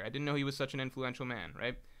Red Hair. I didn't know he was such an influential man,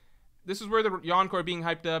 right? This is where the Yonko are being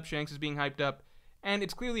hyped up, Shanks is being hyped up, and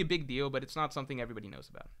it's clearly a big deal, but it's not something everybody knows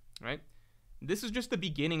about, right? This is just the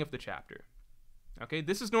beginning of the chapter, okay?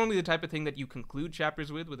 This is normally the type of thing that you conclude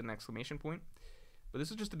chapters with an exclamation point, but this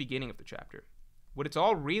is just the beginning of the chapter. What it's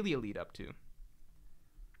all really a lead up to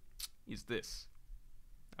is this,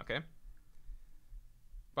 okay?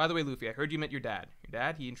 By the way, Luffy, I heard you met your dad. Your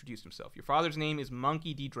dad, he introduced himself. Your father's name is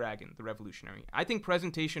Monkey D. Dragon, the Revolutionary. I think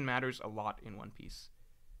presentation matters a lot in One Piece.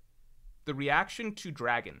 The reaction to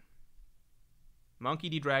Dragon. Monkey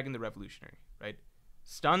D. Dragon, the Revolutionary, right?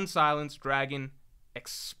 Stun, silence, Dragon,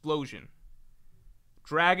 explosion.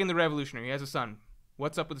 Dragon, the Revolutionary, he has a son.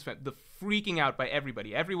 What's up with this? The freaking out by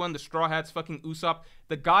everybody. Everyone, the Straw Hats, fucking Usopp.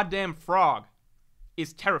 The goddamn frog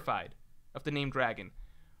is terrified of the name Dragon.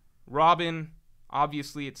 Robin,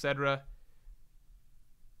 obviously, etc.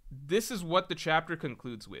 This is what the chapter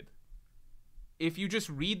concludes with. If you just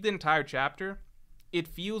read the entire chapter, it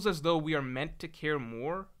feels as though we are meant to care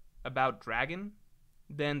more about Dragon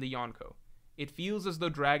than the Yonko. It feels as though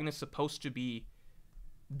Dragon is supposed to be...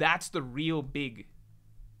 That's the real big,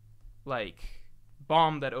 like,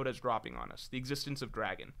 bomb that Oda's dropping on us. The existence of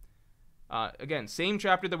Dragon. Again, same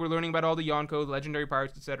chapter that we're learning about all the Yonko, the legendary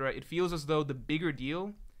pirates, etc. It feels as though the bigger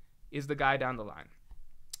deal is the guy down the line.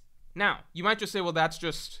 Now, you might just say, well, that's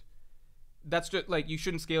just like, you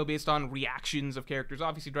shouldn't scale based on reactions of characters.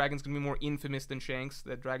 Obviously, Dragon's gonna be more infamous than Shanks.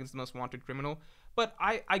 That Dragon's the most wanted criminal. But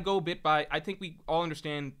I go a bit by, I think we all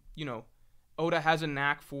understand, you know, Oda has a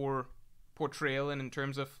knack for portrayal, and in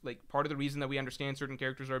terms of, like, part of the reason that we understand certain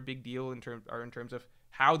characters are a big deal in terms of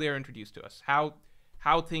how they're introduced to us,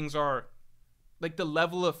 how things are, like, the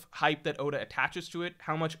level of hype that Oda attaches to it,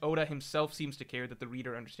 how much Oda himself seems to care that the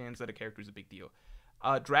reader understands that a character is a big deal.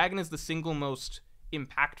 Dragon is the single most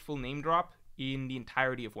impactful name drop in the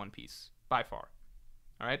entirety of One Piece, by far.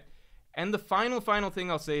 All right? And the final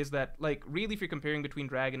thing I'll say is that, like, really, if you're comparing between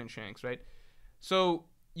Dragon and Shanks, right? So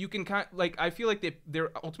you can I feel like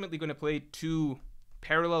they're ultimately going to play 2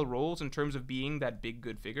 parallel roles in terms of being that big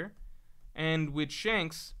good figure. And with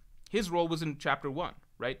Shanks, his role was in chapter 1,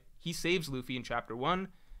 right? He saves Luffy in chapter 1.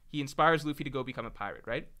 He inspires Luffy to go become a pirate,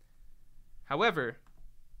 right? However,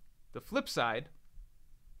 the flip side,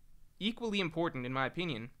 equally important in my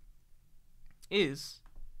opinion, is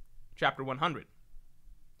chapter 100.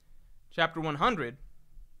 Chapter 100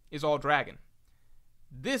 is all Dragon.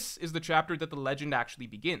 This is the chapter that the legend actually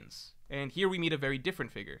begins. And here we meet a very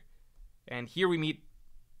different figure. And here we meet,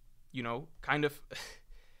 you know, kind of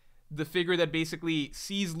the figure that basically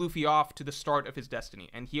sees Luffy off to the start of his destiny.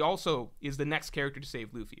 And he also is the next character to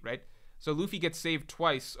save Luffy, right? So Luffy gets saved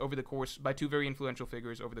twice over the course, by 2 very influential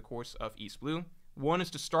figures over the course of East Blue. One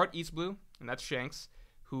is to start East Blue, and that's Shanks,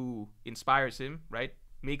 who inspires him, right?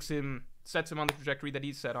 Sets him on the trajectory that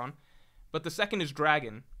he's set on. But the second is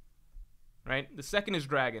Dragon, right? The second is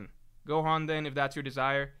Dragon. Gohan, then, if that's your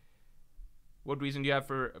desire, what reason do you have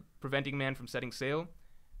for preventing man from setting sail?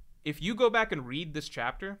 If you go back and read this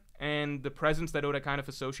chapter, and the presence that Oda kind of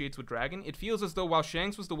associates with Dragon, it feels as though while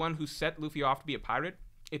Shanks was the one who set Luffy off to be a pirate,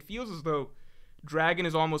 it feels as though Dragon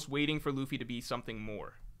is almost waiting for Luffy to be something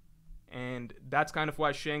more. And that's kind of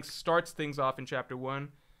why Shanks starts things off in chapter 1,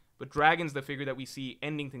 but Dragon's the figure that we see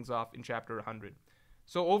ending things off in chapter 100.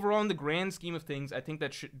 So overall, in the grand scheme of things, I think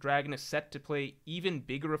that Dragon is set to play even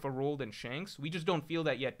bigger of a role than Shanks. We just don't feel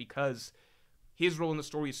that yet because his role in the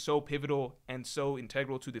story is so pivotal and so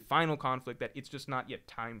integral to the final conflict that it's just not yet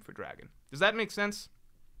time for Dragon. Does that make sense?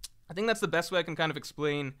 I think that's the best way I can kind of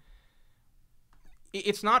explain.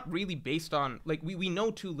 It's not really based on, like, we know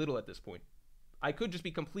too little at this point. I could just be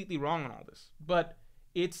completely wrong on all this. But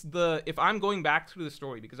it's if I'm going back through the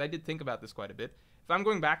story, because I did think about this quite a bit, if I'm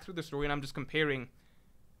going back through the story and I'm just comparing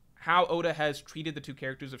how Oda has treated the two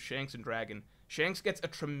characters of Shanks and Dragon, Shanks gets a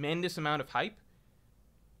tremendous amount of hype,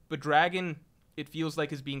 but Dragon, it feels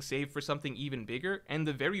like, is being saved for something even bigger. And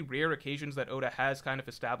the very rare occasions that Oda has kind of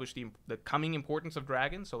established the coming importance of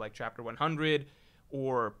Dragon, so like chapter 100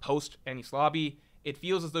 or post Enies Lobby, it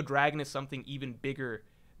feels as though Dragon is something even bigger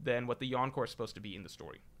than what the Yonko is supposed to be in the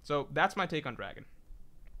story. So that's my take on Dragon.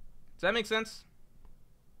 Does that make sense?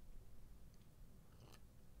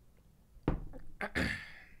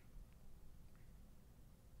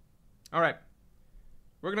 All right.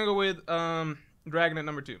 We're going to go with Dragon at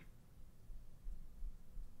number 2.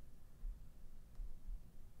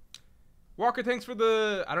 Walker, thanks for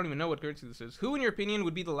the... I don't even know what currency this is. Who, in your opinion,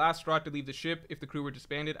 would be the last straw to leave the ship if the crew were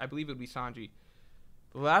disbanded? I believe it would be Sanji.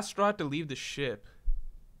 The last straw to leave the ship.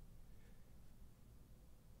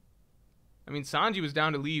 I mean, Sanji was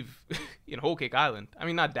down to leave in Whole Cake Island. I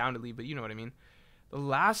mean, not down to leave, but you know what I mean. The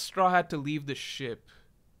last straw had to leave the ship.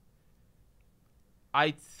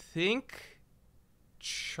 I think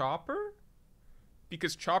Chopper?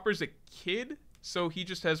 Because Chopper's a kid, so he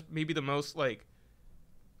just has maybe the most, like,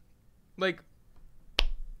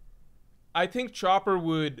 I think Chopper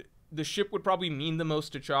would... The ship would probably mean the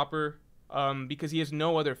most to Chopper, because he has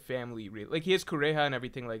no other family, really. Like, he has Kureha and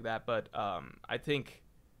everything like that, but I think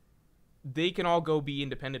they can all go be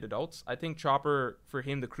independent adults. I think Chopper, for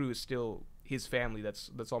him, the crew is still his family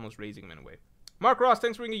that's almost raising him in a way. Mark Ross,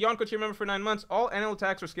 thanks for being a Yonko tier member for 9 months. All NL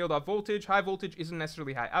attacks are scaled off voltage. High voltage isn't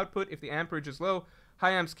necessarily high output. If the amperage is low,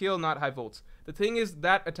 high amps kill, not high volts. The thing is,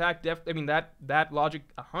 that attack, that logic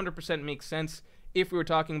 100% makes sense if we were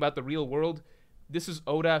talking about the real world. This is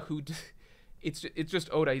Oda who... It's just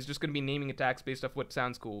Oda. He's just going to be naming attacks based off what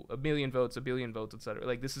sounds cool. 1 million votes, 1 billion votes, etc.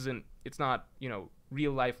 Like, this isn't... It's not,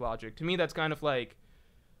 real life logic. To me, that's kind of like...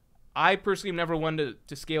 I personally am never one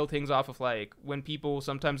to scale things off of, like, when people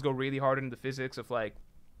sometimes go really hard into the physics of, like,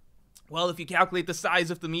 well, if you calculate the size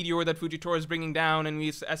of the meteor that Fujitora is bringing down and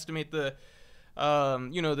we estimate the...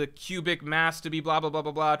 the cubic mass to be blah, blah, blah,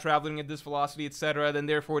 blah, blah, traveling at this velocity, etc., then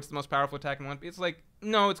therefore it's the most powerful attack in one... It's like,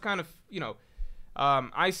 no, it's kind of,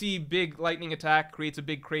 I see big lightning attack creates a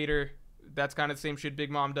big crater. That's kind of the same shit Big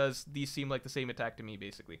Mom does. These seem like the same attack to me,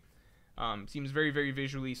 basically. Seems very, very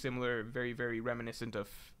visually similar, very, very reminiscent of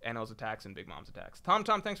NL's attacks and Big Mom's attacks. Tom,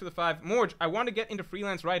 thanks for the 5. Morj, I want to get into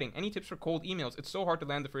freelance writing. Any tips for cold emails? It's so hard to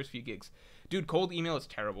land the first few gigs. Dude, cold email is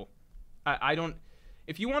terrible. I don't...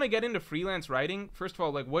 If you want to get into freelance writing, first of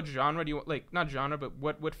all, like, what genre do you want... Like, not genre, but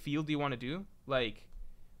what field do you want to do? Like...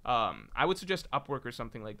 I would suggest Upwork or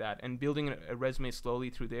something like that, and building a resume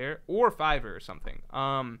slowly through there, or Fiverr or something.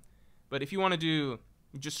 But if you want to do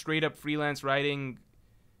just straight up freelance writing,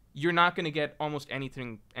 you're not going to get almost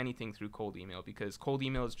anything through cold email, because cold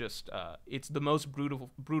email is just it's the most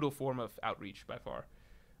brutal form of outreach by far.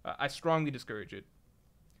 I strongly discourage it.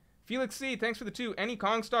 Felix C, thanks for the 2. Any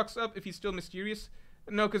Kong stocks up if he's still mysterious?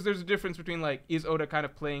 No, because there's a difference between, like, is Oda kind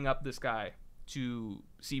of playing up this guy to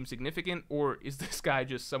seem significant, or is this guy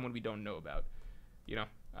just someone we don't know about?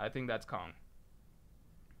 I think that's Kong.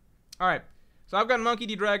 Alright, so I've got Monkey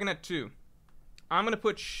D. Dragon at 2. I'm going to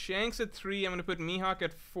put Shanks at 3. I'm going to put Mihawk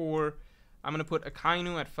at 4. I'm going to put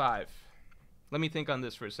Akainu at 5. Let me think on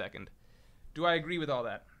this for a second. Do I agree with all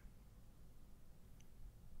that?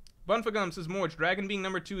 Bunfagum says, Morj, Dragon being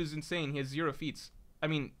number 2 is insane. He has 0 feats. I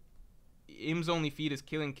mean, Im's only feat is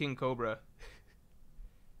killing King Cobra.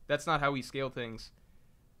 That's not how we scale things.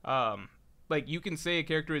 Like, you can say a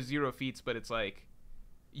character has 0 feats, but it's like,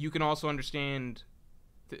 you can also understand...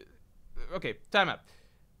 Okay, time out.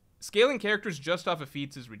 Scaling characters just off of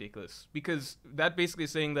feats is ridiculous, because that basically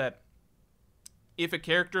is saying that if a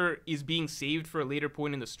character is being saved for a later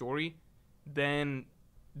point in the story, then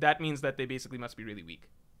that means that they basically must be really weak,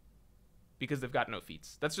 because they've got no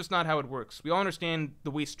feats. That's just not how it works. We all understand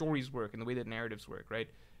the way stories work and the way that narratives work, right?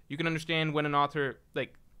 You can understand when an author,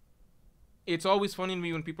 like... It's always funny to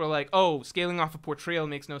me when people are like, oh, scaling off a portrayal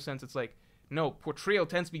makes no sense. It's like, no, portrayal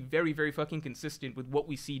tends to be very, very fucking consistent with what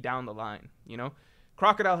we see down the line,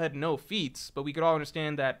 Crocodile had no feats, but we could all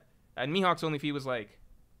understand that, and Mihawk's only feat was like...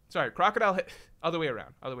 Sorry, Crocodile had... Other way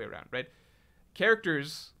around, right?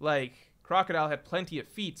 Characters like Crocodile had plenty of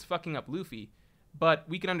feats fucking up Luffy, but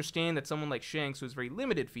we can understand that someone like Shanks, who has very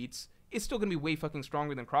limited feats, is still going to be way fucking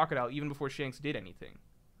stronger than Crocodile, even before Shanks did anything,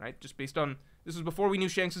 right? Just based on... This was before we knew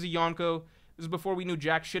Shanks as a Yonko, This is before we knew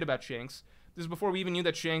jack shit about Shanks. This is before we even knew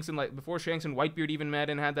that Shanks and before Shanks and Whitebeard even met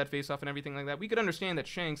and had that face-off and everything like that. We could understand that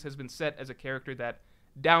Shanks has been set as a character that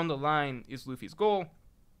down the line is Luffy's goal.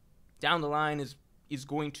 Down the line is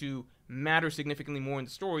going to matter significantly more in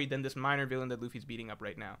the story than this minor villain that Luffy's beating up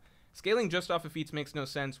right now. Scaling just off of feats makes no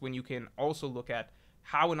sense when you can also look at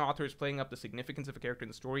how an author is playing up the significance of a character in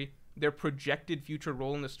the story, their projected future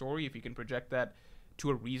role in the story, if you can project that to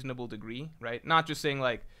a reasonable degree, right? Not just saying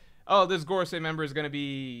like, oh, this Gorosei member is going to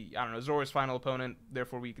be, I don't know, Zoro's final opponent,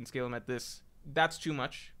 therefore we can scale him at this. That's too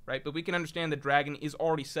much, right? But we can understand that Dragon is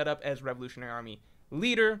already set up as Revolutionary Army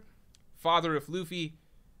leader, father of Luffy,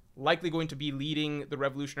 likely going to be leading the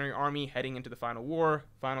Revolutionary Army heading into the final war,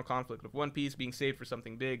 final conflict of One Piece, being saved for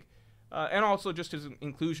something big, and also just his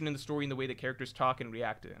inclusion in the story and the way the characters talk and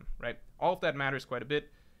react to him, right? All of that matters quite a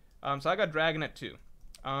bit. So I got Dragon at 2.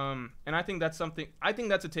 And I think that's a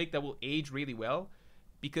take that will age really well,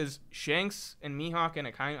 because Shanks and Mihawk and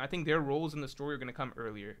Akainu, I think their roles in the story are going to come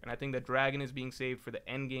earlier. And I think that Dragon is being saved for the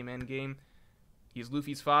endgame. He's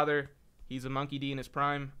Luffy's father. He's a Monkey D in his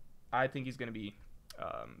prime. I think he's going to be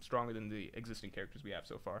stronger than the existing characters we have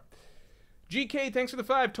so far. GK, thanks for the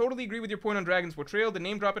 5. Totally agree with your point on Dragon's portrayal. The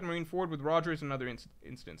name drop at Marineford with Roger is another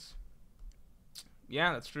instance.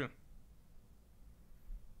 Yeah, that's true.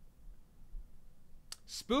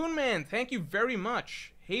 Spoonman, thank you very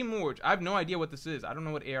much. Hey Morj, I have no idea what this is. I don't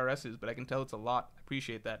know what ARS is, but I can tell it's a lot. I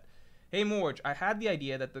appreciate that. Hey Morj, I had the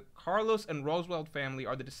idea that the Carlos and Roswell family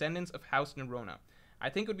are the descendants of House Nerona. I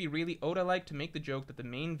think it would be really Oda-like to make the joke that the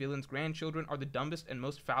main villain's grandchildren are the dumbest and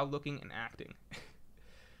most foul-looking in acting.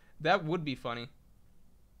 That would be funny.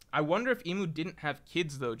 I wonder if Imu didn't have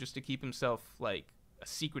kids, though, just to keep himself, like, a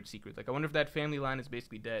secret. Like, I wonder if that family line is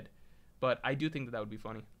basically dead. But I do think that would be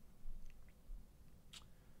funny.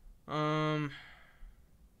 We're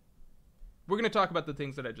going to talk about the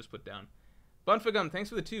things that I just put down. Bunfagum, thanks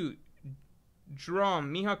for the 2.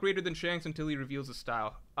 Drum, Mihawk greater than Shanks until he reveals his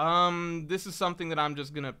style. This is something that I'm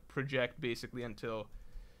just going to project, basically, until...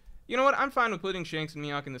 You know what? I'm fine with putting Shanks and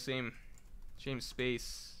Mihawk in the same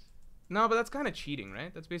space. No, but that's kind of cheating,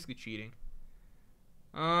 right? That's basically cheating.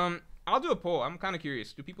 I'll do a poll. I'm kind of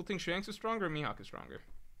curious. Do people think Shanks is stronger or Mihawk is stronger?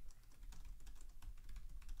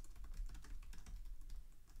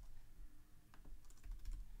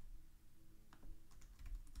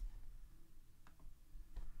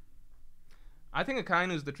 I think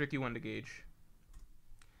Akainu is the tricky one to gauge.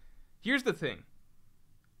 Here's the thing.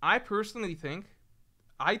 I personally think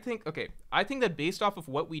that based off of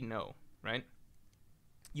what we know, right?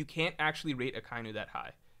 You can't actually rate Akainu that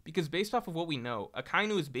high. Because based off of what we know,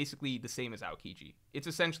 Akainu is basically the same as Aokiji. It's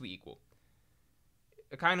essentially equal.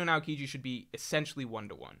 Akainu and Aokiji should be essentially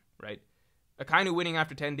 1-1, right? Akainu winning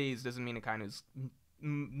after 10 days doesn't mean Akainu's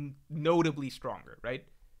notably stronger, right?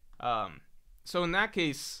 So in that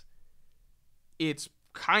case, it's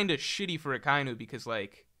kind of shitty for Akainu because,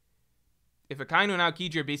 like, if Akainu and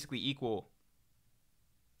Aokiji are basically equal,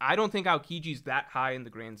 I don't think Aokiji's that high in the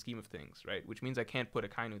grand scheme of things, right? Which means I can't put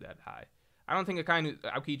Akainu that high. I don't think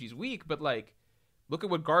Aokiji's weak, but, like, look at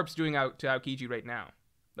what Garp's doing out to Aokiji right now.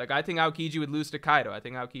 Like, I think Aokiji would lose to Kaido. I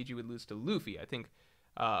think Aokiji would lose to Luffy. I think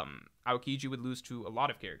Aokiji would lose to a lot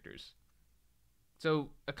of characters. So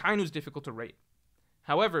Akainu's difficult to rate.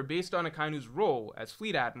 However, based on Akainu's role as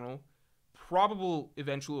Fleet Admiral, probable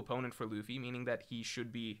eventual opponent for Luffy, meaning that he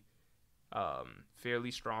should be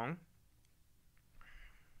fairly strong.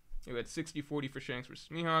 We had 60-40 for Shanks versus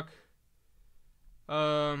Mihawk.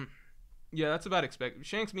 Yeah, that's about expected.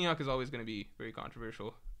 Shanks Mihawk is always going to be very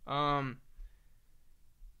controversial. Yeah,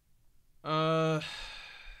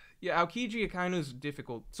 Aokiji Akainu is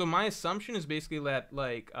difficult. So my assumption is basically that,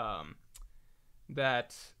 like,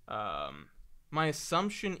 my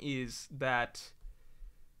assumption is that,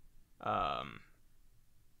 how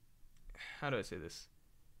do I say this?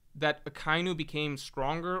 That Akainu became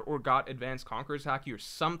stronger or got advanced Conqueror's Haki or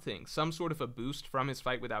something, some sort of a boost from his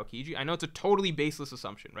fight with Aokiji. I know it's a totally baseless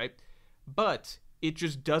assumption, right? But it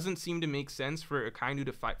just doesn't seem to make sense for Luffy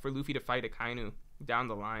to fight Akainu down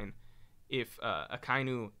the line if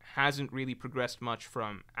Akainu hasn't really progressed much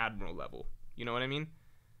from Admiral level. You know what I mean?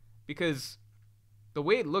 Because the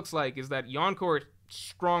way it looks like is that Yonko are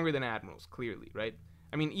stronger than Admirals, clearly, right?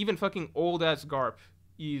 I mean, even fucking old-ass Garp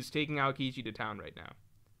is taking Aokiji to town right now.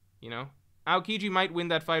 You know? Aokiji might win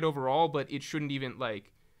that fight overall, but it shouldn't even,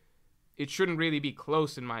 like... It shouldn't really be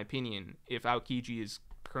close, in my opinion, if Aokiji is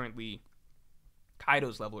currently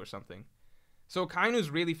Kaido's level or something. So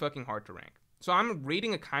Akainu's really fucking hard to rank. So I'm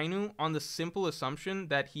rating Akainu on the simple assumption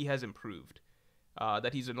that he has improved.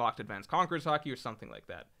 That he's unlocked Advanced Conqueror's Haki or something like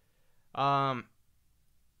that.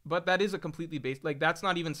 But that is a completely based, like, that's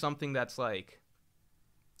not even something that's, like,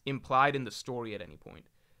 implied in the story at any point.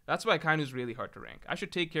 That's why Kainu's really hard to rank. I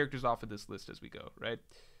should take characters off of this list as we go, right?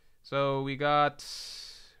 So we got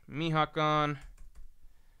Mihawk gone.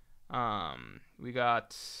 We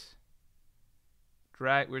got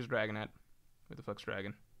where's Dragon at? Where the fuck's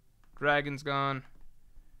Dragon? Dragon's gone.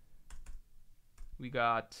 We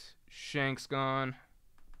got Shanks gone.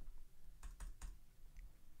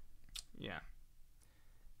 Yeah.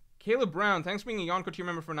 Caleb Brown, thanks for being a Yonko tier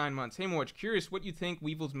member for 9 months. Hey Morj, curious what you think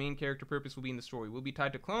Weevil's main character purpose will be in the story. Will it be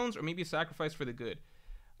tied to clones or maybe a sacrifice for the good?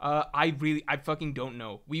 I fucking don't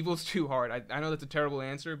know. Weevil's too hard. I know that's a terrible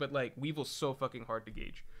answer, but like Weevil's so fucking hard to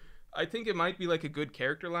gauge. I think it might be like a good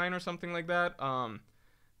character line or something like that.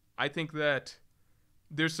 I think that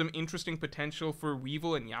there's some interesting potential for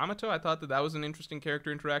Weevil and Yamato. I thought that was an interesting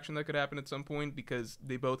character interaction that could happen at some point because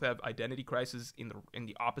they both have identity crises in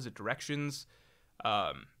the opposite directions.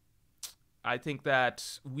 I think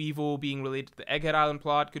that Weevil being related to the Egghead Island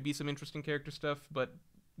plot could be some interesting character stuff, but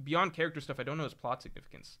beyond character stuff, I don't know his plot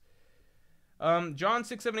significance.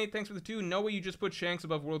 John678, thanks for the 2. No way you just put Shanks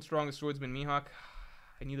above World's Strongest Swordsman Mihawk.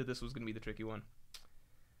 I knew that this was going to be the tricky one.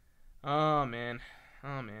 Oh, man.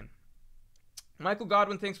 Michael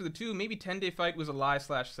Godwin, thanks for the 2. Maybe 10-day fight was a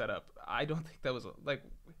lie/setup. I don't think that was, like,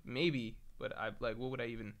 maybe, but what would I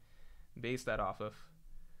even base that off of?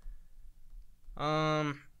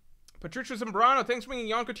 Patricia Zambrano, thanks for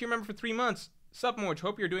being a Yonko tier member for 3 months. Sup, Morj,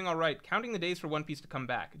 hope you're doing alright. Counting the days for One Piece to come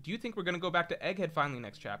back. Do you think we're going to go back to Egghead finally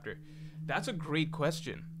next chapter? That's a great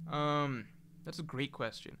question. That's a great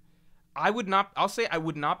question. I'll say I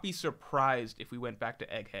would not be surprised if we went back to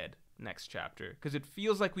Egghead next chapter, because it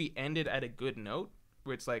feels like we ended at a good note,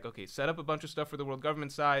 where it's like, okay, set up a bunch of stuff for the world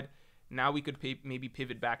government side. Now we could maybe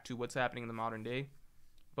pivot back to what's happening in the modern day.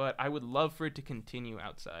 But I would love for it to continue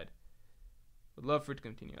outside.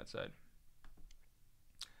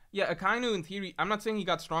 Yeah, Akainu, in theory, I'm not saying he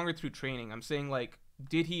got stronger through training. I'm saying, like,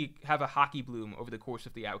 did he have a hockey bloom over the course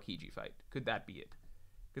of the Aokiji fight? Could that be it?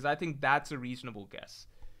 Because I think that's a reasonable guess.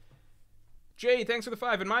 Jay, thanks for the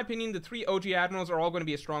 5. In my opinion, the 3 OG admirals are all going to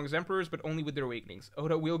be as strong as emperors, but only with their awakenings.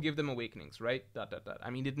 Oda will give them awakenings, right? ... I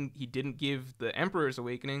mean, he didn't give the emperors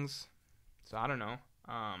awakenings, so I don't know.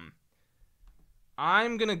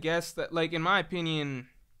 I'm gonna guess that, like, in my opinion,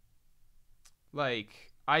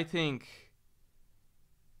 like, I think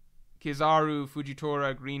Kizaru,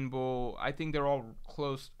 Fujitora, Green Bull, I think they're all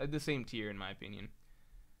close, at the same tier, in my opinion.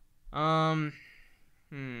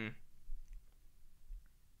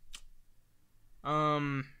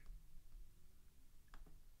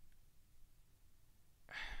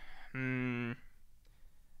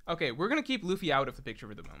 Okay, we're gonna keep Luffy out of the picture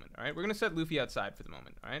for the moment, alright? We're gonna set Luffy outside for the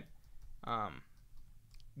moment, alright?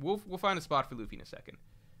 We'll find a spot for Luffy in a second.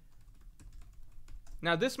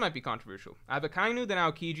 Now, this might be controversial. I have Akainu, then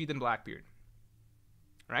Aokiji, then Blackbeard.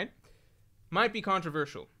 Right? Might be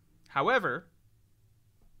controversial. However,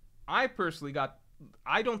 I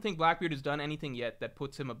don't think Blackbeard has done anything yet that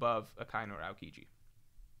puts him above Akainu or Aokiji.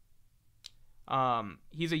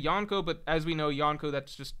 He's a Yonko, but as we know, Yonko,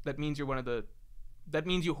 that means that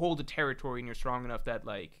means you hold a territory and you're strong enough that,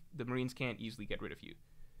 like, the Marines can't easily get rid of you.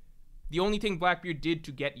 The only thing Blackbeard did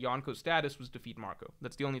to get Yonko status was defeat Marco.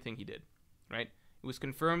 That's the only thing he did, right? It was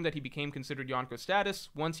confirmed that he became considered Yonko status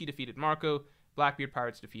once he defeated Marco. Blackbeard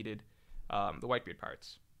Pirates defeated the Whitebeard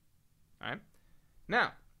Pirates. Alright?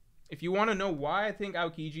 Now, if you want to know why I think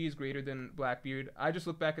Aokiji is greater than Blackbeard, I just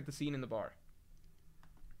look back at the scene in the bar.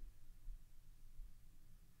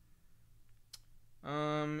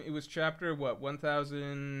 It was chapter, what,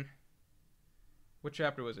 1000... What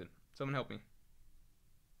chapter was it? Someone help me.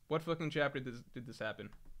 What fucking chapter did this happen?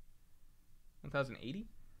 1080?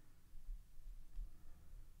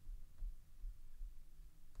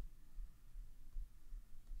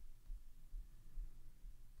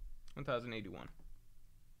 $1,081.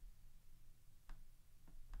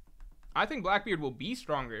 I think Blackbeard will be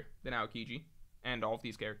stronger than Aokiji and all of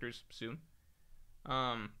these characters soon.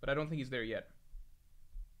 But I don't think he's there yet.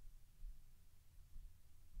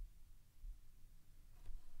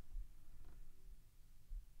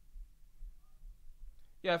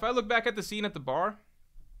 Yeah, if I look back at the scene at the bar,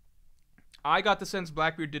 I got the sense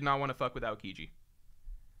Blackbeard did not want to fuck with Aokiji.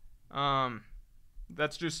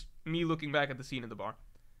 That's just me looking back at the scene at the bar.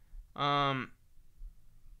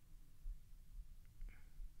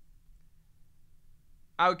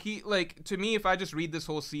 Aokiji, like, to me, if I just read this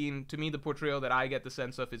whole scene, to me the portrayal that I get the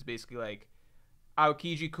sense of is basically like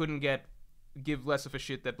Aokiji couldn't give less of a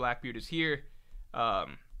shit that Blackbeard is here.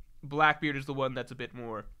 Blackbeard is the one that's a bit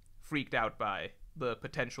more freaked out by the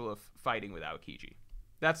potential of fighting with Aokiji.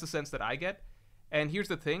 That's the sense that I get. And here's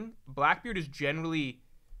the thing. Blackbeard is generally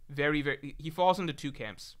very... He falls into two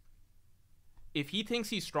camps. If he thinks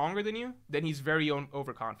he's stronger than you, then he's very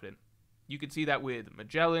overconfident. You could see that with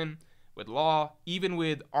Magellan, with Law, even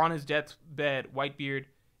with on his deathbed, Whitebeard.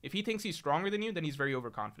 If he thinks he's stronger than you, then he's very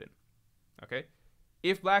overconfident. Okay?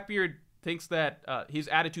 If Blackbeard thinks that his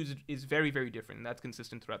attitude is very, very different, and that's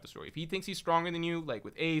consistent throughout the story. If he thinks he's stronger than you, like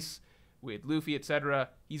with Ace, with Luffy, etc.,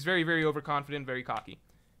 he's very, very overconfident, very cocky.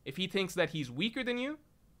 If he thinks that he's weaker than you,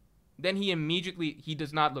 then he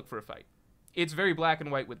does not look for a fight. It's very black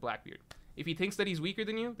and white with Blackbeard. If he thinks that he's weaker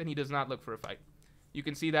than you, then he does not look for a fight. You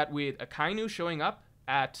can see that with Akainu showing up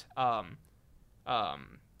at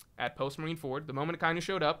Post Marine Ford. The moment Akainu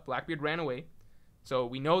showed up, Blackbeard ran away. So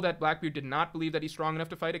we know that Blackbeard did not believe that he's strong enough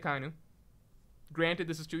to fight Akainu. Granted,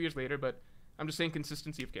 this is 2 years later, but I'm just saying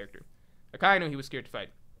consistency of character. Akainu, he was scared to fight.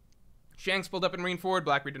 Shanks pulled up in Marine Ford.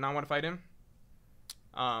 Blackbeard did not want to fight him.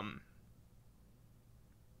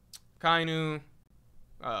 Akainu,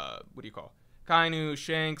 Akainu,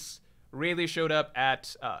 Shanks, Rayleigh showed up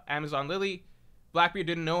at Amazon Lily. Blackbeard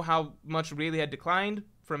didn't know how much Rayleigh had declined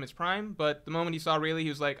from his prime, but the moment he saw Rayleigh, he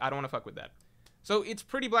was like, I don't want to fuck with that. So it's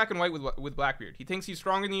pretty black and white with Blackbeard. He thinks he's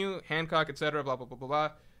stronger than you, Hancock, etc., blah, blah, blah, blah, blah.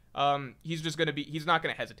 He's not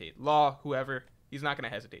going to hesitate. Law, whoever, he's not going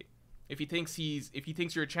to hesitate. If he thinks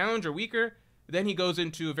you're a challenge or weaker, then he goes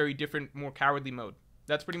into a very different, more cowardly mode.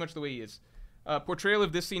 That's pretty much the way he is. Portrayal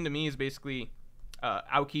of this scene to me is basically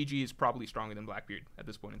Aokiji is probably stronger than Blackbeard at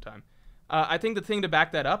this point in time. I think the thing to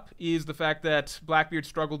back that up is the fact that Blackbeard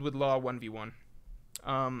struggled with Law 1v1.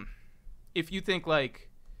 If you think, like,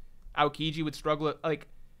 Aokiji would struggle, like,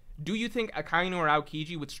 do you think Akainu or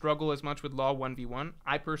Aokiji would struggle as much with Law 1v1?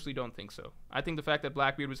 I personally don't think so. I think the fact that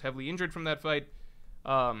Blackbeard was heavily injured from that fight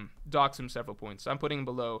docks him several points. I'm putting him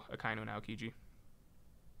below Akainu and Aokiji.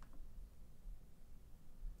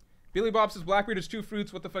 Billy Bob says, Blackbeard is 2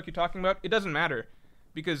 fruits. What the fuck are you talking about? It doesn't matter,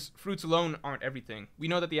 because fruits alone aren't everything. We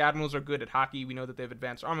know that the Admirals are good at hockey. We know that they have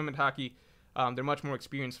advanced armament hockey. They're much more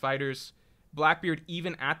experienced fighters. Blackbeard,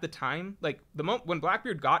 even at the time, like, when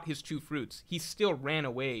Blackbeard got his 2 fruits, he still ran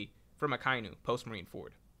away from Akainu post-Marine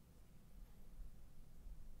Ford.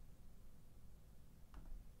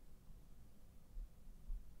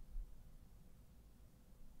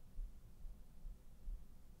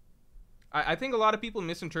 I think a lot of people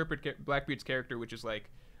misinterpret Blackbeard's character, which is like,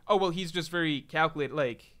 oh, well, he's just very calculated,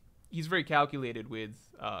 like, he's very calculated with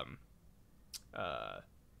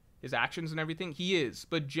his actions and everything. He is,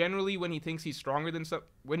 but generally when he thinks he's stronger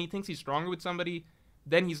with somebody,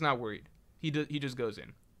 then he's not worried. He just goes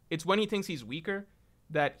in. It's when he thinks he's weaker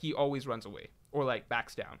that he always runs away or, like,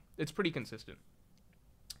 backs down. It's pretty consistent.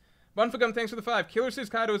 Bunfagum, thanks for the 5. Killer says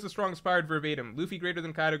Kaido is the strongest pirate verbatim. Luffy greater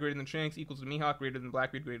than Kaido, greater than Shanks, equals to Mihawk, greater than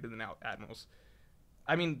Blackbeard, greater than Admirals.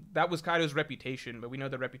 I mean, that was Kaido's reputation, but we know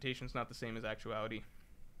that reputation's not the same as actuality.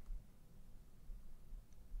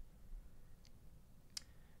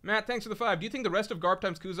 Matt, thanks for the 5. Do you think the rest of Garp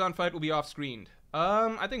times Kuzan fight will be off-screened?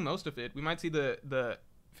 I think most of it. We might see the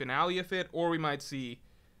finale of it, or we might see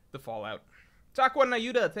the fallout. Takwan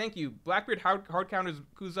Nayuda, thank you. Blackbeard hard counters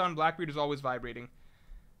Kuzan, Blackbeard is always vibrating.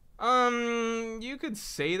 You could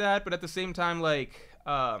say that, but at the same time, like,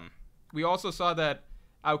 we also saw that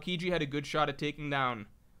Aokiji had a good shot at taking down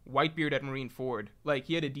Whitebeard at Marine Ford. Like,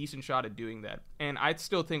 he had a decent shot at doing that. And I would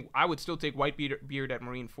still take Whitebeard at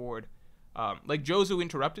Marine Ford. Like, Jozu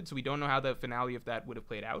interrupted, so we don't know how the finale of that would have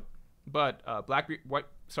played out. But,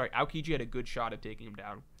 Aokiji had a good shot at taking him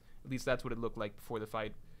down. At least that's what it looked like before the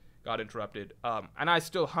fight got interrupted. And I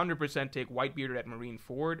still 100% take Whitebeard at Marine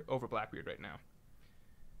Ford over Blackbeard right now.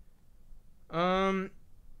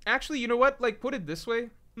 Actually, you know what? Like, put it this way.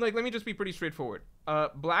 Like, let me just be pretty straightforward.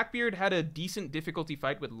 Blackbeard had a decent difficulty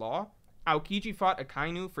fight with Law. Aokiji fought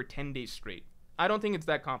Akainu for 10 days straight. I don't think it's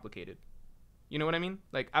that complicated. You know what I mean?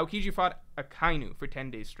 Like, Aokiji fought Akainu for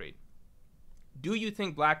 10 days straight. Do you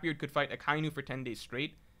think Blackbeard could fight Akainu for 10 days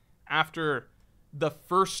straight after the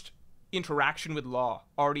first interaction with Law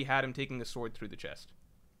already had him taking a sword through the chest?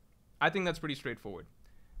 I think that's pretty straightforward.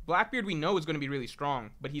 Blackbeard we know is going to be really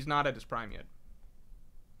strong, but he's not at his prime yet.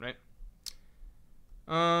 Right?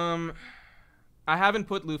 I haven't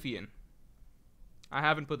put Luffy in.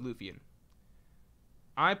 I put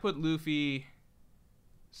Luffy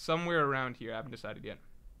somewhere around here. I haven't decided yet.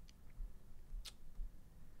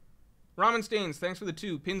 Ramen Stains, thanks for the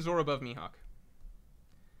 2. Pin Zoro above Mihawk.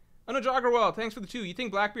 Anuj Agarwal, thanks for the 2. You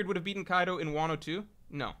think Blackbeard would have beaten Kaido in Wano 2?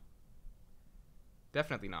 No.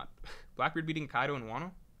 Definitely not. Blackbeard beating Kaido in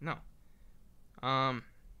Wano? No.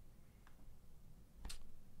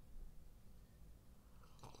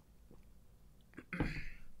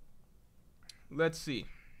 Let's see.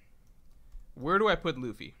 Where do I put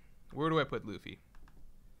Luffy? Where do I put Luffy?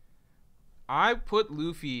 I put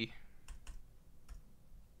Luffy,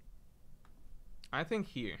 I think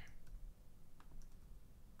here.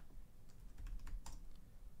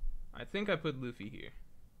 I think I put Luffy here.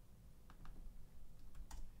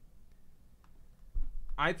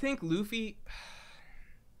 I think Luffy...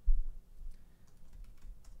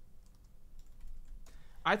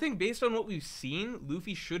 I think based on what we've seen,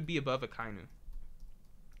 Luffy should be above Akainu.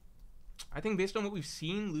 I think based on what we've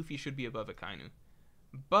seen, Luffy should be above Akainu.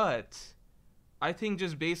 But I think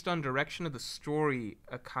just based on direction of the story,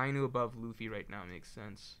 Akainu above Luffy right now makes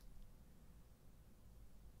sense.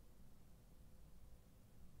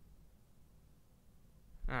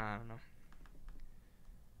 I don't know.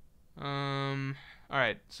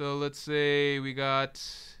 Alright, so let's say we got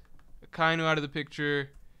Akainu out of the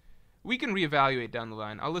picture. We can reevaluate down the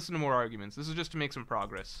line. I'll listen to more arguments. This is just to make some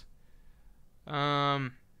progress.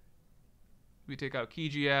 We take out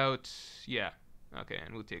Kiji out. Yeah. Okay,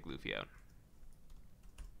 and we'll take Luffy out.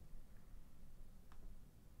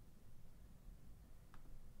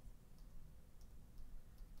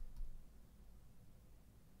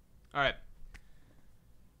 Alright.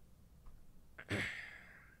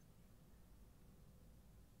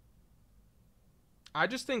 I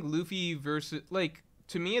just think Luffy versus... Like,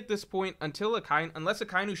 to me at this point, unless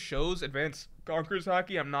Akainu shows advanced Conqueror's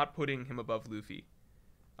Haki, I'm not putting him above Luffy.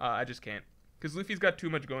 I just can't. Because Luffy's got too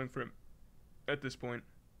much going for him at this point.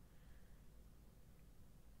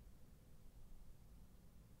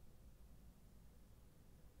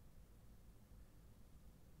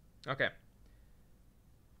 Okay.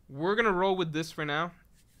 We're going to roll with this for now.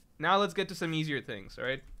 Now let's get to some easier things,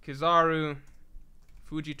 alright? Kizaru,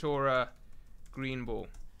 Fujitora, Green Bull.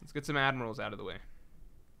 Let's get some admirals out of the way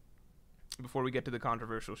before we get to the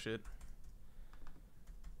controversial shit.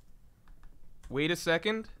 Wait a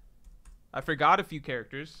second. I forgot a few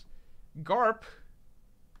characters. Garp.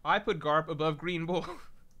 I put Garp above Green Bull.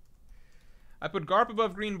 I put Garp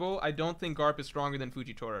above Green Bull. I don't think Garp is stronger than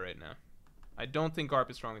Fujitora right now. I don't think Garp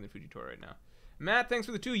is stronger than Fujitora right now. Matt, thanks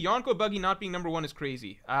for the 2. Yonko Buggy not being number 1 is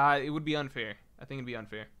crazy. It would be unfair. I think it'd be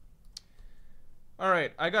unfair.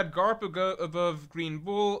 Alright, I got Garp above Green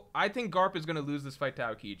Bull. I think Garp is going to lose this fight to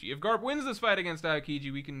Aokiji. If Garp wins this fight against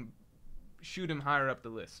Aokiji, we can shoot him higher up the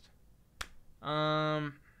list.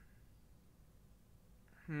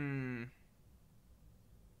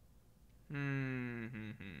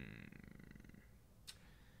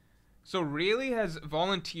 So Rayleigh has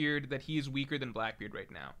volunteered that he is weaker than Blackbeard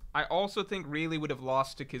right now. I also think Rayleigh would have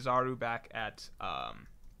lost to Kizaru back at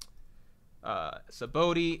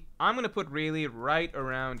Saboti. I'm going to put Rayleigh right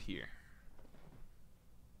around here.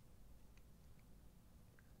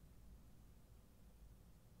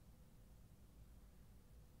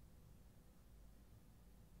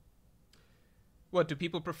 What, do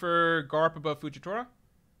people prefer Garp above Fujitora?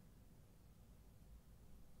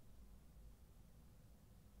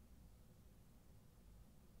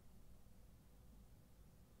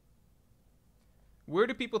 Where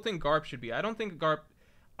do people think Garp should be? I don't think Garp...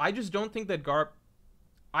 I just don't think that Garp...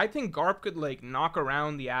 I think Garp could, like, knock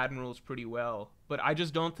around the Admirals pretty well. But I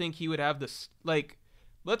just don't think he would have this... Like,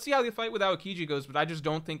 let's see how the fight with Aokiji goes, but I just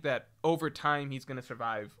don't think that over time he's going to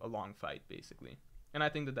survive a long fight, basically. And I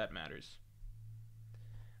think that that matters.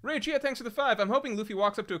 Ray Chia, thanks for the 5. I'm hoping Luffy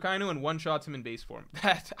walks up to Akainu and one-shots him in base form.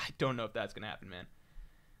 I don't know if that's going to happen, man.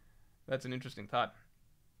 That's an interesting thought.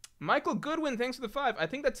 Michael Goodwin, thanks for the 5. I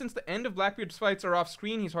think that since the end of Blackbeard's fights are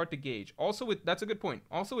off-screen, he's hard to gauge. Also, that's a good point.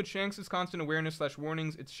 Also, with Shanks' constant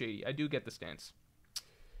awareness/warnings, it's shady. I do get the stance.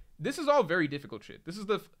 This is all very difficult shit. This is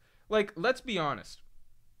the... Like, let's be honest.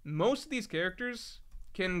 Most of these characters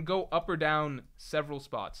can go up or down several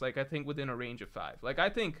spots. Like, I think within a range of 5. Like, I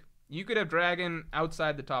think... You could have Dragon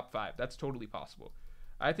outside the top 5. That's totally possible.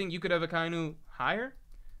 I think you could have Akainu higher.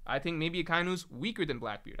 I think maybe Akainu's weaker than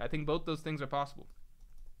Blackbeard. I think both those things are possible.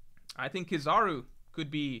 I think Kizaru could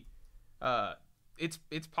be...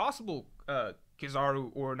 It's possible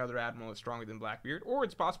Kizaru or another Admiral is stronger than Blackbeard. Or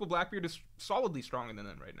it's possible Blackbeard is solidly stronger than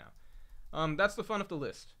them right now. That's the fun of the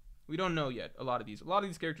list. We don't know yet, a lot of these. A lot of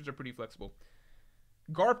these characters are pretty flexible.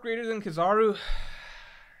 Garp greater than Kizaru...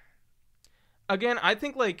 Again, I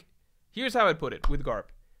think, like... Here's how I'd put it with Garp.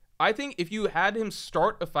 I think if you had him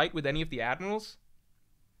start a fight with any of the Admirals,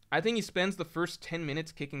 I think he spends the first 10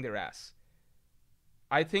 minutes kicking their ass.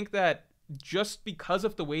 I think that just because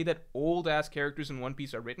of the way that old-ass characters in One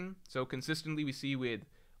Piece are written, so consistently we see with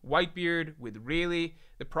Whitebeard, with Rayleigh,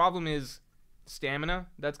 the problem is stamina.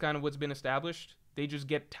 That's kind of what's been established. They just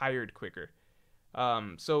get tired quicker.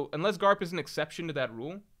 So unless Garp is an exception to that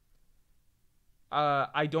rule,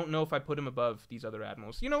 I don't know if I put him above these other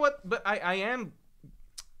admirals. You know what? But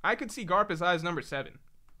I could see Garp as high as number 7.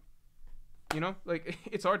 You know, like,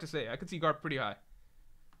 it's hard to say. I could see Garp pretty high.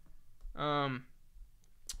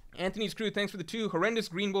 Anthony's crew, thanks for the 2. Horrendous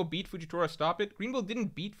Green Bull beat Fujitora. Stop it. Green Bull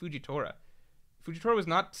didn't beat Fujitora. Fujitora was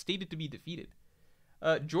not stated to be defeated.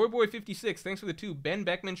 Joyboy56, thanks for the 2. Ben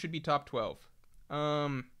Beckman should be top 12.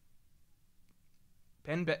 Who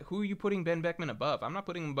are you putting Ben Beckman above? I'm not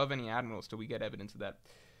putting him above any admirals till we get evidence of that.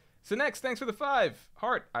 So next, thanks for the 5.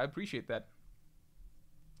 Heart, I appreciate that.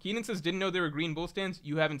 Keenan says, didn't know there were Green Bull stands.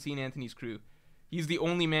 You haven't seen Anthony's crew. He's the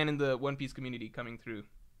only man in the One Piece community coming through.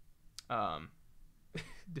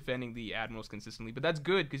 Defending the admirals consistently. But that's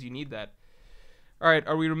good, because you need that. Alright,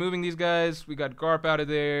 are we removing these guys? We got Garp out of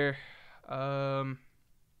there.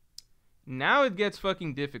 Now it gets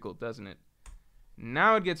fucking difficult, doesn't it?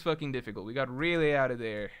 Now it gets fucking difficult. We got Rayleigh out of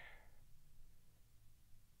there.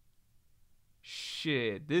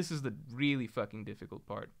 Shit, this is the really fucking difficult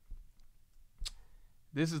part.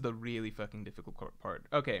 This is the really fucking difficult part.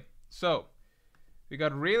 Okay, so we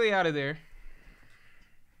got Rayleigh out of there.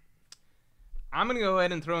 I'm going to go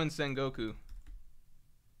ahead and throw in Sengoku.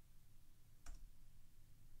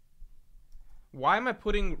 Why am I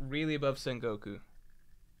putting Rayleigh above Sengoku?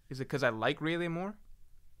 Is it because I like Rayleigh more?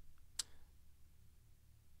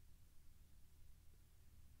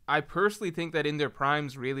 I personally think that in their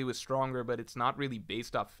primes, Rayleigh was stronger, but it's not really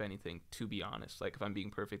based off of anything, to be honest, like if I'm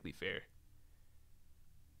being perfectly fair.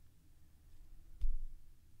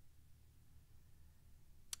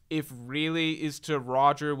 If Rayleigh is to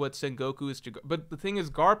Roger what Sengoku is to... But the thing is,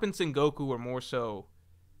 Garp and Sengoku are more so...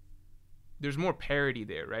 There's more parity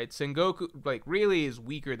there, right? Sengoku... Like, Rayleigh is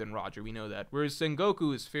weaker than Roger, we know that. Whereas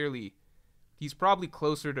Sengoku is fairly... He's probably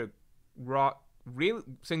closer to...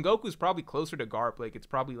 Sengoku is probably closer to Garp. Like, it's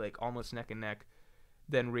probably, like, almost neck and neck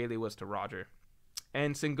than Rayleigh was to Roger.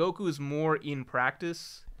 And Sengoku is more in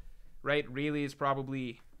practice, right? Rayleigh is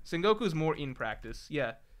probably... Sengoku is more in practice.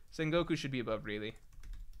 Yeah, Sengoku should be above Rayleigh.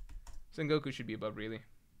 Sengoku should be above Rayleigh.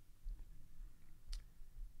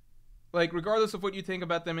 Like, regardless of what you think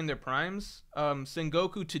about them in their primes,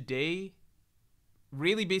 Sengoku today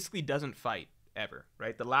really basically doesn't fight ever,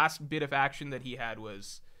 right? The last bit of action that he had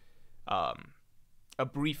was a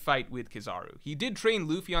brief fight with Kizaru. He did train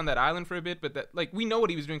Luffy on that island for a bit, but that, like, we know what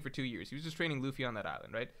he was doing for 2 years. He was just training Luffy on that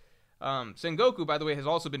island, right? Sengoku, by the way, has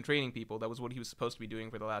also been training people. That was what he was supposed to be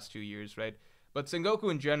doing for the last 2 years, right? But Sengoku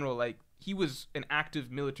in general, like, he was an active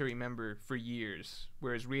military member for years,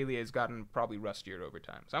 whereas Rayleigh has gotten probably rustier over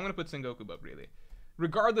time. So I'm going to put Sengoku above Rayleigh.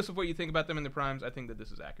 Regardless of what you think about them in the primes, I think that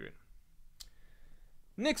this is accurate.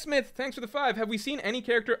 Nick Smith, thanks for the 5. Have we seen any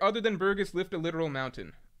character other than Burgess lift a literal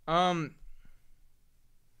mountain? No.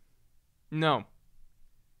 No.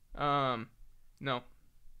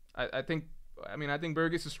 I think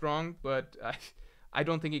Burgess is strong, but I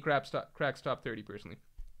don't think he cracks top 30 personally.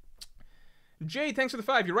 Jay, thanks for the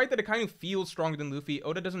 5. You're right that Akainu feels stronger than Luffy.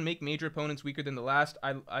 Oda doesn't make major opponents weaker than the last.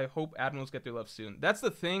 I hope Admirals get their love soon. That's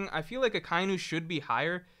the thing. I feel like Akainu should be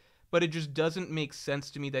higher, but it just doesn't make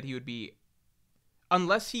sense to me that he would be...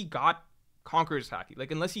 Unless he got Conqueror's Haki.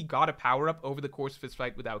 Like, unless he got a power-up over the course of his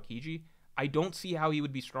fight with Aokiji, I don't see how he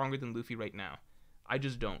would be stronger than Luffy right now. I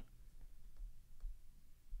just don't.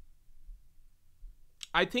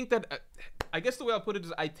 I think that... I guess the way I'll put it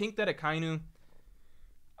is I think that Akainu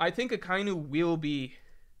will be...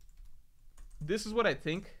 This is what I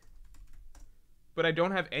think, but I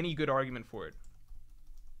don't have any good argument for it.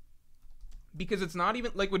 Because it's not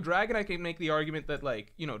even... Like, with Dragon, I can make the argument that,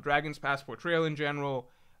 like, you know, Dragon's past portrayal in general,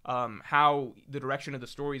 how the direction of the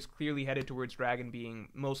story is clearly headed towards Dragon being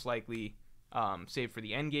most likely, save for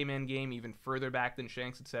the endgame, even further back than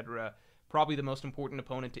Shanks, etc. Probably the most important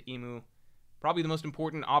opponent to Imu. Probably the most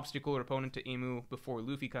important obstacle or opponent to Imu before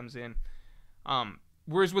Luffy comes in.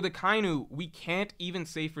 Whereas with Akainu, we can't even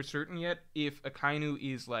say for certain yet if Akainu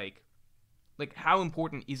is, like, how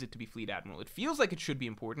important is it to be Fleet Admiral? It feels like it should be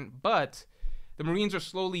important, but the Marines are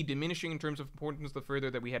slowly diminishing in terms of importance the further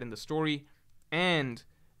that we head in the story, and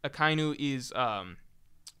Akainu is,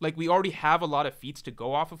 like, we already have a lot of feats to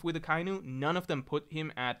go off of with Akainu. None of them put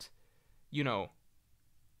him at, you know,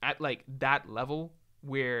 at, like, that level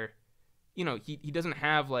where, you know, he doesn't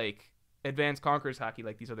have, like, advanced Conqueror's Haki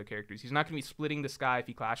like these other characters. He's not going to be splitting the sky if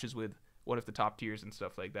he clashes with one of the top tiers and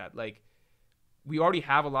stuff like that. Like, we already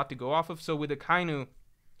have a lot to go off of. So with Akainu,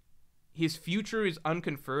 his future is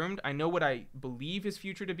unconfirmed. I know what I believe his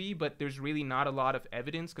future to be, but there's really not a lot of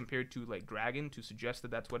evidence compared to, like, Dragon to suggest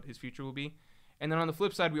that that's what his future will be. And then on the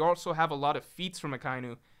flip side, we also have a lot of feats from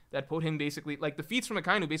Akainu that put him basically... Like, the feats from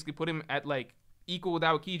Akainu basically put him at, like, equal with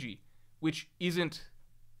Aokiji, which isn't...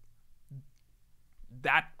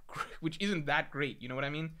 which isn't that great. You know what I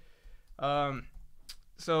mean?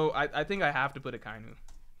 So I think I have to put Akainu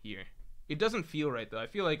here. It doesn't feel right though. I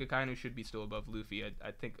feel like Akainu should be still above Luffy.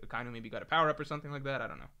 I think Akainu maybe got a power up or something like that. I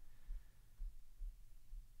don't know.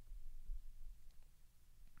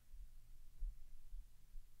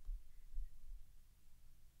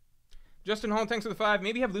 Justin Hall, thanks for the 5.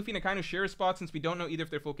 Maybe have Luffy and Akainu share a spot since we don't know either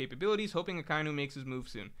of their full capabilities. Hoping Akainu makes his move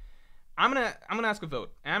soon. I'm gonna ask a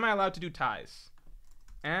vote. Am I allowed to do ties?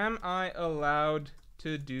 Am I allowed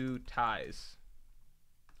to do ties?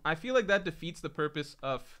 I feel like that defeats the purpose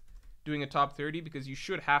of doing a top 30 because you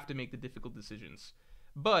should have to make the difficult decisions.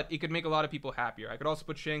 But it could make a lot of people happier. I could also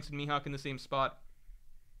put Shanks and Mihawk in the same spot.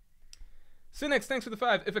 Synex, thanks for the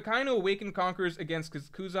 5. If Akainu Awaken conquers against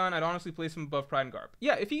Kuzan, I'd honestly place him above Prime Garp.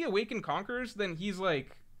 Yeah, if he Awaken conquers, then he's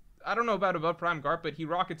like, I don't know about above Prime Garp, but he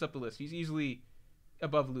rockets up the list. He's easily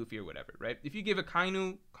above Luffy or whatever, right? If you give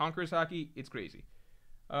Akainu Conquerors Haki, it's crazy.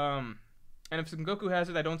 And if Sengoku has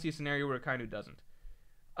it, I don't see a scenario where Akainu doesn't.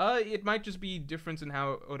 It might just be difference in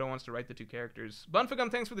how Oda wants to write the two characters.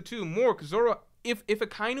 Bunfagum, thanks for the 2. Mork, Zoro, if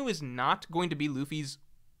Akainu is not going to be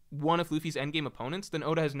one of Luffy's endgame opponents, then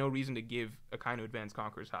Oda has no reason to give Akainu Advanced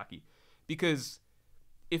Conquerors Haki. Because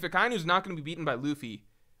if Akainu's not going to be beaten by Luffy,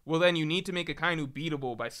 well then you need to make Akainu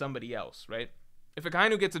beatable by somebody else, right? If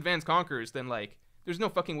Akainu gets Advanced Conquerors, then like, there's no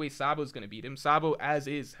fucking way Sabo's going to beat him. Sabo, as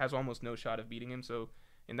is, has almost no shot of beating him, so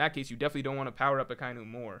in that case, you definitely don't want to power up Akainu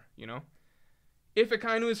more, you know? If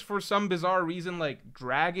Akainu is for some bizarre reason like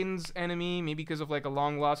Dragon's enemy, maybe because of like a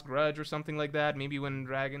long lost grudge or something like that, maybe when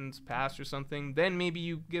Dragons pass or something, then maybe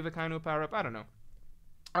you give Akainu a power up. I don't know.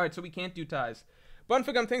 Alright, so we can't do ties.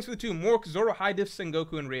 Bunfagum, thanks for the 2. Mork, Zoro, High Diff,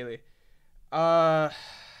 Sengoku, and Rayleigh. I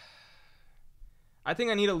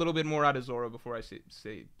think I need a little bit more out of Zoro before I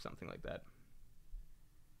say something like that.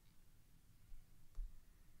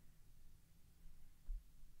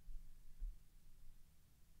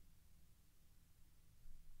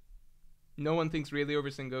 No one thinks Rayleigh over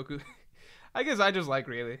Sengoku. I guess I just like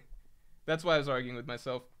Rayleigh. That's why I was arguing with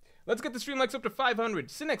myself. Let's get the stream likes up to 500.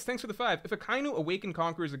 Synex, thanks for the 5. If Akainu Awaken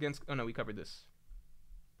conquers against... Oh no, we covered this.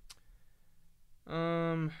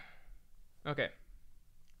 Okay.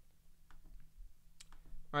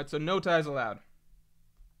 Alright, so no ties allowed.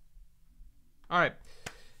 Alright.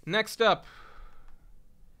 Next up.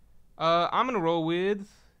 I'm gonna roll with...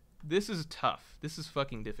 This is tough. This is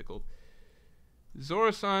fucking difficult. Zoro,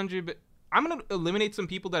 Sanji, but... I'm going to eliminate some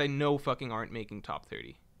people that I know fucking aren't making top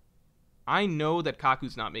 30. I know that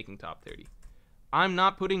Kaku's not making top 30. I'm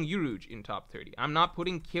not putting Yuruj in top 30. I'm not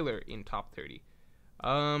putting Killer in top 30.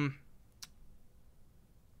 I'm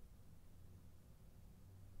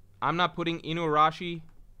not putting Inuarashi.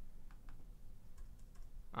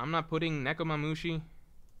 I'm not putting Nekomamushi.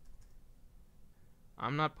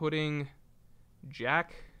 I'm not putting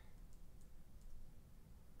Jack.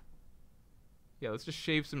 Yeah, let's just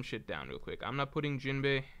shave some shit down real quick. I'm not putting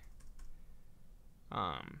Jinbei.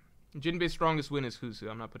 Jinbei's strongest win is Husu.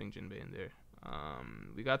 I'm not putting Jinbei in there.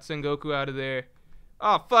 We got Sengoku out of there.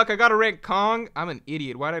 Oh, fuck, I gotta rank Kong. I'm an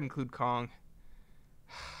idiot. Why'd I include Kong?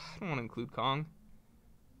 I don't want to include Kong.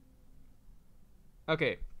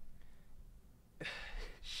 Okay.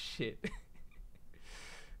 Shit.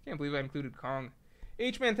 Can't believe I included Kong.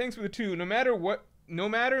 H-Man, thanks for the 2. No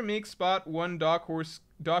matter make spot 1 Doc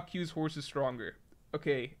Q's horses stronger.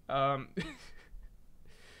 Okay,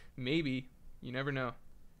 maybe. You never know.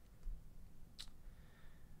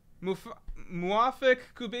 Muafik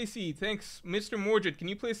Kubesi, thanks. Mr. Morj, can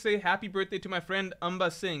you please say happy birthday to my friend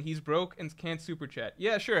Amba Singh? He's broke and can't super chat.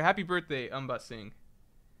 Yeah, sure. Happy birthday, Amba Singh.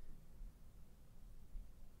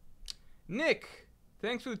 Nick,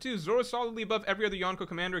 thanks for the 2. Zoro solidly above every other Yonko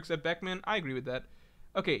commander except Beckman. I agree with that.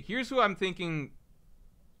 Okay, here's who I'm thinking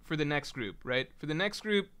for the next group, right? For the next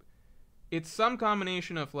group, it's some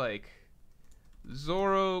combination of like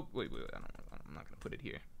Zoro. Wait, I'm not gonna put it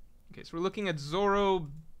here. Okay, so we're looking at Zoro,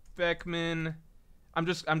 Beckman. I'm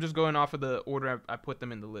just going off of the order I put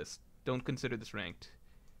them in the list. Don't consider this ranked.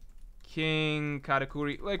 King,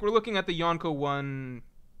 Katakuri. Like, we're looking at the Yonko 1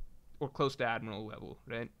 or close to Admiral level,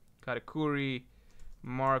 right? Katakuri,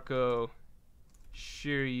 Marco,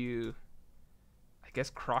 Shiryu. I guess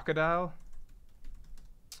Crocodile.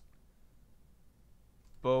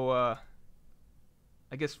 Boa.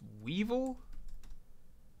 I guess Weevil.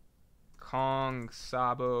 Kong,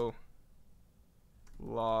 Sabo,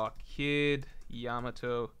 Law, Kid,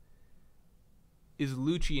 Yamato. Is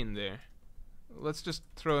Lucci in there? Let's just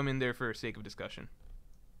throw him in there for sake of discussion.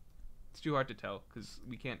 It's too hard to tell because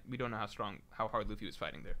we don't know how hard Luffy was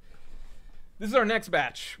fighting there. This is our next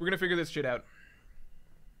batch. We're gonna figure this shit out.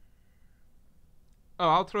 Oh,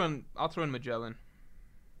 I'll throw in Magellan.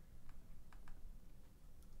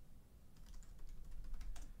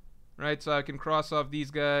 Right, so I can cross off these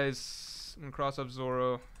guys and cross off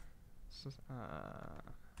Zoro.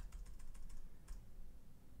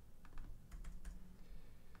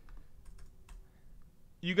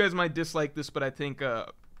 You guys might dislike this, but I think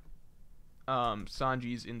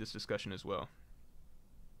Sanji's in this discussion as well.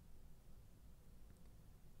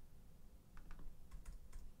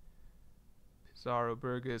 Pizarro,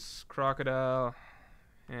 Burgess, Crocodile,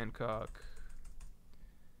 Hancock.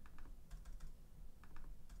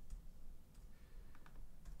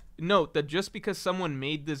 Note that just because someone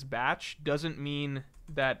made this batch doesn't mean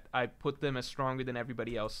that I put them as stronger than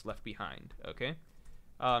everybody else left behind, okay?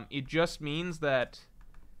 It just means that,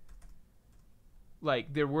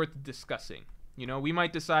 like, they're worth discussing. You know, we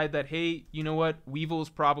might decide that, hey, you know what,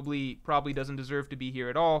 Weevil's probably doesn't deserve to be here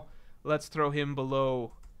at all. Let's throw him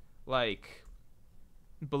below, like,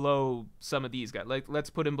 below some of these guys. Like,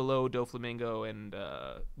 let's put him below Doflamingo and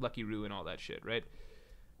Lucky Roo and all that shit, right?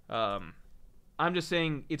 I'm just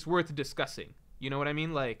saying it's worth discussing. You know what I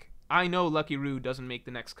mean? Like, I know Lucky Roo doesn't make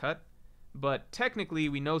the next cut, but technically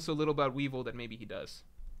we know so little about Weevil that maybe he does.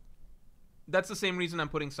 That's the same reason I'm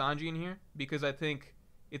putting Sanji in here, because I think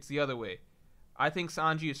it's the other way. I think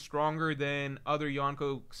Sanji is stronger than other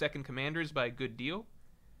Yonko second commanders by a good deal,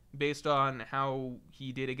 based on how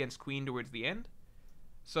he did against Queen towards the end.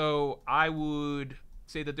 So I would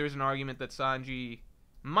say that there's an argument that Sanji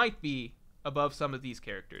might be above some of these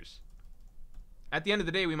characters. At the end of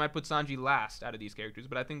the day, we might put Sanji last out of these characters,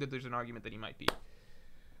 but I think that there's an argument that he might be.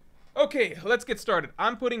 Okay, let's get started.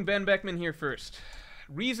 I'm putting Ben Beckman here first.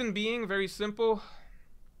 Reason being, very simple.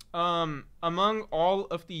 Among all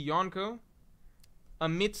of the Yonko,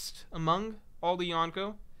 among all the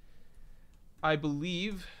Yonko, I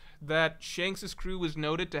believe that Shanks' crew was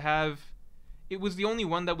noted to have... It was the only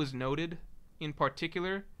one that was noted in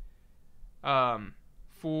particular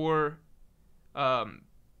for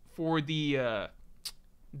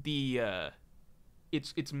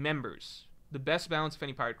its members. The best balance of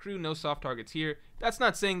any pirate crew, no soft targets here. That's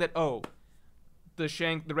not saying that, oh,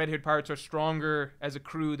 the red-haired pirates are stronger as a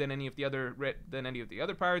crew than any of the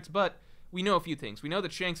other pirates, but we know a few things. We know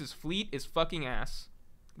that Shanks' fleet is fucking ass,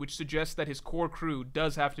 which suggests that his core crew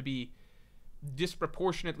does have to be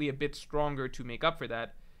disproportionately a bit stronger to make up for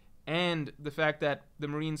that. And the fact that the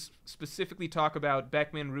Marines specifically talk about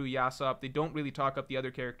Beckman, Roo, Yasop, they don't really talk up the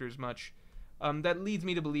other characters much. That leads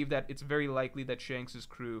me to believe that it's very likely that Shanks'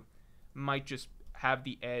 crew might just have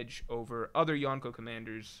the edge over other Yonko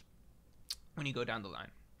commanders when you go down the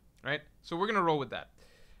line, right? So we're going to roll with that.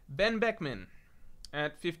 Ben Beckman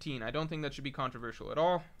at 15. I don't think that should be controversial at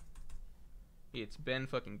all. It's Ben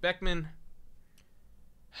fucking Beckman.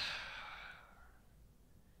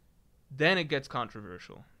 Then it gets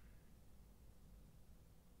controversial.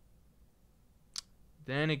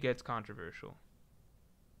 Then it gets controversial.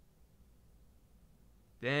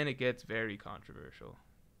 Then it gets very controversial.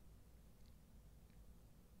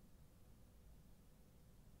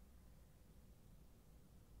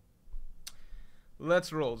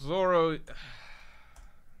 Let's roll. Zoro.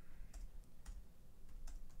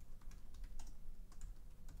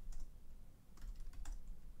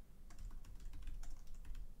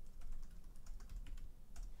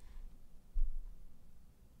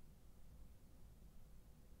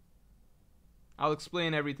 I'll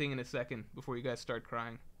explain everything in a second before you guys start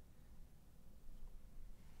crying.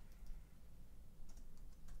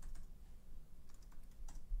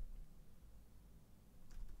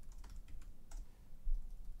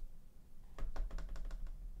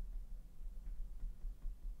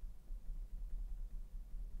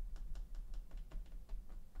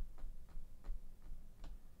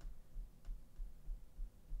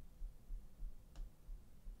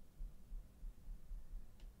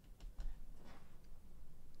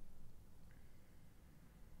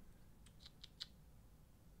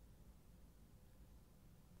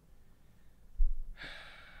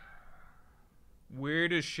 Where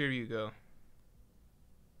does Shiryu go?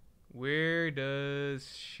 Where does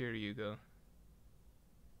Shiryu go?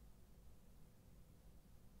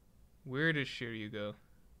 Where does Shiryu go?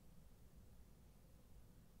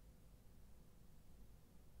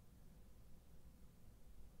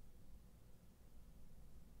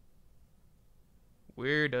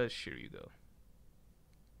 Where does Shiryu go?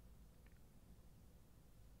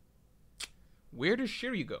 Where does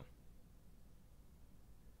Shiryu go?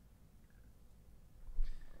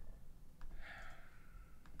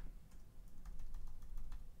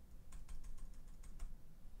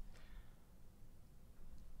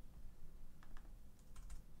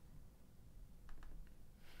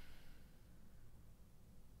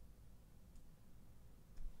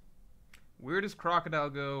 Where does Crocodile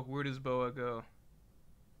go? Where does Boa go?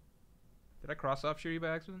 Did I cross off Shuri by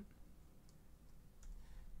accident?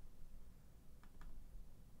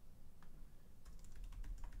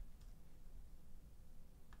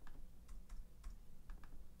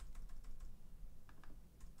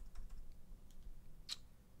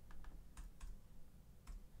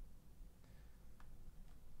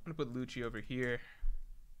 I'm gonna put Lucci over here.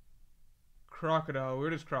 Crocodile, where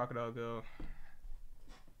does Crocodile go?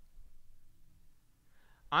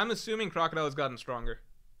 I'm assuming Crocodile has gotten stronger.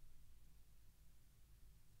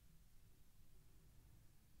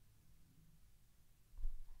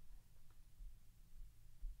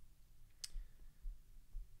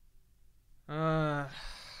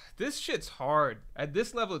 This shit's hard. At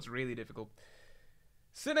this level, it's really difficult.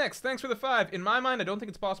 Cinex, thanks for the 5. In my mind, I don't think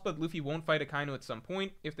it's possible that Luffy won't fight Akainu at some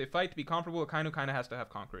point. If they fight to be comparable, Akainu kind of has to have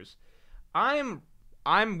conquerors. I'm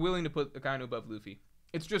willing to put Akainu above Luffy.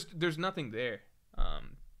 It's just there's nothing there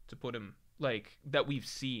to put him like that we've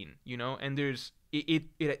seen, you know. And there's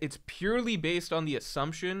it's purely based on the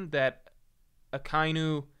assumption that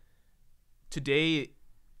Akainu today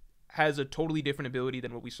has a totally different ability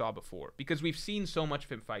than what we saw before, because we've seen so much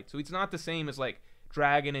of him fight. So it's not the same as like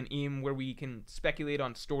Dragon and Im, where we can speculate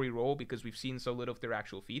on story role because we've seen so little of their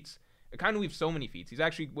actual feats. Akainu, we have so many feats. He's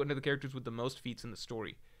actually one of the characters with the most feats in the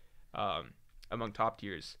story, among top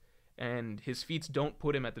tiers. And his feats don't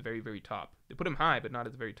put him at the very, very top. They put him high, but not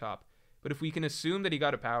at the very top. But if we can assume that he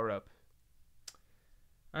got a power up,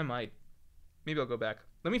 I might. Maybe I'll go back.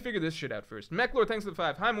 Let me figure this shit out first. Mechlor, thanks for the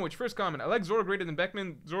 5. Hi, Morj. First comment. I like Zoro greater than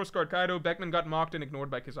Beckman. Zoro scarred Kaido. Beckman got mocked and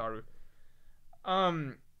ignored by Kizaru.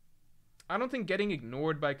 I don't think getting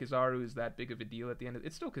ignored by Kizaru is that big of a deal at the end of it.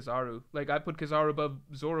 It's still Kizaru. Like, I put Kizaru above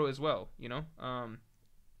Zoro as well, you know?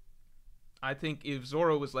 I think if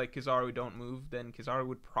Zoro was like, Kizaru, don't move, then Kizaru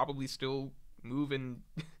would probably still move and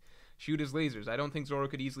shoot his lasers. I don't think Zoro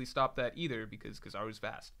could easily stop that either, because Kizaru's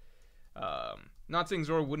fast. Not saying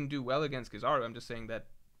Zoro wouldn't do well against Kizaru. I'm just saying that,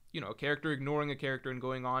 you know, a character ignoring a character and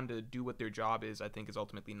going on to do what their job is, I think is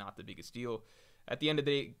ultimately not the biggest deal. At the end of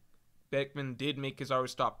the day, Beckman did make Kizaru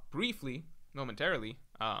stop briefly, momentarily,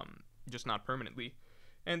 just not permanently,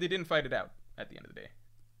 and they didn't fight it out at the end of the day.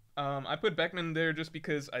 I put Beckman there just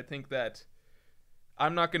because I think that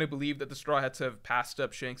I'm not going to believe that the Straw Hats have passed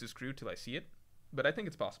up Shanks' crew till I see it, but I think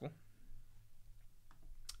it's possible.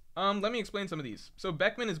 Let me explain some of these. So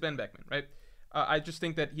Beckman is Ben Beckman, right? I just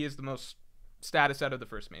think that he is the most status out of the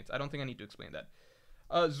first mates. I don't think I need to explain that.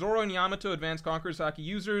 Zoro and Yamato, advanced conquerors, Haki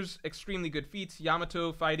users, extremely good feats.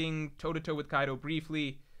 Yamato fighting toe-to-toe with Kaido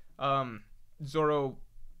briefly. Zoro,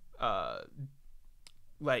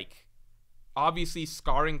 like, obviously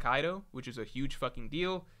scarring Kaido, which is a huge fucking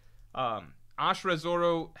deal. Ashura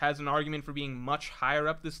Zoro has an argument for being much higher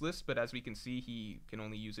up this list, but as we can see, he can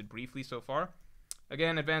only use it briefly so far.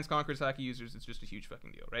 Again, advanced conquerors, Haki users, it's just a huge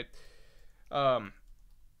fucking deal, right?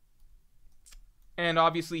 And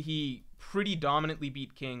obviously he pretty dominantly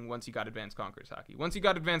beat King once he got advanced conquerors Haki. Once he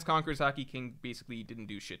got advanced conquerors Haki, King basically didn't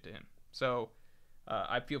do shit to him. So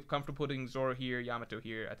I feel comfortable putting Zoro here, Yamato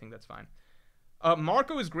here. I think that's fine.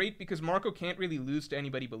 Marco is great because Marco can't really lose to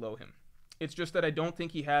anybody below him. It's just that I don't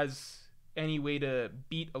think he has any way to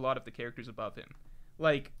beat a lot of the characters above him.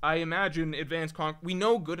 Like, I imagine advanced we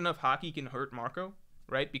know good enough Haki can hurt Marco,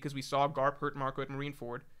 right? Because we saw Garp hurt Marco at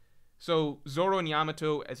Marineford. So Zoro and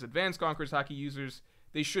Yamato, as advanced conquerors Haki users,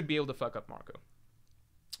 they should be able to fuck up Marco,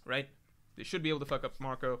 right? They should be able to fuck up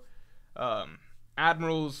Marco.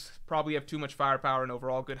 Admirals probably have too much firepower and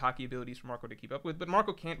overall good Haki abilities for Marco to keep up with, but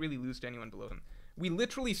Marco can't really lose to anyone below him. We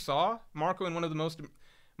literally saw Marco in one of the most...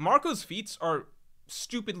 Marco's feats are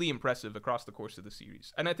stupidly impressive across the course of the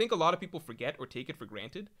series, and I think a lot of people forget or take it for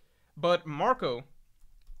granted, but Marco,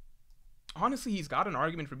 honestly, he's got an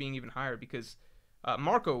argument for being even higher, because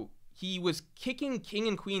Marco, he was kicking King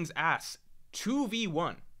and Queen's ass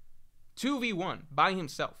 2v1 by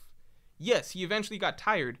himself. Yes, he eventually got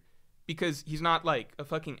tired, because he's not like a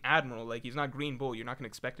fucking admiral, like he's not Green Bull. You're not going to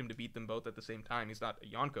expect him to beat them both at the same time. He's not a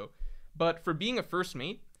Yonko. But for being a first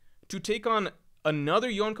mate, to take on another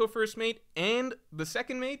Yonko first mate and the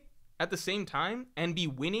second mate at the same time and be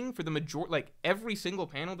winning for the majority, like every single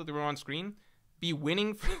panel that they were on screen, be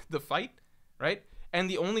winning for the fight, right? And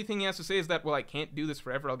the only thing he has to say is that, well, I can't do this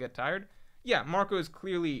forever, I'll get tired. Yeah, Marco is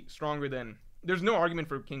clearly stronger than... There's no argument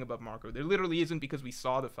for King above Marco. There literally isn't, because we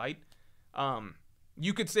saw the fight.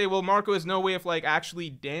 You could say, well, Marco has no way of, like, actually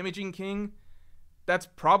damaging King. That's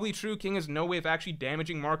probably true. King has no way of actually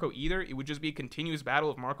damaging Marco either. It would just be a continuous battle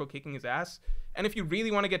of Marco kicking his ass. And if you really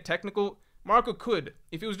want to get technical, Marco could.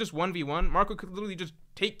 If it was just 1v1, Marco could literally just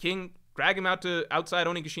take King, drag him out to outside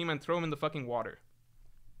Onigashima, and throw him in the fucking water.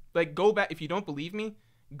 Like, go back. If you don't believe me,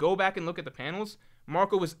 go back and look at the panels.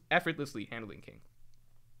 Marco was effortlessly handling king.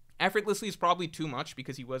 Effortlessly is probably too much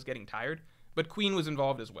because he was getting tired, but queen was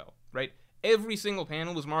involved as well, right? Every single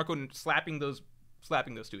panel was Marco slapping those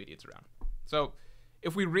two idiots around. So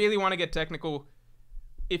if we really want to get technical,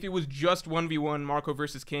 if it was just 1v1 Marco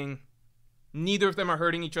versus king, neither of them are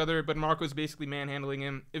hurting each other, but Marco's basically manhandling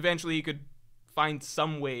him. Eventually he could find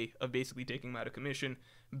some way of basically taking him out of commission,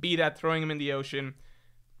 be that throwing him in the ocean,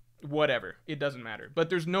 whatever, it doesn't matter. But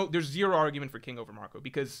there's zero argument for king over Marco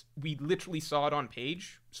because we literally saw it on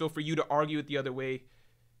page. So for you to argue it the other way,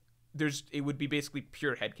 it would be basically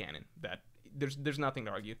pure headcanon that there's nothing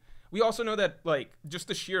to argue. We also know that, like, just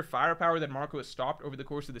the sheer firepower that Marco has stopped over the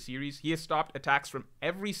course of the series, he has stopped attacks from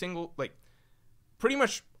every single, like, pretty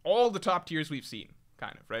much all the top tiers we've seen,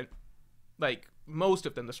 kind of, right? Like, most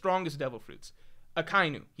of them, the strongest devil fruits.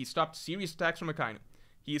 Akainu, he stopped serious attacks from Akainu.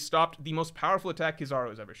 He has stopped the most powerful attack Kizaru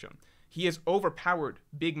has ever shown. He has overpowered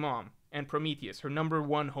Big Mom and Prometheus, her number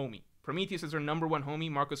one homie. Prometheus is her number one homie.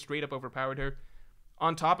 Marco straight up overpowered her.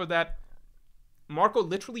 On top of that, Marco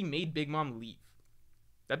literally made Big Mom leave.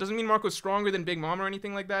 That doesn't mean Marco's stronger than Big Mom or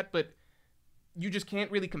anything like that, but you just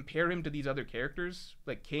can't really compare him to these other characters,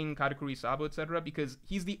 like King, Katakuri Sabo, etc., because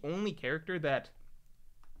he's the only character that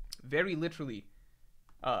very literally,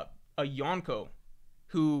 a Yonko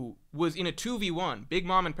who was in a 2v1, Big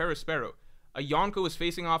Mom and Perispero, a Yonko was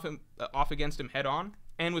facing off against him head on,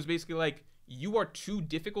 and was basically like, you are too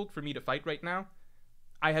difficult for me to fight right now.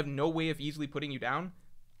 I have no way of easily putting you down.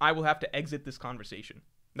 I will have to exit this conversation.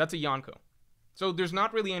 That's a Yonko. So there's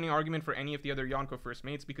not really any argument for any of the other Yonko first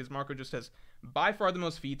mates because Marco just has by far the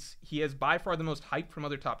most feats. He has by far the most hype from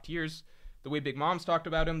other top tiers. The way Big Mom's talked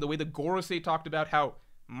about him, the way the Gorosei talked about how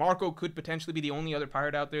Marco could potentially be the only other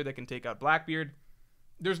pirate out there that can take out Blackbeard.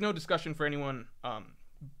 There's no discussion for anyone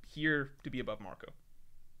here to be above Marco.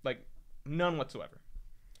 Like, none whatsoever.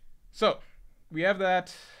 So, we have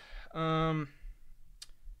that out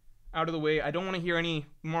of the way. I don't want to hear any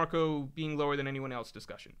Marco being lower than anyone else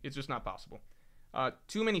discussion. It's just not possible.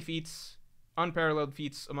 Too many feats, unparalleled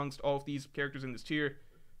feats amongst all of these characters in this tier,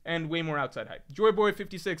 and way more outside hype.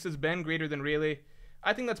 Joyboy56 says Ben greater than Rayleigh.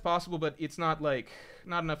 I think that's possible, but it's not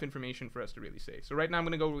enough information for us to really say. So right now I'm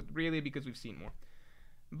going to go with Rayleigh because we've seen more.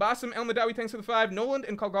 Basem El Madawi, thanks for the 5. Noland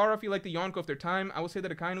and Kalgara feel like the Yonko of their time. I will say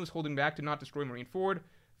that Akainu is holding back to not destroy Marine Ford.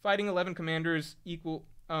 Fighting 11 commanders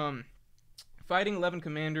fighting 11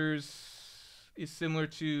 commanders is similar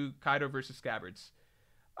to Kaido versus Scabbards.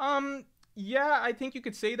 Yeah, I think you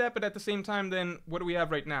could say that, but at the same time, then what do we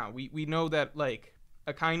have right now? We know that, like,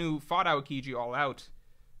 Akainu fought Aokiji all out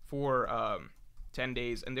for 10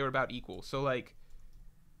 days, and they were about equal. So, like,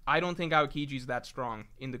 I don't think Aokiji's that strong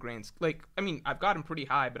in the grand... Like, I mean, I've got him pretty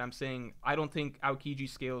high, but I'm saying I don't think Aokiji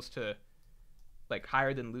scales to, like,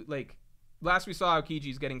 higher than... Like, last we saw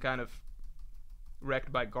Aokiji's getting kind of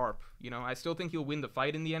wrecked by Garp, you know? I still think he'll win the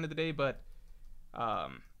fight in the end of the day, but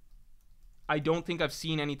I don't think I've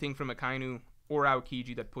seen anything from Akainu or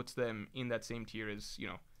Aokiji that puts them in that same tier as, you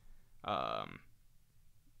know,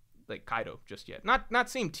 like Kaido just yet. Not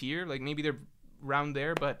same tier, like maybe they're around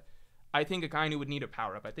there, but I think Akainu would need a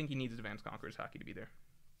power-up. I think he needs Advanced Conqueror's Haki to be there.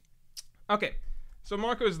 Okay, so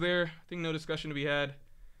Marco's there. I think no discussion to be had.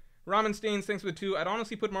 Ramen Stains, thanks for the 2. I'd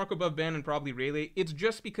honestly put Marco above Ben and probably Rayleigh. It's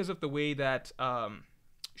just because of the way that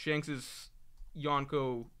Shanks'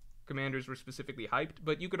 Yonko commanders were specifically hyped,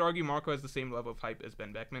 but you could argue Marco has the same level of hype as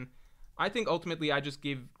Ben Beckman. I think ultimately I just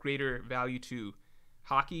give greater value to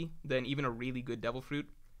Haki than even a really good Devil Fruit,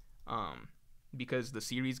 because the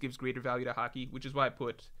series gives greater value to Haki, which is why I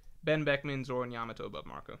put Ben Beckman, Zoro, and Yamato above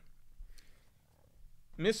Marco.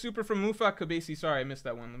 Miss Super from Mufa Kabesi. Sorry, I missed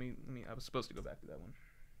that one. Let me. I was supposed to go back to that one.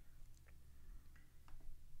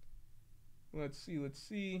 Let's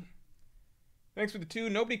see. Thanks for the 2.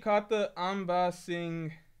 Nobody caught the Amba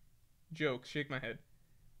Singh joke. Shake my head.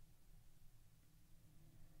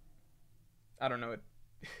 I don't know it.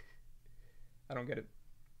 I don't get it.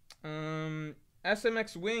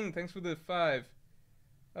 SMX Wing, thanks for the 5.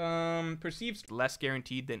 Perceived less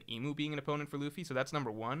guaranteed than Imu being an opponent for Luffy, so that's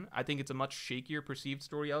number 1. I think it's a much shakier perceived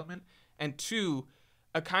story element. And 2,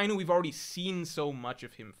 Akainu, we've already seen so much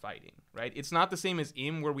of him fighting, right? It's not the same as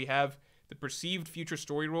Im, where we have the perceived future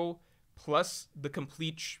story role plus the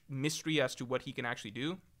complete mystery as to what he can actually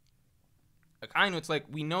do. Akainu, it's like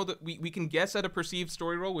we know that we can guess at a perceived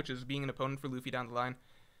story role, which is being an opponent for Luffy down the line,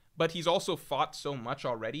 but he's also fought so much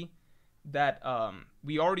already that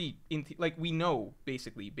we already we know,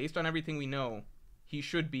 basically based on everything we know, he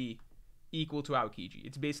should be equal to Aokiji.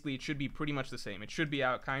 It should be pretty much the same. It should be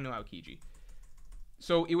Akainu Aokiji.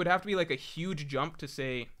 So it would have to be like a huge jump to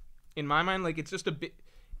say, in my mind, like it's just a bit.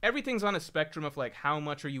 everything's on a spectrum of like how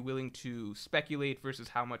much are you willing to speculate versus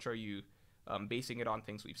how much are you basing it on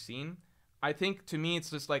things we've seen. I think to me it's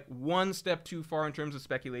just like one step too far in terms of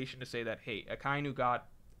speculation to say that, hey, Akainu got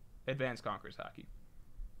Advanced Conquerors Haki.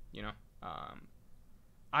 You know,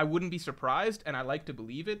 I wouldn't be surprised, and I like to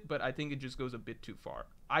believe it, but I think it just goes a bit too far.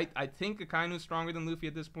 I think Akainu's stronger than Luffy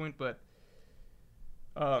at this point, but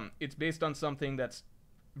it's based on something that's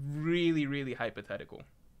really, really hypothetical,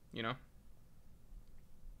 you know?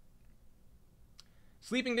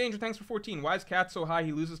 Sleeping Danger, thanks for 14. Why is Cat so high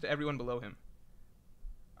he loses to everyone below him?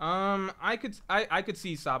 I could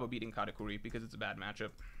see Sabo beating Katakuri because it's a bad matchup.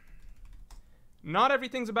 Not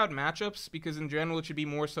everything's about matchups, because in general it should be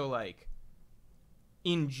more so like,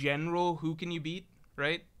 in general, who can you beat,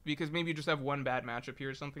 right? Because maybe you just have one bad matchup here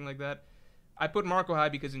or something like that. I put Marco high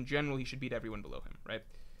because in general he should beat everyone below him, right?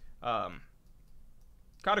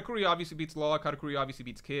 Katakuri obviously beats Law. Katakuri obviously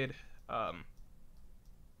beats Kid.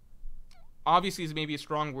 Obviously is maybe a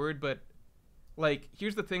strong word, but like,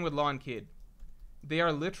 here's the thing with Law and Kid. They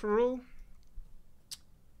are literal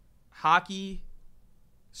hockey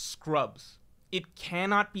scrubs. It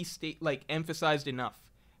cannot be emphasized enough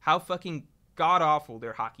how fucking god-awful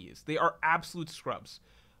their hockey is. They are absolute scrubs.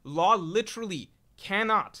 Law literally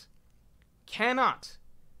cannot,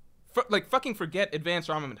 fucking forget advanced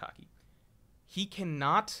armament hockey. He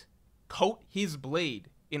cannot coat his blade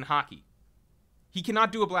in hockey. He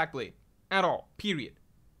cannot do a black blade at all, period.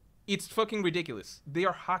 It's fucking ridiculous. They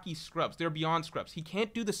are hockey scrubs. They're beyond scrubs. He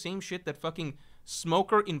can't do the same shit that fucking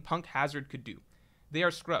Smoker in Punk Hazard could do. They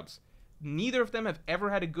are scrubs. Neither of them have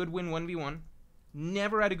ever had a good win 1v1.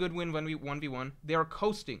 Never had a good win 1v1. They are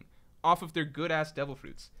coasting off of their good-ass Devil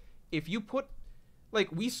Fruits. If you put... Like,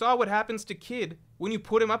 we saw what happens to Kid when you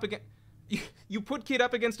put him up against... You put Kid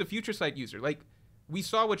up against a Future Sight user. Like, we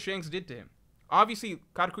saw what Shanks did to him. Obviously,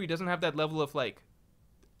 Katakuri doesn't have that level of, like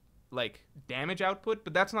damage output,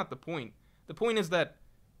 but that's not the point. The point is that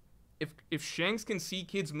if Shanks can see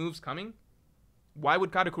Kid's moves coming, why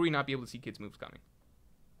would Katakuri not be able to see Kid's moves coming?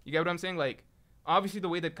 You get what I'm saying? Like, obviously the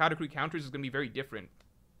way that Katakuri counters is going to be very different,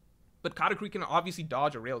 but Katakuri can obviously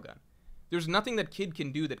dodge a railgun. There's nothing that Kid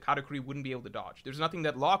can do that Katakuri wouldn't be able to dodge. There's nothing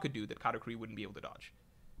that Law could do that Katakuri wouldn't be able to dodge.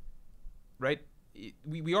 Right?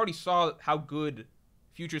 We already saw how good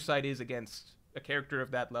Future Sight is against a character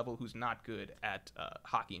of that level who's not good at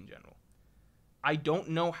hockey in general. I don't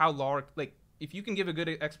know how Law... Like, if you can give a good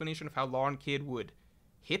explanation of how Law and Kid would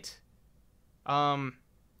hit Katakuri,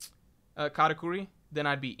 then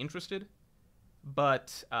I'd be interested.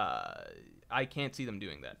 But I can't see them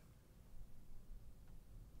doing that.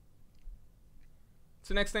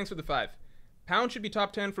 So next, thanks for the 5. Pound should be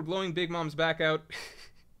top 10 for blowing Big Mom's back out.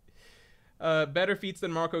 Better feats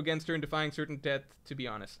than Marco against her in defying certain death, to be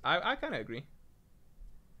honest. I kind of agree.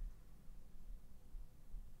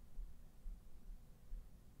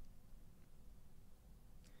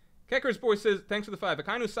 Kekker's boy says, thanks for the 5.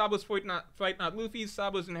 Akainu Sabo's fight not Luffy's.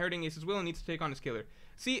 Sabo's inheriting Ace's will and needs to take on his killer.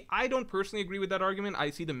 See, I don't personally agree with that argument. I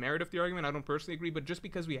see the merit of the argument. I don't personally agree, but just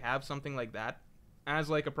because we have something like that as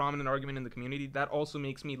like a prominent argument in the community, that also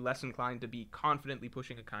makes me less inclined to be confidently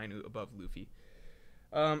pushing Akainu above Luffy.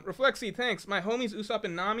 Reflexy, thanks. My homies Usopp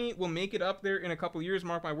and Nami will make it up there in a couple years.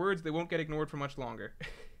 Mark my words, they won't get ignored for much longer.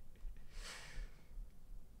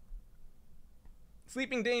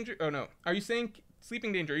 Sleeping Danger. Oh no. Are you saying...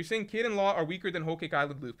 Sleeping Danger, are you saying Kid and Law are weaker than Whole Cake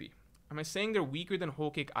Island Luffy? Am I saying they're weaker than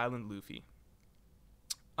Whole Cake Island Luffy?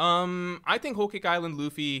 I think Whole Cake Island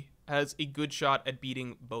Luffy has a good shot at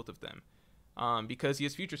beating both of them. Because he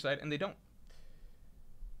has Future Sight and they don't.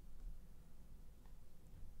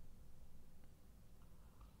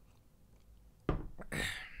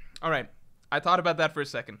 Alright, I thought about that for a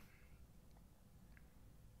second.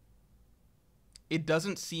 It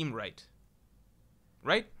doesn't seem right.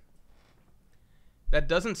 Right? That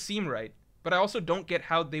doesn't seem right, but I also don't get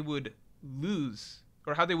how they would lose,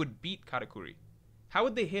 or how they would beat Katakuri. How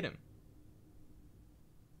would they hit him?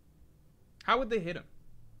 How would they hit him?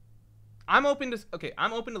 I'm open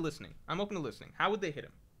to listening. How would they hit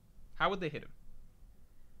him? How would they hit him?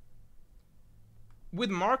 With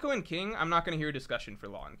Marco and King, I'm not going to hear a discussion for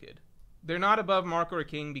Law and Kid. They're not above Marco or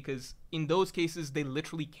King because in those cases, they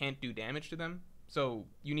literally can't do damage to them. So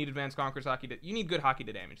you need Advanced Conquerors Haki you need good Haki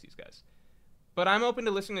to damage these guys. But I'm open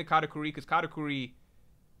to listening to Katakuri because Katakuri,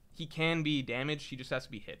 he can be damaged. He just has to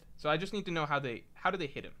be hit. So I just need to know how do they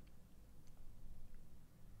hit him.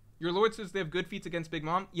 Your Lord says they have good feats against Big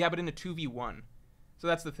Mom. Yeah, but in a 2v1. So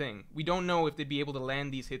that's the thing. We don't know if they'd be able to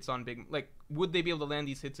land these hits on Big... Like, would they be able to land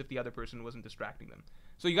these hits if the other person wasn't distracting them?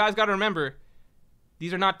 So you guys got to remember,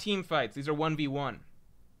 these are not team fights. These are 1v1.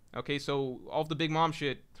 Okay, so all of the Big Mom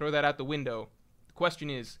shit, throw that out the window. The question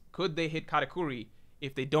is, could they hit Katakuri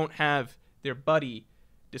if they don't have their buddy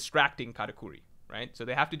distracting Katakuri, right? So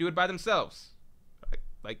they have to do it by themselves,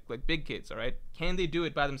 like big kids, all right? Can they do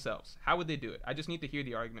it by themselves? How would they do it? I just need to hear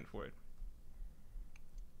the argument for it.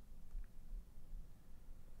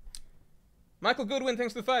 Michael Goodwin,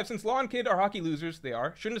 thanks to the 5. Since Law and Kid are hockey losers, they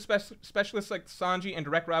are, shouldn't a specialist like Sanji and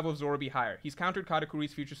direct rival of Zoro be higher? He's countered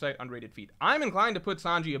Katakuri's future sight underrated feat. I'm inclined to put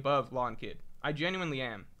Sanji above Law and Kid. I genuinely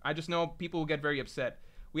am. I just know people will get very upset.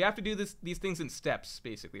 We have to do these things in steps,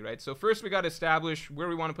 basically, right? So first we got to establish where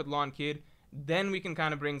we want to put Law and Kid. Then we can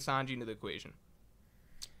kind of bring Sanji into the equation.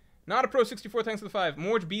 Not a Pro 64, thanks to the 5.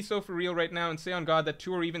 Morj, be so for real right now and say on God that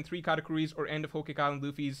 2 or even 3 Katakuris or end of Whole Cake Island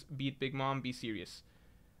Luffy's beat Big Mom. Be serious.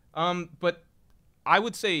 But I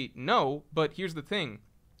would say no, but here's the thing.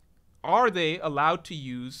 Are they allowed to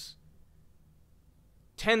use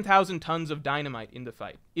 10,000 tons of dynamite in the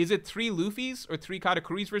fight? Is it 3 Luffy's or 3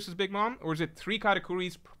 Katakuris versus Big Mom? Or is it 3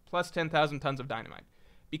 Katakuris plus 10,000 tons of dynamite?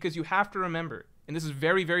 Because you have to remember, and this is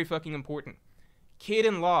very, very fucking important, Kid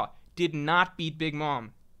and Law did not beat Big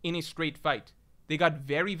Mom in a straight fight. They got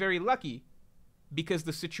very, very lucky because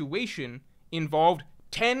the situation involved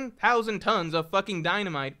 10,000 tons of fucking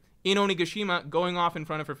dynamite in Onigashima going off in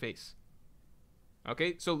front of her face.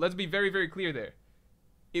 Okay, so let's be very, very clear there.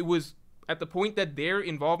 It was at the point that their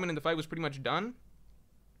involvement in the fight was pretty much done.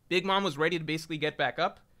 Big Mom was ready to basically get back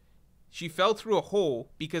up. She fell through a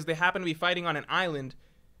hole because they happened to be fighting on an island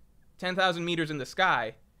 10,000 meters in the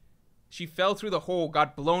sky. She fell through the hole,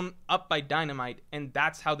 got blown up by dynamite, and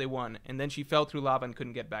that's how they won. And then she fell through lava and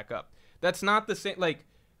couldn't get back up. That's not the same, like,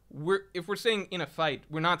 if we're saying in a fight,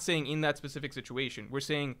 we're not saying in that specific situation. We're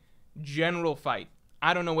saying general fight.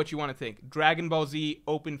 I don't know what you want to think. Dragon Ball Z,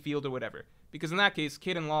 open field, or whatever. Because in that case,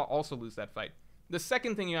 Kid and Law also lose that fight. The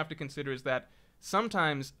second thing you have to consider is that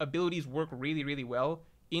sometimes abilities work really, really well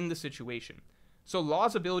in the situation. So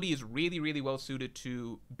Law's ability is really, really well suited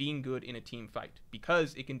to being good in a team fight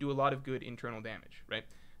because it can do a lot of good internal damage, right?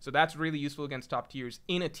 So that's really useful against top tiers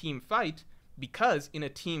in a team fight because in a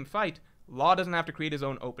team fight, Law doesn't have to create his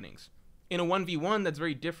own openings. In a 1v1, that's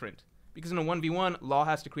very different because in a 1v1, Law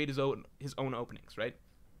has to create his own openings, right?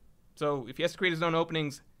 So if he has to create his own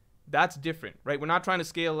openings, that's different, right? We're not trying to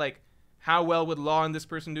scale like how well would Law and this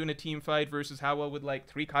person do in a team fight versus how well would like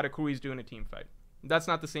 3 Katakuris do in a team fight. That's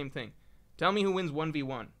not the same thing. Tell me who wins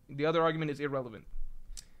 1v1. The other argument is irrelevant.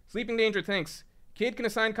 Sleeping Danger, thanks. Kid can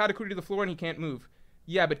assign Katakuri to the floor and he can't move.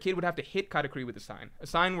 Yeah, but Kid would have to hit Katakuri with a sign. A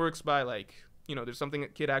sign works by like, you know, there's something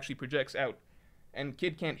that Kid actually projects out. And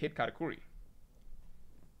Kid can't hit Katakuri.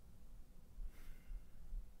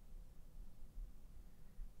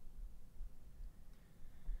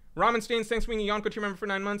 Ramen Stains, thanks for being a Yonko tier member for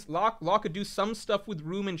 9 months. Law could do some stuff with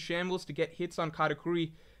Room and Shambles to get hits on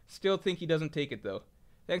Katakuri. Still think he doesn't take it, though.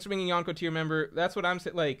 Thanks for being a Yonko tier member. That's what I'm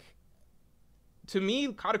saying. Like, to me,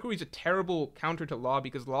 Katakuri's a terrible counter to Law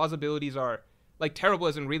because Law's abilities are, like, terrible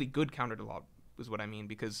as in really good counter to Law, is what I mean.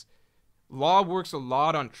 Because Law works a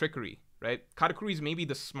lot on trickery, right? Katakuri's maybe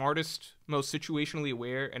the smartest, most situationally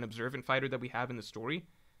aware and observant fighter that we have in the story.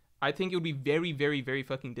 I think it would be very, very, very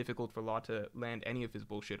fucking difficult for Law to land any of his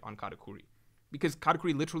bullshit on Katakuri. Because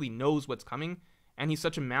Katakuri literally knows what's coming, and he's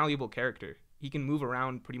such a malleable character. He can move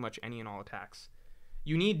around pretty much any and all attacks.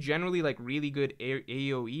 You need generally like really good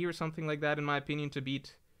AoE or something like that, in my opinion, to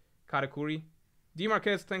beat Katakuri. D.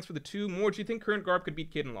 Marquez, thanks for the 2. Morj, do you think current Garb could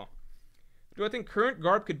beat Kid and Law? Do I think current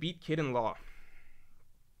Garb could beat Kid and Law?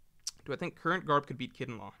 Do I think current Garb could beat Kid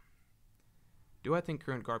and Law? Do I think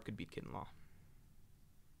current Garb could beat Kid and Law?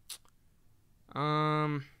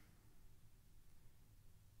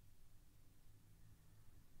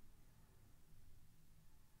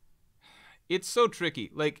 It's so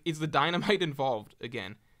tricky. Like, is the dynamite involved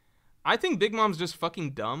again? I think Big Mom's just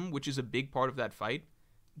fucking dumb, which is a big part of that fight.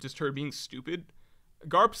 Just her being stupid.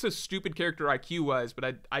 Garp's a stupid character IQ-wise,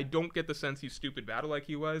 but I don't get the sense he's stupid battle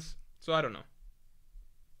IQ-wise. So I don't know.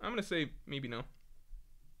 I'm gonna say maybe no.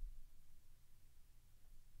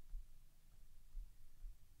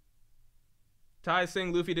 Ty is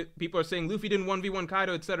saying people are saying Luffy didn't 1v1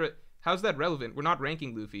 Kaido, etc. How's that relevant? We're not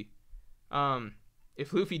ranking Luffy.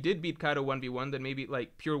 If Luffy did beat Kaido 1v1, then maybe,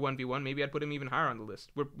 like, pure 1v1, maybe I'd put him even higher on the list.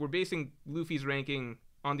 We're basing Luffy's ranking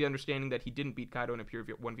on the understanding that he didn't beat Kaido in a pure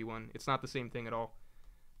 1v1. It's not the same thing at all.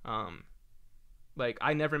 Like,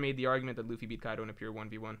 I never made the argument that Luffy beat Kaido in a pure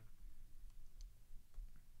 1v1.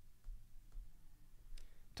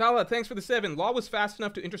 Tala, thanks for the 7. Law was fast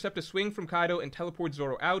enough to intercept a swing from Kaido and teleport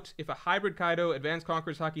Zoro out. If a hybrid Kaido, Advanced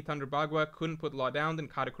Conquerors, Haki, Thunder, Bagua couldn't put Law down, then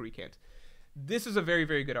Katakuri can't. This is a very,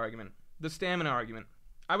 very good argument. The stamina argument.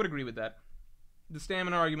 I would agree with that. The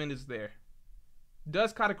stamina argument is there.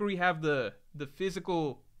 Does Katakuri have the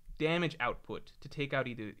physical damage output to take out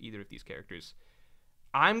either of these characters?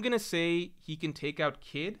 I'm going to say he can take out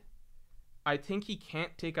Kid. I think he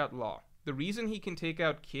can't take out Law. The reason he can take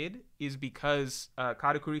out Kid is because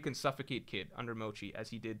Katakuri can suffocate Kid under Mochi, as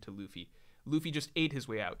he did to Luffy. Luffy just ate his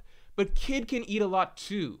way out. But Kid can eat a lot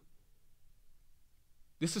too.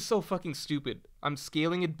 This is so fucking stupid. I'm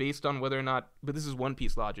scaling it based on whether or not... But this is One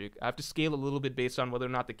Piece logic. I have to scale a little bit based on whether or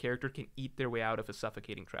not the character can eat their way out of a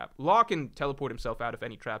suffocating trap. Law can teleport himself out of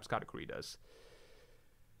any traps Katakuri does.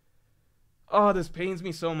 Oh, this pains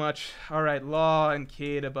me so much. Alright, Law and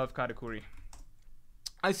Kid above Katakuri.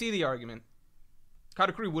 I see the argument.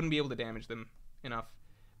 Katakuri wouldn't be able to damage them enough.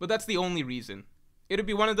 But that's the only reason. It'd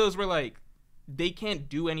be one of those where, like, they can't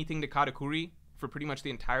do anything to Katakuri for pretty much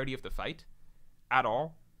the entirety of the fight. At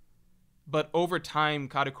all. But over time,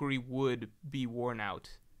 Katakuri would be worn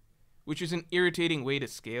out. Which is an irritating way to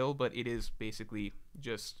scale, but it is basically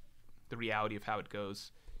just the reality of how it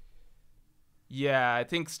goes. Yeah, I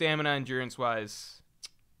think stamina endurance-wise,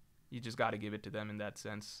 you just gotta give it to them in that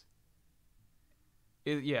sense.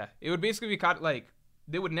 It would basically be, like,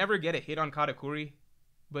 they would never get a hit on Katakuri,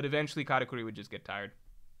 but eventually Katakuri would just get tired.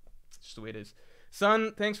 It's just the way it is.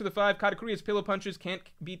 Sun, thanks for the 5. Katakuri's pillow punches can't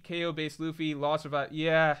beat KO-based Luffy. Law survive.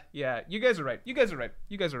 Yeah. You guys are right. You guys are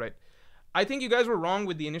right. I think you guys were wrong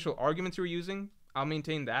with the initial arguments you were using. I'll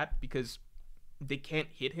maintain that because they can't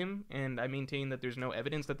hit him, and I maintain that there's no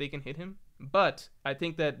evidence that they can hit him. But I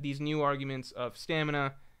think that these new arguments of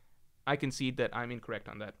stamina, I concede that I'm incorrect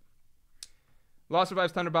on that. Law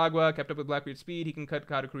survives Thunder Bagua, kept up with Blackbeard's speed. He can cut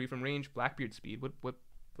Katakuri from range. Blackbeard speed? What?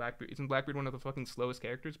 Blackbeard, isn't Blackbeard one of the fucking slowest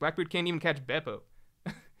characters? Blackbeard can't even catch Beppo.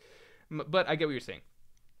 But I get what you're saying.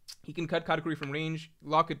 He can cut Katakuri from range.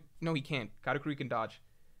 Law could... No, he can't. Katakuri can dodge.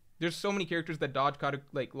 There's so many characters that dodge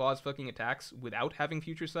Law's fucking attacks without having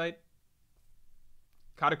Future Sight.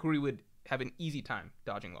 Katakuri would have an easy time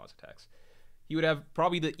dodging Law's attacks. He would have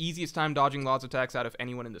probably the easiest time dodging Law's attacks out of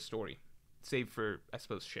anyone in the story. Save for, I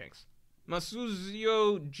suppose, Shanks.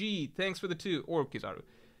 Masuzio G, thanks for the 2. Or Kizaru.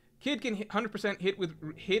 Kid can 100%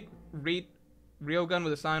 hit rate railgun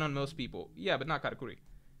with a sign on most people. Yeah, but not Katakuri.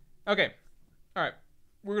 Okay. Alright.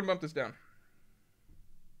 We're gonna bump this down.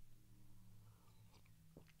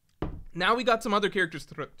 Now we got some other characters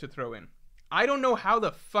to throw in. I don't know how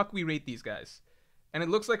the fuck we rate these guys. And it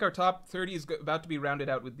looks like our top 30 is about to be rounded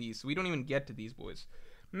out with these, so we don't even get to these boys.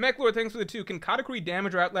 Mechlor, thanks for the 2. Can Katakuri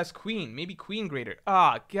damage or outlast Queen? Maybe Queen greater.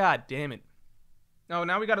 Ah, god damn it. No,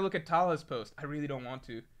 now we gotta look at Talha's post. I really don't want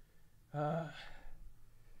to.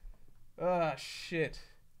 Shit.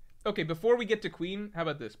 Okay, before we get to Queen, how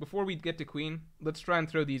about this? Before we get to Queen, let's try and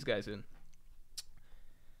throw these guys in.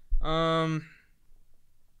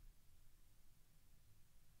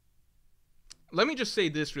 Let me just say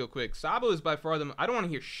this real quick. Sabo is by far I don't want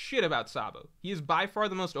to hear shit about Sabo. He is by far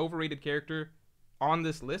the most overrated character on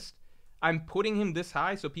this list. I'm putting him this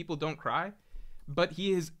high so people don't cry. But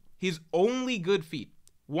he is his only good feat.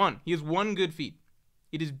 He has one good feat.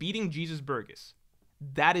 It is beating Jesus Burgess.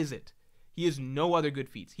 That is it. He has no other good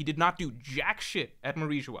feats. He did not do jack shit at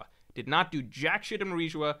Morj.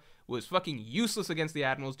 Was fucking useless against the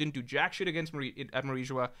Admirals. Didn't do jack shit against at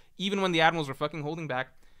Morj. Even when the Admirals were fucking holding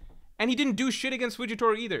back. And he didn't do shit against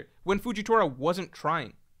Fujitora either. When Fujitora wasn't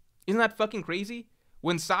trying. Isn't that fucking crazy?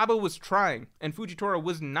 When Sabo was trying and Fujitora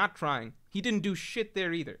was not trying, he didn't do shit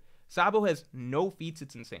there either. Sabo has no feats.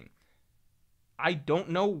 It's insane. I don't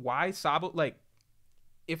know why Sabo, like,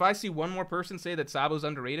 if I see one more person say that Sabo's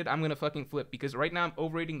underrated, I'm gonna fucking flip, because right now I'm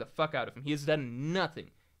overrating the fuck out of him. He has done nothing.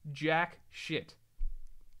 Jack shit.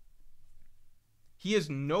 He has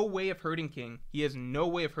no way of hurting King. He has no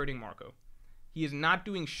way of hurting Marco. He is not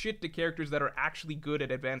doing shit to characters that are actually good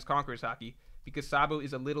at Advanced Conquerors Hockey, because Sabo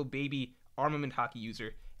is a little baby armament hockey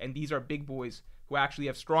user, and these are big boys who actually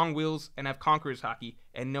have strong wills and have Conquerors Hockey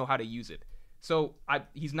and know how to use it. So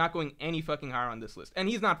he's not going any fucking higher on this list. And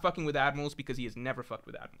he's not fucking with Admirals because he has never fucked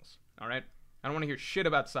with Admirals. Alright? I don't want to hear shit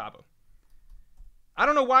about Sabo. I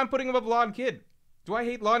don't know why I'm putting him above Law and Kid. Do I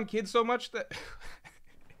hate Law and Kid so much that...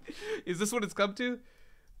 Is this what it's come to?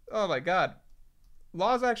 Oh my god.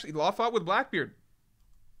 Law fought with Blackbeard.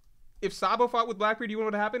 If Sabo fought with Blackbeard, you know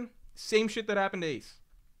what happened? Same shit that happened to Ace.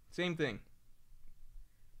 Same thing.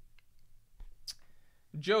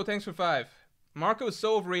 Joe, thanks for 5. Marco is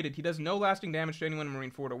so overrated. He does no lasting damage to anyone in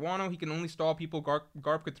Marineford or Wano. He can only stall people.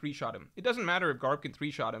 Garp could 3-shot him. It doesn't matter if Garp can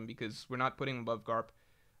 3-shot him because we're not putting him above Garp.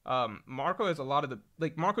 Marco has a lot of the...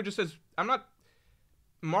 Like, Marco just says...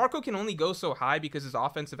 Marco can only go so high because his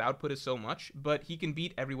offensive output is so much, but he can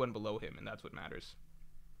beat everyone below him, and that's what matters.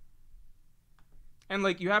 And,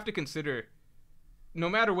 like, you have to consider... no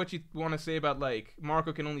matter what you want to say about, like,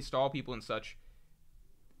 Marco can only stall people and such,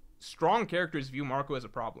 strong characters view Marco as a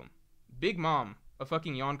problem. Big Mom, a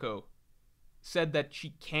fucking Yonko, said that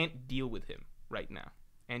she can't deal with him right now.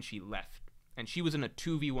 And she left. And she was in a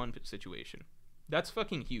 2v1 situation. That's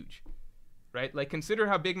fucking huge. Right? Like, consider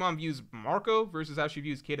how Big Mom views Marco versus how she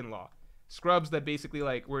views Kid-in-Law. Scrubs that basically,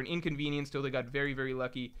 like, were an inconvenience till they got very, very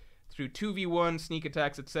lucky through 2v1, sneak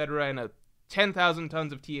attacks, etc., and a 10,000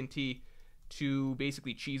 tons of TNT to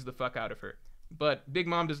basically cheese the fuck out of her. But Big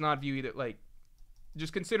Mom does not view either, like,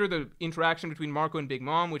 just consider the interaction between Marco and Big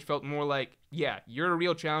Mom, which felt more like, yeah, you're a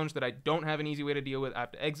real challenge that I don't have an easy way to deal with. I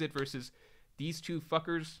have to exit, versus these two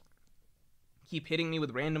fuckers keep hitting me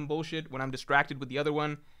with random bullshit when I'm distracted with the other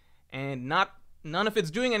one, and none of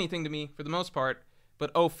it's doing anything to me for the most part.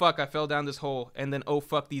 But oh fuck, I fell down this hole, and then oh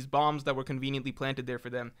fuck, these bombs that were conveniently planted there for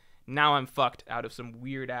them. Now I'm fucked out of some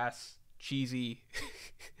weird ass, cheesy,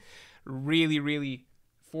 really, really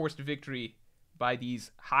forced victory by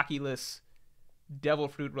these hockeyless, devil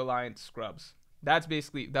fruit reliant scrubs. That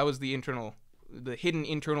was the hidden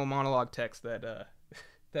internal monologue text that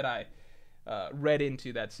that I read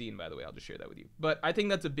into that scene. By the way, I'll just share that with you. But I think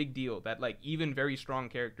that's a big deal, that, like, even very strong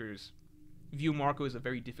characters view Marco as a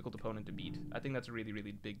very difficult opponent to beat. I think that's a really,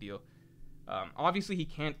 really big deal. Obviously, he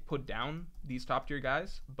can't put down these top tier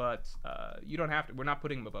guys, but you don't have to. We're not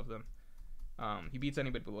putting him above them. He beats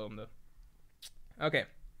anybody below him, though. Okay.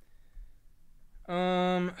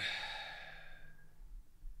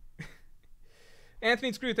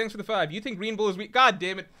 Anthony Screw, thanks for the 5. You think Green Bull is weak? God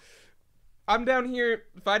damn it. I'm down here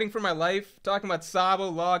fighting for my life, talking about Sabo,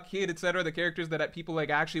 Law, Kid, etc., the characters that people, like,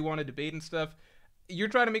 actually want to debate and stuff. You're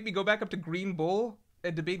trying to make me go back up to Green Bull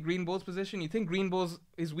and debate Green Bull's position? You think Green Bull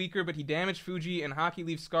is weaker, but he damaged Fuji, and Hockey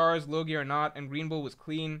leaves scars, Logie are not, and Green Bull was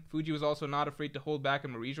clean. Fuji was also not afraid to hold back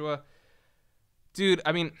in Marijua. Dude,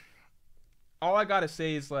 I mean, all I gotta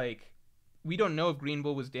say is, like, we don't know if Green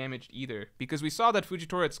Bull was damaged either, because we saw that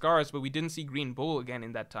Fujitora had scars, but we didn't see Green Bull again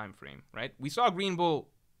in that time frame, right? We saw Green Bull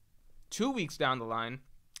 2 weeks down the line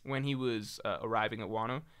when he was arriving at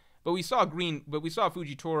Wano. But we saw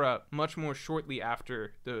Fujitora much more shortly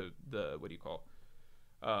after the what do you call,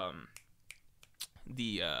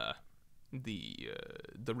 the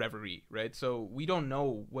reverie, right? So we don't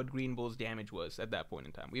know what Green Bull's damage was at that point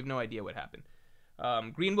in time. We have no idea what happened.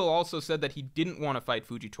 Green Bull also said that he didn't want to fight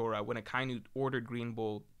Fujitora when Akainu ordered Green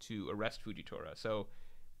Bull to arrest Fujitora. So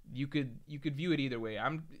you could view it either way.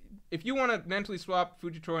 If you want to mentally swap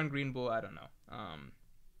Fujitora and Green Bull, I don't know.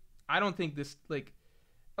 I don't think this, like,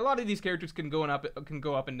 a lot of these characters can go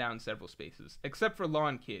up and down several spaces, except for Law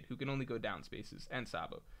and Kid, who can only go down spaces, and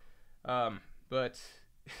Sabo. But,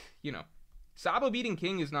 you know, Sabo beating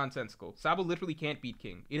King is nonsensical. Sabo literally can't beat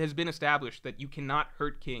King. It has been established that you cannot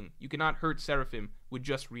hurt King. You cannot hurt Seraphim with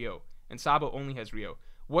just Ryo, and Sabo only has Ryo.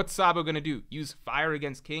 What's Sabo gonna do? Use fire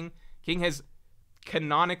against King? King has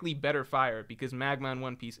canonically better fire because Magma in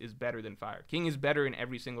One Piece is better than fire. King is better in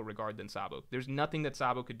every single regard than Sabo. There's nothing that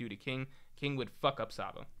Sabo could do to King. King would fuck up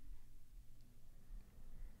Sabo.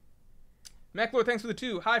 Maclor, thanks for the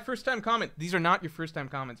 2. Hi, first time comment. These are not your first time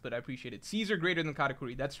comments, but I appreciate it. Caesar greater than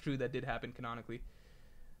Katakuri. That's true. That did happen canonically.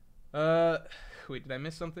 Wait, did I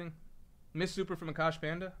miss something? Miss Super from Akash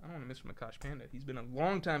Panda? I don't want to miss from Akash Panda. He's been a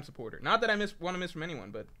long time supporter. Not that I want to miss from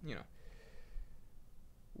anyone, but, you know.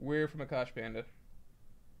 We're from Akash Panda.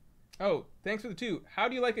 Oh, thanks for the 2. How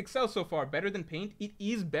do you like Excel so far? Better than Paint? It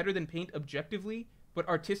is better than Paint objectively, but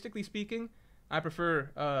artistically speaking, I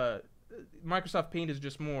prefer, Microsoft Paint is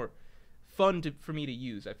just more fun for me to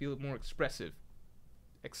use. I feel it more expressive.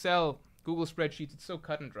 Excel, Google spreadsheets, it's so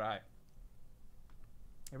cut and dry.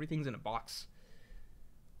 Everything's in a box.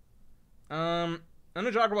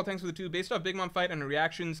 Unajoggerable, thanks for the 2. Based off Big Mom fight and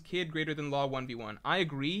reactions, Kid greater than Law 1v1. I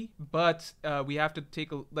agree, but we have to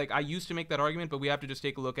take a, like, I used to make that argument, but we have to just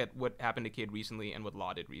take a look at what happened to Kid recently and what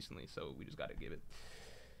Law did recently, so we just gotta give it.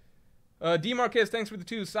 D. Marquez, thanks for the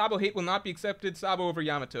 2. Sabo hate will not be accepted. Sabo over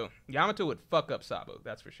Yamato. Yamato would fuck up Sabo,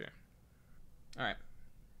 that's for sure. Alright.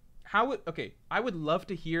 I would love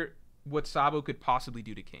to hear what Sabo could possibly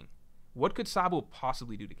do to King. What could Sabo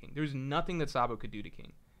possibly do to King? There's nothing that Sabo could do to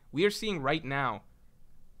King. We are seeing right now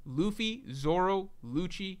Luffy, Zoro,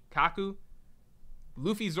 Lucci, Kaku.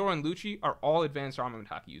 Luffy, Zoro, and Lucci are all advanced armament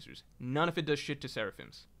haki users. None of it does shit to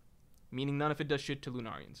Seraphims. Meaning none of it does shit to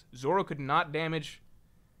Lunarians. Zoro could not damage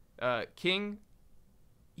King.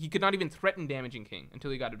 He could not even threaten damaging King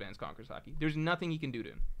until he got advanced Conqueror's haki. There's nothing he can do to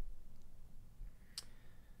him.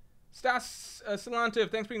 Stas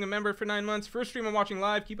Salantiv, thanks for being a member for 9 months. First stream I'm watching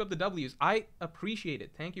live. Keep up the W's. I appreciate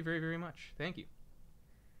it. Thank you very, very much. Thank you.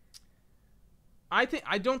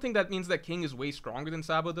 I don't think that means that King is way stronger than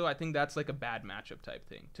Sabo though. I think that's like a bad matchup type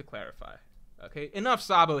thing, to clarify. Okay, enough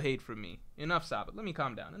Sabo hate from me. Enough Sabo. Let me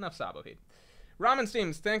calm down. Enough Sabo hate. Ramen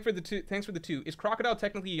Steams, thanks for the two. Is Crocodile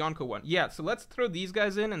technically a Yonko one? Yeah, so let's throw these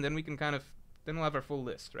guys in and then we can kind of, then we'll have our full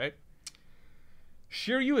list, right?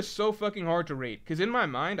 Shiryu is so fucking hard to rate, because in my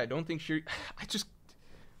mind, I don't think Shiryu,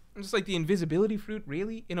 I'm just like the invisibility fruit,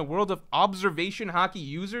 really? In a world of observation hockey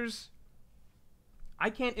users? I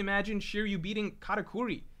can't imagine Shiryu beating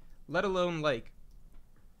Katakuri, let alone like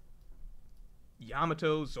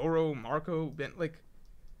Yamato, Zoro, Marco, Ben, like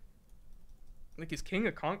is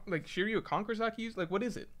King like Shiryu a conquers hockey user? Like, what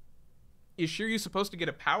is it? Is Shiryu supposed to get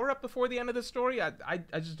a power up before the end of the story? I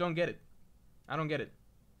just don't get it. I don't get it.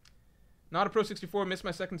 Not a Pro 64, missed my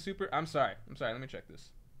second super. I'm sorry. Let me check this.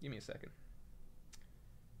 Give me a second.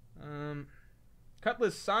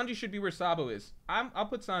 Cutlass, Sanji should be where Sabo is. I'll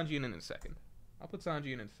put Sanji in a second.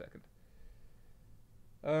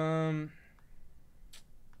 And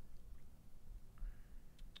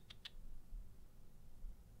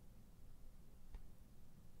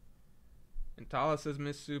Tala says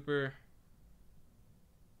miss super.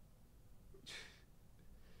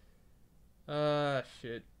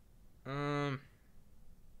 Shit.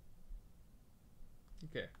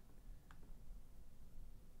 Okay.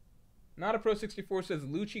 Not a Pro 64 says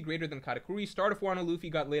Lucci greater than Katakuri. Start of Wano Luffy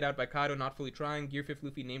got laid out by Kaido, not fully trying. Gear 5th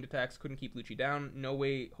Luffy named attacks, couldn't keep Lucci down. No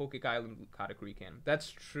way Hokage Island Katakuri can.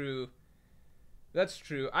 That's true. That's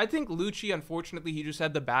true. I think Lucci, unfortunately, he just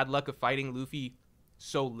had the bad luck of fighting Luffy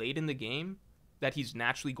so late in the game that he's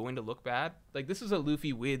naturally going to look bad. Like, this is a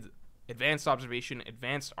Luffy with advanced observation,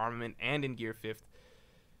 advanced armament, and in Gear 5th.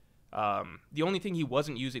 The only thing he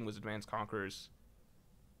wasn't using was Advanced Conquerors.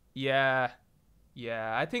 Yeah,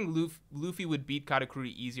 I think Luffy would beat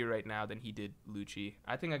Katakuri easier right now than he did Lucci.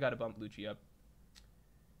 I think I gotta bump Lucci up.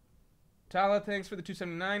 Tala, thanks for the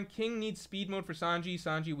 279. King needs speed mode for Sanji.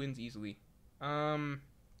 Sanji wins easily. I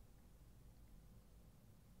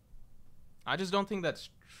just don't think that's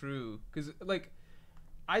true. Because, like,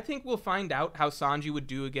 I think we'll find out how Sanji would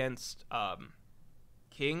do against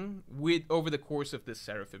King over the course of this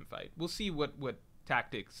Seraphim fight. We'll see what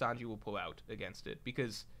tactic Sanji will pull out against it.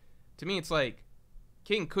 Because, to me, it's like,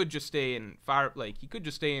 King could just stay in fire, like, he could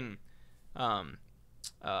just stay in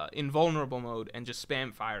invulnerable mode and just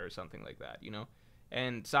spam fire or something like that, you know?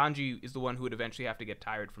 And Sanji is the one who would eventually have to get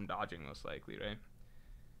tired from dodging, most likely, right?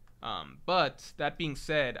 But, that being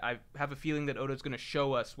said, I have a feeling that Oda's going to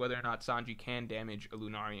show us whether or not Sanji can damage a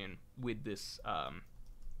Lunarian with this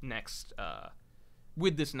next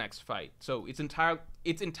fight. So, it's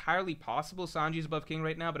entirely possible Sanji's above King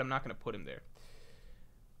right now, but I'm not going to put him there.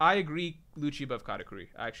 I agree, Lucci above Katakuri.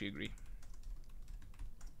 I actually agree.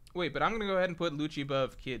 Wait, but I'm going to go ahead and put Lucci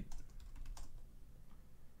above Kid.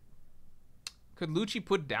 Could Lucci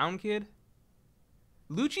put down Kid?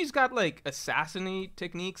 Lucci's got, like, assassinate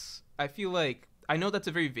techniques. I feel like, I know that's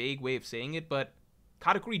a very vague way of saying it, but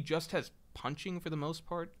Katakuri just has punching for the most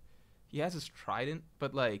part. He has his trident,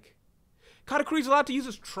 but, like, Katakuri's allowed to use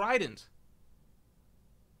his trident.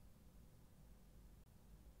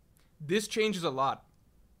 This changes a lot.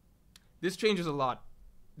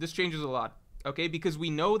 Okay, because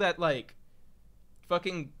we know that, like,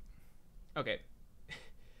 fucking, okay.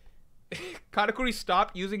 Katakuri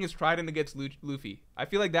stopped using his trident against Luffy. I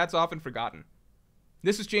feel like that's often forgotten.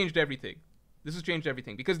 This has changed everything.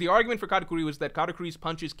 Because the argument for Katakuri was that Katakuri's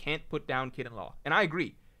punches can't put down Kid in Law. And I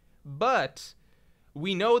agree. But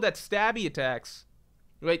we know that stabby attacks,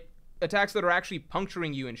 right, attacks that are actually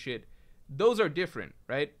puncturing you and shit, those are different,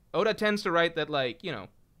 right? Oda tends to write that, like, you know,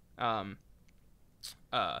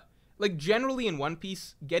 like, generally in One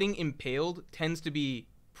Piece, getting impaled tends to be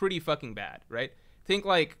pretty fucking bad, right? Think,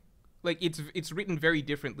 like it's written very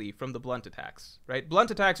differently from the blunt attacks, right?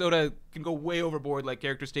 Blunt attacks, Oda can go way overboard, like,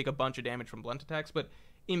 characters take a bunch of damage from blunt attacks, but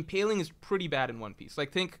impaling is pretty bad in One Piece.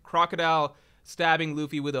 Like, think Crocodile stabbing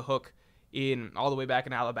Luffy with a hook all the way back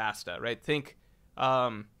in Alabasta, right? Think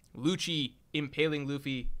Lucci impaling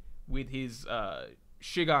Luffy with his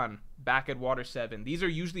Shigan back at Water 7. These are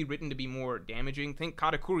usually written to be more damaging. Think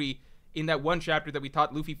Katakuri in that one chapter that we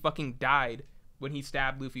thought Luffy fucking died when he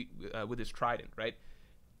stabbed Luffy with his trident, right?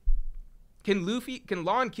 Can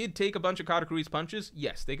Law and Kid take a bunch of Katakuri's punches?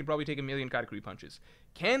 Yes, they could probably take 1,000,000 Katakuri punches.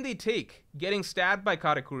 Can they take getting stabbed by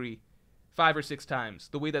Katakuri 5 or 6 times,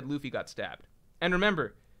 the way that Luffy got stabbed? And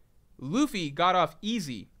remember, Luffy got off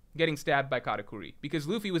easy getting stabbed by Katakuri, because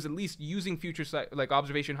Luffy was at least using future, like,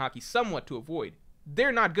 observation hockey somewhat to avoid.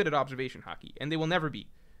 They're not good at observation hockey, and they will never be.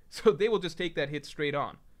 So they will just take that hit straight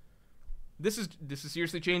on. This is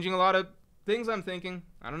seriously changing a lot of things, I'm thinking.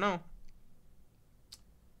 I don't know.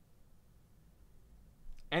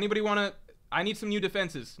 Anybody wanna... I need some new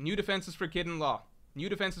defenses. New defenses for Kid-in-Law. New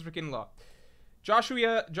defenses for Kid-in-Law.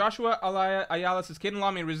 Joshua Ayala says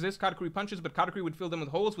Kid-in-Law may resist Katakuri punches, but Katakuri would fill them with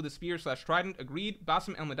holes with a spear/trident. Agreed.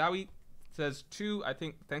 Basim El Madawi says 2. I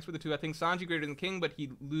think... Thanks for the 2. I think Sanji greater than King, but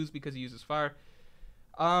he'd lose because he uses fire.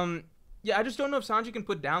 Yeah, I just don't know if Sanji can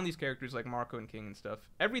put down these characters like Marco and King and stuff.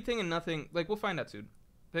 Everything and nothing... Like, we'll find out soon.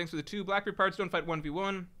 Thanks for the 2. Blackbeard Pirates don't fight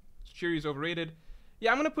 1v1. Shiryu's overrated.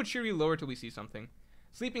 Yeah, I'm gonna put Shiryu lower till we see something.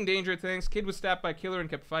 Sleeping Danger, thanks. Kid was stabbed by Killer and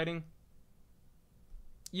kept fighting.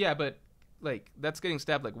 Yeah, but, like, that's getting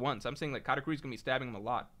stabbed, like, once. I'm saying, like, Katakuri's gonna be stabbing him a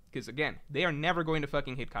lot. Because, again, they are never going to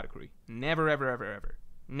fucking hit Katakuri. Never, ever, ever, ever.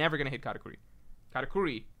 Never gonna hit Katakuri.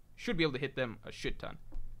 Katakuri should be able to hit them a shit ton.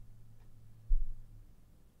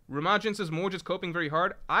 Ramajin says Morj is coping very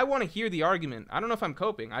hard. I want to hear the argument. I don't know if I'm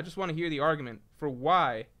coping. I just want to hear the argument for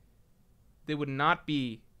why they would not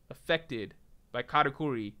be affected by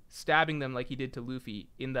Katakuri stabbing them like he did to Luffy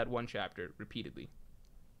in that one chapter repeatedly.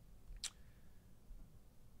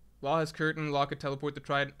 Law has curtain. Law could teleport the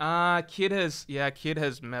Trident. Kid has... Yeah, Kid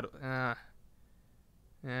has metal...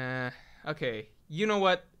 Okay. You know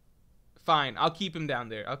what? Fine. I'll keep him down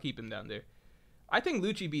there. I'll keep him down there. I think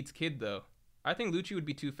Lucci beats Kid, though. I think Lucci would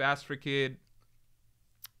be too fast for Kid.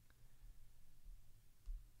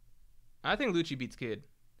 I think Lucci beats Kid.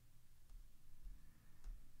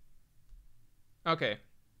 Okay.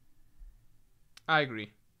 I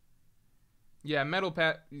agree. Yeah,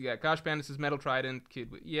 Gosh Bandit says Metal Trident.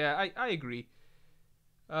 Kid. Yeah, I agree.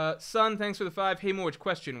 Sun, thanks for the 5. Hey, Morj,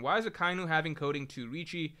 question. Why is Akainu having coding to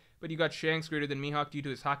Richi, but you got Shanks greater than Mihawk due to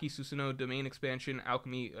his Haki Susanoo domain expansion,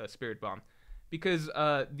 Alchemy, Spirit Bomb? Because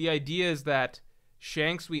the idea is that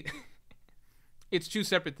Shanks, it's two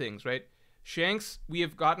separate things, right? Shanks, we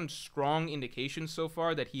have gotten strong indications so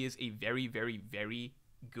far that he is a very, very, very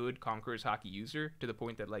good Conqueror's Haki user, to the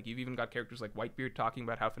point that, like, you've even got characters like Whitebeard talking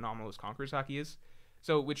about how phenomenal his Conqueror's Haki is.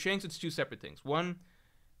 So with Shanks, it's two separate things. One,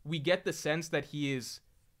 we get the sense that he is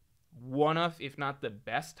one of, if not the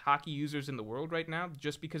best Haki users in the world right now,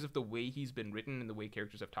 just because of the way he's been written and the way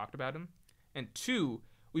characters have talked about him. And two,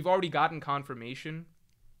 we've already gotten confirmation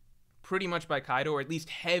pretty much by Kaido, or at least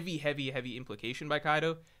heavy, heavy, heavy implication by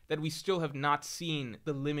Kaido, that we still have not seen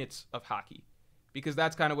the limits of Haki. Because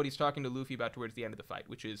that's kind of what he's talking to Luffy about towards the end of the fight,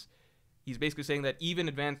 which is, he's basically saying that even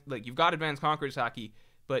advanced, like, you've got advanced Conqueror's Haki,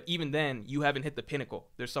 but even then, you haven't hit the pinnacle.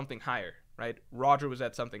 There's something higher, right? Roger was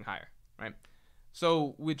at something higher, right?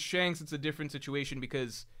 So with Shanks, it's a different situation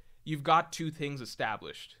because you've got two things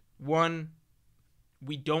established. One,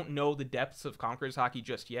 we don't know the depths of Conqueror's Haki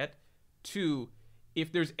just yet. Two,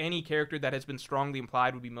 if there's any character that has been strongly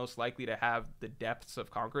implied would be most likely to have the depths of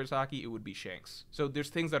Conqueror's Haki, it would be Shanks. So there's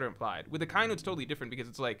things that are implied. With Akainu, it's totally different because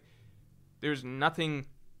it's like, there's nothing,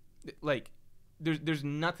 like, there's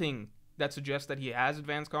nothing that suggests that he has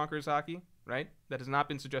advanced Conqueror's Haki, right? That has not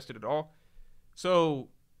been suggested at all. So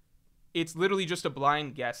it's literally just a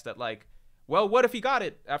blind guess that, like, well, what if he got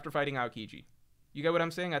it after fighting Aokiji? You get what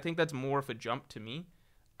I'm saying? I think that's more of a jump to me.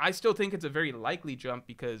 I still think it's a very likely jump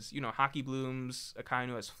because, you know, Haki blooms,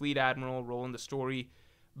 Akainu has Fleet Admiral, role in the story.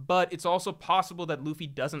 But it's also possible that Luffy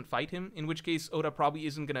doesn't fight him, in which case Oda probably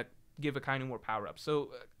isn't going to give Akainu more power-ups. So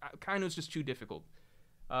Akainu's just too difficult.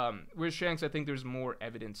 Whereas Shanks, I think there's more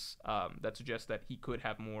evidence that suggests that he could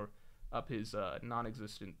have more up his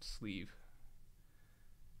non-existent sleeve.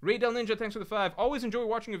 Ray Del Ninja, thanks for the 5. Always enjoy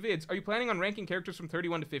watching your vids. Are you planning on ranking characters from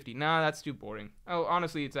 31 to 50? Nah, that's too boring. Oh,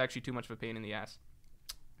 honestly, it's actually too much of a pain in the ass.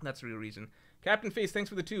 That's the real reason. Captain Face, thanks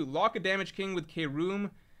for the 2. Lock a Damage King with K-Room.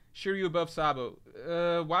 Shiryu above Sabo.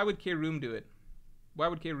 Why would K-Room do it? Why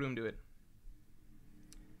would K-Room do it?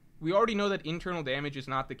 We already know that internal damage is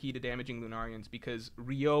not the key to damaging Lunarians because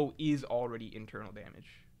Ryo is already internal damage,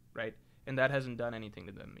 right? And that hasn't done anything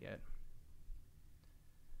to them yet.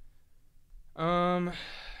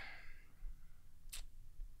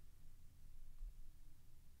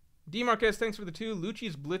 D. Marquez, thanks for the 2.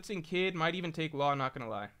 Lucci's blitzing Kid might even take Law, not gonna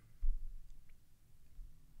lie.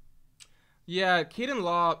 Yeah, Kid and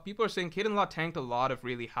Law, people are saying Kid and Law tanked a lot of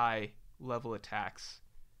really high level attacks.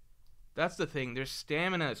 That's the thing, their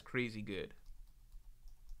stamina is crazy good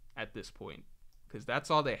at this point. Because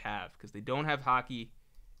that's all they have. Because they don't have Haki.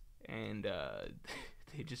 And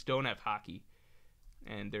they just don't have Haki.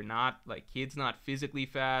 And they're not, like, Kid's not physically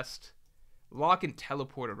fast. Law can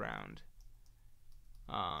teleport around.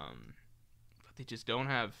 But they just don't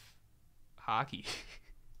have Haki.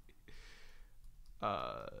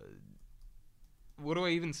 What do I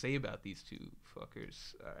even say about these two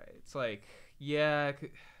fuckers? Alright, it's like, yeah,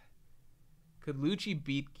 could Lucci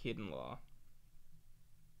beat Kid and Law?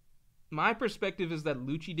 My perspective is that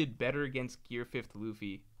Lucci did better against Gear 5th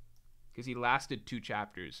Luffy because he lasted 2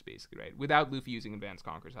 chapters, basically, right? Without Luffy using Advanced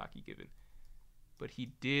Conqueror's Haki given. But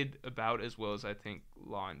he did about as well as I think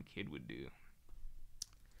Law and Kid would do.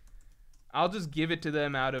 I'll just give it to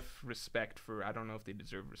them out of respect for, I don't know if they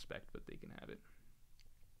deserve respect, but they can have it.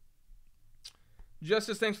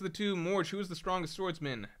 Justice, thanks for the 2. Morj, who is the strongest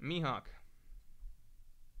swordsman? Mihawk.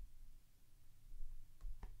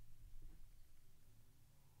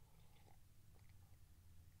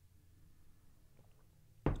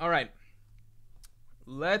 Alright.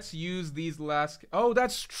 Let's use these last... Oh,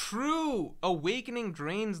 that's true! Awakening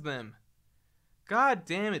drains them. God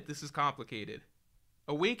damn it, this is complicated.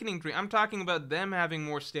 Awakening drain... I'm talking about them having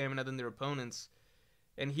more stamina than their opponents.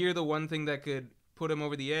 And here the one thing that could put them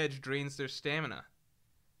over the edge drains their stamina.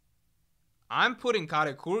 I'm putting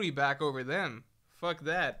Katakuri back over them. Fuck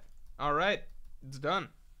that. Alright. It's done.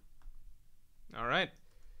 Alright.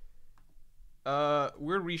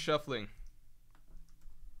 We're reshuffling.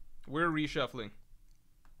 We're reshuffling.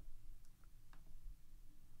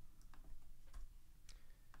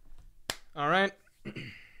 Alright.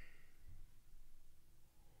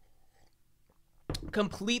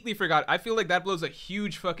 Completely forgot. I feel like that blows a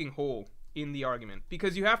huge fucking hole in the argument.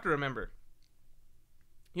 Because you have to remember.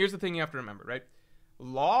 Here's the thing you have to remember, right?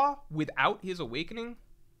 Law, without his awakening,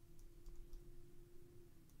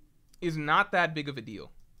 is not that big of a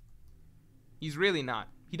deal. He's really not.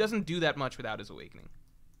 He doesn't do that much without his awakening.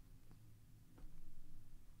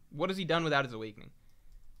 What has he done without his awakening?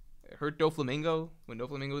 Hurt Doflamingo when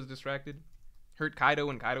Doflamingo was distracted. Hurt Kaido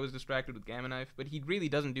when Kaido was distracted with Gamma Knife. But he really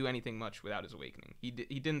doesn't do anything much without his awakening. He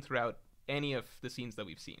didn't throughout any of the scenes that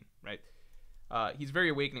we've seen, right? He's very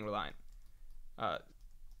awakening reliant.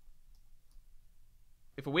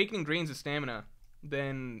 If awakening drains his stamina,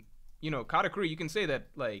 then, you know, Katakuri, you can say that,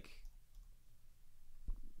 like,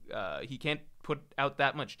 he can't put out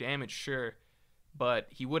that much damage, sure, but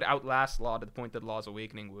he would outlast Law to the point that Law's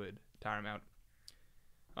awakening would tire him out.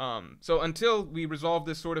 So until we resolve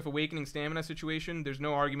this sort of awakening stamina situation, there's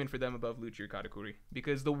no argument for them above Lucci or Katakuri.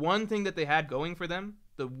 Because the one thing that they had going for them,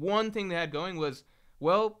 the one thing they had going was,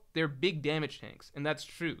 well, they're big damage tanks. And that's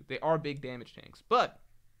true. They are big damage tanks. But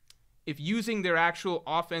if using their actual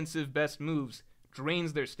offensive best moves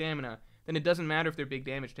drains their stamina, then it doesn't matter if they're big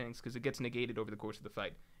damage tanks because it gets negated over the course of the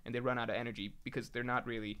fight. And they run out of energy because they're not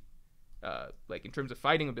really, like, in terms of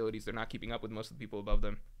fighting abilities, they're not keeping up with most of the people above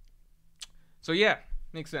them. So yeah,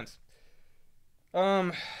 makes sense.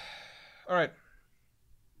 Alright.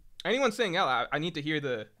 Anyone saying L, I need to hear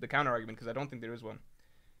the counter argument because I don't think there is one.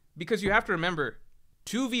 Because you have to remember,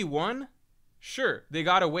 2v1, sure, they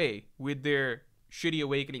got away with their shitty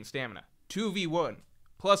awakening stamina. 2v1,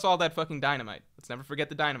 plus all that fucking dynamite. Let's never forget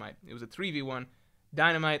the dynamite. It was a 3v1,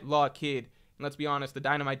 dynamite, Law, Kid, and let's be honest, the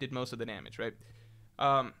dynamite did most of the damage, right?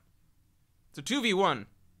 So 2v1,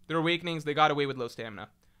 their awakenings, they got away with low stamina.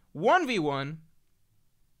 1v1,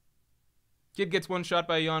 Kid gets one shot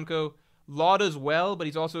by Yonko. Law does well, but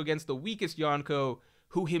he's also against the weakest Yonko,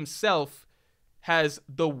 who himself has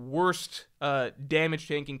the worst damage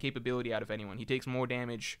tanking capability out of anyone. He takes more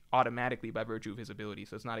damage automatically by virtue of his ability,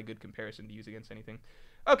 so it's not a good comparison to use against anything.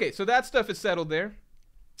 Okay, so that stuff is settled there.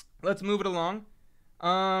 Let's move it along.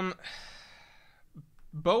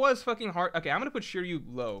 Boa's fucking hard. Okay, I'm going to put Shiryu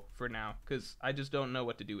low for now, because I just don't know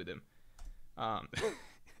what to do with him.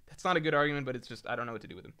 That's not a good argument, but it's just, I don't know what to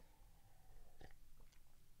do with him.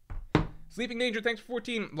 Sleeping Danger, thanks for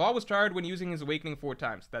 14. Law was tired when using his awakening 4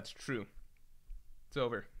 times. That's true. It's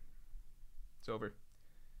over. It's over.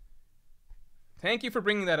 Thank you for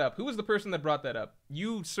bringing that up. Who was the person that brought that up?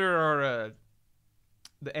 You, sir, are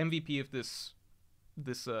the MVP of this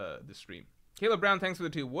stream. Caleb Brown, thanks for the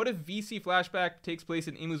 2. What if VC flashback takes place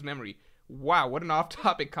in Imu's memory? Wow, what an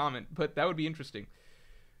off-topic comment, but that would be interesting.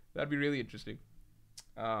 That'd be really interesting.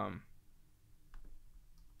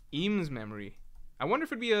 Imu's memory. I wonder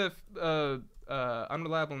if it'd be a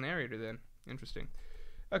unreliable narrator then. Interesting.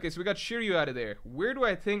 Okay, so we got Shiryu out of there. Where do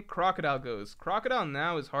I think Crocodile goes? Crocodile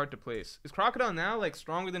now is hard to place. Is Crocodile now, like,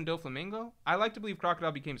 stronger than Doflamingo? I like to believe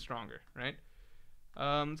Crocodile became stronger, right?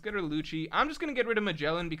 Let's get rid of Lucci. I'm just going to get rid of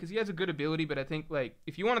Magellan because he has a good ability, but I think, like,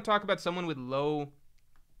 if you want to talk about someone with low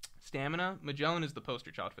stamina, Magellan is the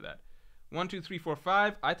poster child for that. 1, 2, 3, 4,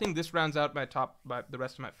 5. I think this rounds out my the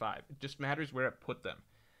rest of my 5. It just matters where I put them.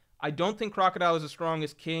 I don't think Crocodile is as strong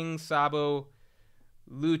as King, Sabo,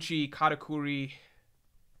 Lucci, Katakuri.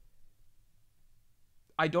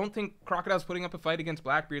 I don't think Crocodile's putting up a fight against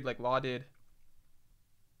Blackbeard like Law did.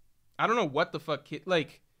 I don't know what the fuck...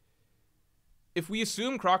 Like, if we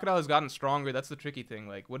assume Crocodile has gotten stronger, that's the tricky thing.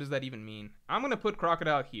 Like, what does that even mean? I'm going to put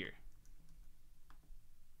Crocodile here.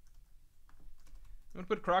 I'm going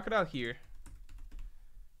to put Crocodile here.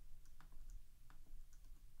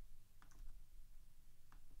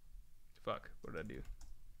 Fuck, what did I do?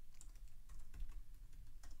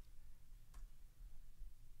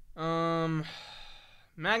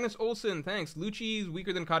 Magnus Olsen, thanks. Lucci's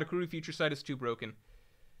weaker than Katakuri. Future Sight is too broken.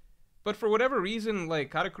 But for whatever reason,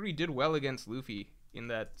 like, Katakuri did well against Luffy in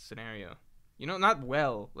that scenario. You know, not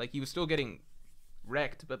well. Like, he was still getting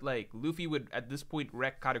wrecked, but, like, Luffy would, at this point,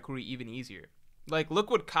 wreck Katakuri even easier. Like,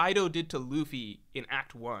 look what Kaido did to Luffy in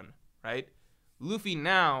Act 1, right? Luffy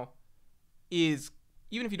now is,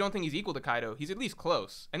 even if you don't think he's equal to Kaido, he's at least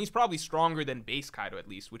close. And he's probably stronger than base Kaido, at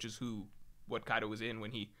least, which is what Kaido was in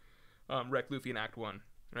when he wrecked Luffy in Act 1,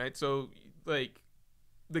 right? So, like,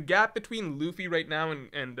 the gap between Luffy right now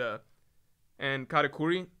and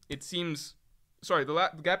Katakuri, it seems... Sorry, the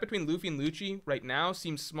gap between Luffy and Lucci right now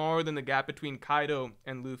seems smaller than the gap between Kaido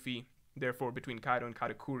and Luffy, therefore between Kaido and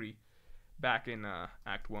Katakuri back in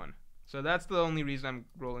Act 1. So that's the only reason I'm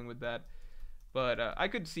rolling with that. But I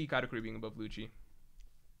could see Katakuri being above Lucci.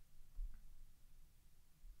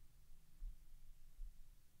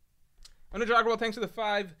 Underjoggerwell, thanks for the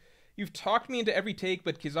 5. You've talked me into every take,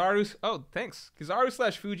 but Kizaru's... Oh, thanks.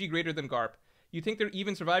 Kizaru/Fuji greater than Garp. You think they're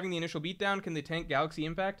even surviving the initial beatdown? Can they tank Galaxy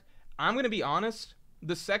Impact? I'm going to be honest.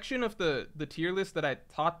 The section of the tier list that I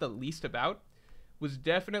thought the least about was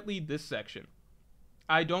definitely this section.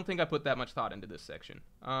 I don't think I put that much thought into this section.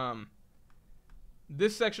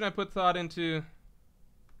 This section I put thought into...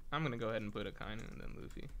 I'm going to go ahead and put Akainu and then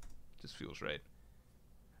Luffy. Just feels right.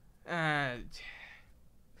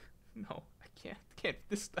 No, I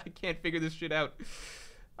can't figure this shit out.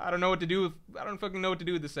 I don't know what to do with... I don't fucking know what to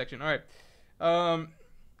do with this section. Alright.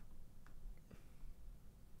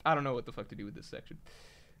 I don't know what the fuck to do with this section.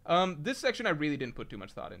 This section I really didn't put too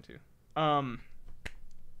much thought into. I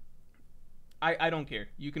don't care.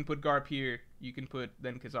 You can put Garp here. You can put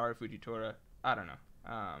then Kizaru Fujitora. I don't know.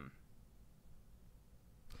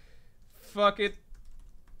 Fuck it.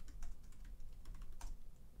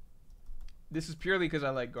 This is purely because I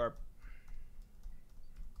like Garp.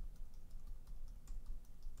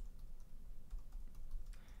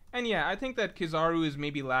 And yeah, I think that Kizaru is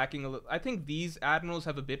maybe lacking a little. I think these admirals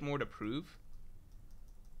have a bit more to prove.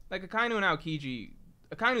 Like Akainu and Aokiji.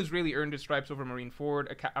 Akainu's really earned his stripes over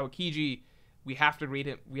Marineford. Aokiji, we have to rate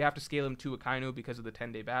him. We have to scale him to Akainu because of the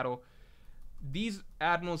 10-day battle. These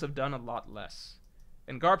admirals have done a lot less.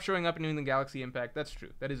 And Garp showing up in New England Galaxy Impact, that's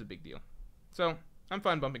true. That is a big deal. So, I'm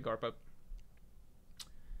fine bumping Garp up.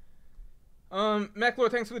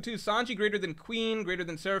 Maclor, thanks for the 2. Sanji greater than Queen, greater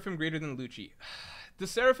than Seraphim, greater than Lucci. The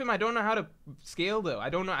Seraphim, I don't know how to scale, though. I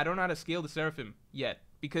don't know how to scale the Seraphim yet.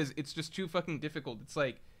 Because it's just too fucking difficult. It's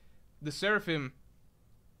like, the Seraphim,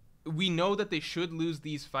 we know that they should lose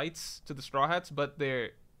these fights to the Straw Hats, but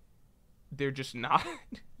they're just not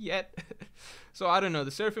yet. So I don't know.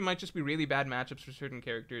 The Seraphim might just be really bad matchups for certain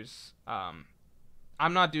characters. I'm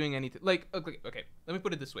not doing anything. Like, okay, let me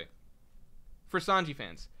put it this way. For Sanji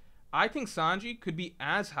fans, I think Sanji could be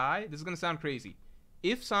as high. This is going to sound crazy.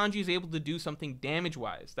 If Sanji is able to do something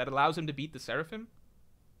damage-wise that allows him to beat the Seraphim,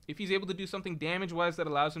 if he's able to do something damage-wise that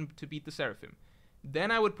allows him to beat the Seraphim, then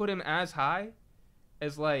I would put him as high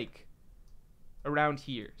as, like, around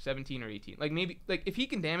here, 17 or 18. Like, maybe, like, if he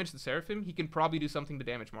can damage the Seraphim, he can probably do something to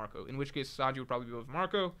damage Marco, in which case Sanji would probably be above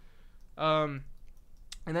Marco. And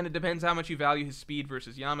then it depends how much you value his speed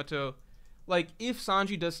versus Yamato. Like, if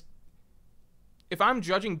Sanji does... If I'm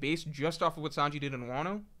judging based just off of what Sanji did in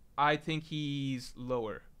Wano, I think he's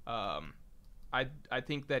lower. I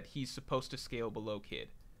think that he's supposed to scale below Kid.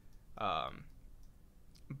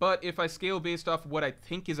 But if I scale based off what I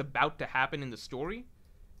think is about to happen in the story,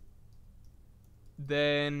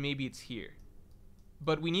 then maybe it's here.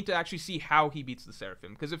 But we need to actually see how he beats the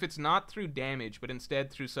Seraphim. Because if it's not through damage, but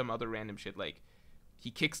instead through some other random shit, like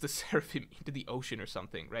he kicks the Seraphim into the ocean or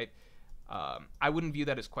something, right? I wouldn't view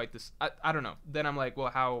that as quite this... I don't know. Then I'm like, well,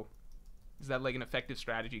 how... Is that like an effective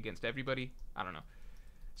strategy against everybody? I don't know.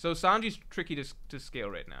 So Sanji's tricky to scale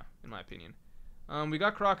right now, in my opinion. We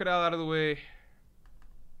got Crocodile out of the way.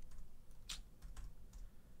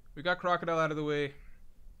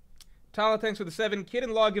 Tala, thanks for the 7. Kid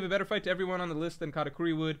and Law give a better fight to everyone on the list than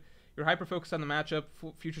Katakuri would. You're hyper-focused on the matchup.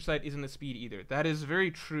 Future Sight isn't the speed either. That is very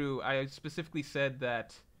true. I specifically said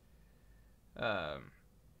that...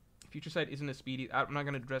 Future Sight isn't a speedy. I'm not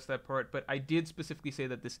going to address that part, but I did specifically say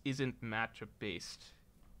that this isn't matchup based.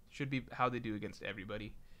 Should be how they do against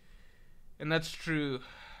everybody. And that's true.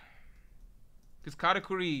 Because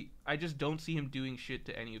Katakuri, I just don't see him doing shit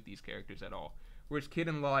to any of these characters at all. Whereas Kid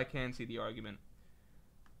and Law, I can see the argument.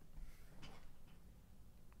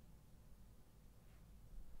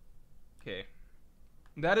 Okay.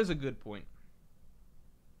 That is a good point.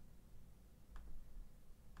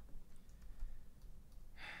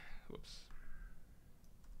 Whoops.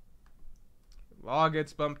 Law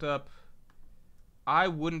gets bumped up. I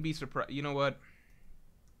wouldn't be surprised. You know what?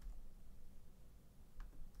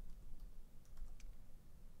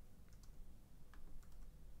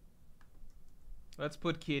 Let's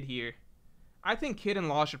put Kid here. I think Kid and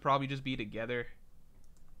Law should probably just be together.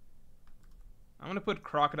 I'm going to put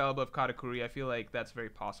Crocodile above Katakuri. I feel like that's very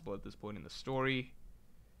possible at this point in the story.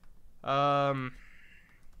 Yeah,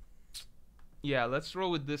 let's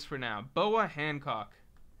roll with this for now. Boa Hancock.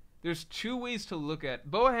 There's two ways to look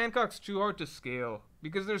at... Boa Hancock's too hard to scale,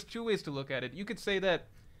 because there's two ways to look at it. You could say that,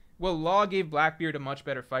 well, Law gave Blackbeard a much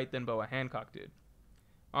better fight than Boa Hancock did.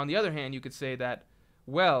 On the other hand, you could say that,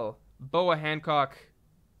 well, Boa Hancock,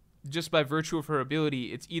 just by virtue of her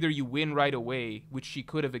ability, it's either you win right away, which she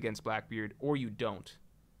could have against Blackbeard, or you don't.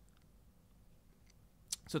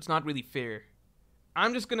 So it's not really fair.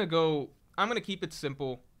 I'm just going to go... I'm going to keep it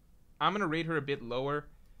simple. I'm going to rate her a bit lower,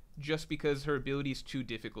 just because her ability is too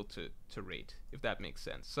difficult to rate, if that makes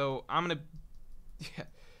sense. So I'm going to... Yeah,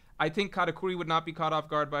 I think Katakuri would not be caught off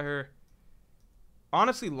guard by her.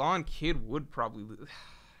 Honestly, Law and Kid would probably...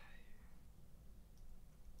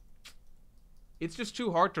 It's just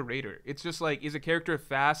too hard to rate her. It's just like, is a character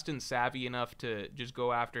fast and savvy enough to just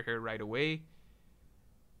go after her right away?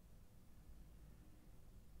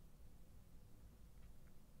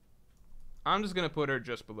 I'm just going to put her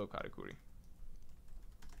just below Katakuri.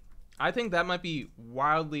 I think that might be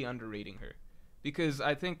wildly underrating her, because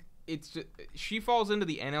I think it's just, she falls into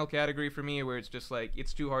the NL category for me, where it's just like,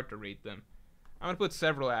 it's too hard to rate them. I'm going to put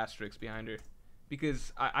several asterisks behind her,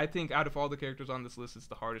 because I think out of all the characters on this list, it's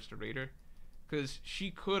the hardest to rate her, because she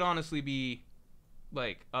could honestly be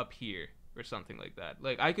like up here or something like that.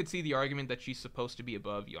 Like, I could see the argument that she's supposed to be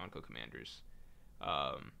above Yonko Commanders.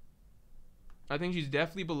 I think she's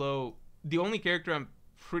definitely below. The only character I'm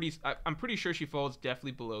pretty sure she falls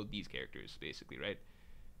definitely below these characters, basically, right?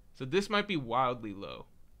 So this might be wildly low.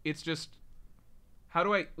 It's just, how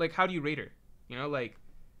do you rate her? You know, like,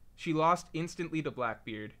 she lost instantly to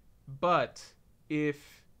Blackbeard, but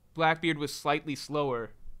if Blackbeard was slightly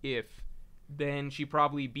slower, then she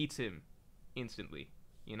probably beats him instantly,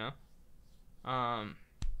 you know?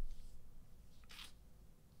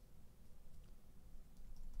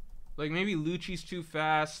 Like, maybe Lucci's too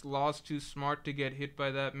fast, Law's too smart to get hit by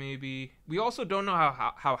that, maybe. We also don't know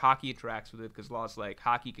how Haki interacts with it, because Law's like,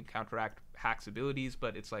 Haki can counteract Hack's abilities,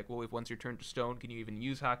 but it's like, well, if once you're turned to stone, can you even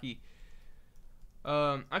use Haki?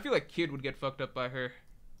 I feel like Kid would get fucked up by her.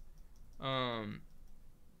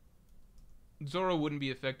 Zoro wouldn't be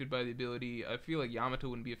affected by the ability. I feel like Yamato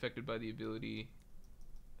wouldn't be affected by the ability.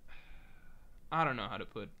 I don't know how to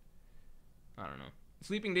put... I don't know.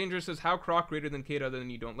 Sleeping Dangerous says, how Croc greater than Kid other than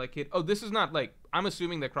you don't like Kid? Oh, this is not like... I'm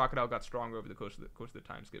assuming that Crocodile got stronger over the course of the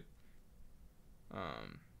time skip.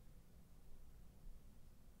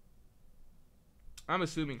 I'm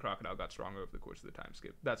assuming Crocodile got stronger over the course of the time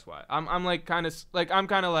skip. That's why. I'm like kind of like...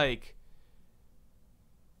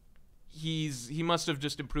 He must have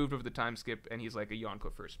just improved over the time skip, and he's like a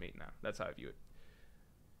Yonko first mate now. That's how I view it.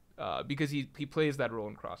 Because he plays that role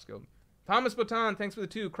in Cross Guild. Thomas Botan, thanks for the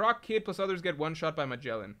 2. Croc, Kid, plus others get one shot by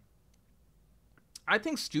Magellan. I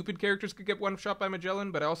think stupid characters could get one shot by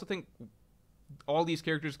Magellan, but I also think all these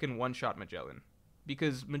characters can one shot Magellan,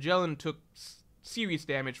 because Magellan took serious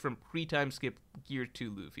damage from pre-time skip Gear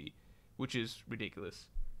 2 Luffy, which is ridiculous.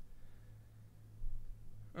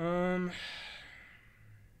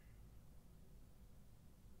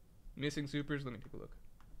 Missing supers, let me take a look.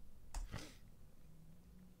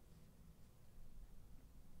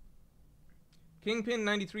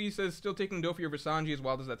 Kingpin93 says, still taking Dofi over Sanji, as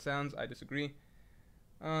wild as that sounds. I disagree.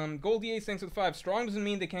 Goldie Ace, thanks for the 5. Strong doesn't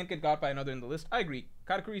mean they can't get got by another in the list. I agree.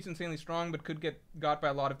 Katakuri is insanely strong, but could get got by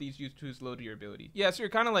a lot of these used to his low tier ability. Yeah, so you're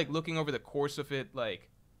kind of like looking over the course of it, like...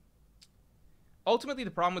 Ultimately, the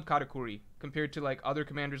problem with Katakuri, compared to like other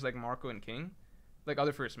commanders like Marco and King, like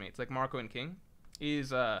other first mates like Marco and King,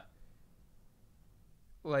 is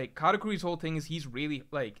like, Katakuri's whole thing is he's really,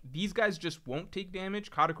 like, these guys just won't take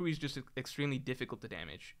damage. Katakuri's just extremely difficult to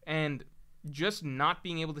damage. And just not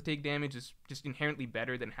being able to take damage is just inherently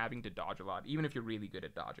better than having to dodge a lot, even if you're really good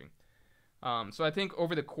at dodging. So I think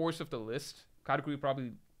over the course of the list, Katakuri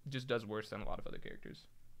probably just does worse than a lot of other characters.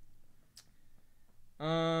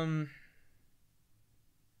 I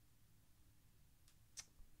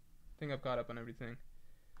think I've caught up on everything.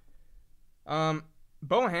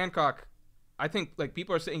 Boa Hancock, I think, like,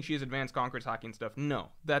 people are saying she has advanced Conqueror's Haki and stuff. No,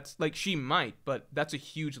 that's, like, she might, but that's a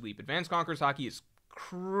huge leap. Advanced Conqueror's Haki is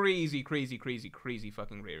crazy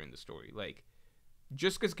fucking rare in the story. Like,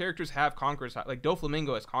 just because characters have Conqueror's Haki, like,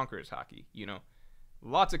 Doflamingo has Conqueror's Haki, you know?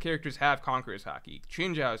 Lots of characters have Conqueror's Haki.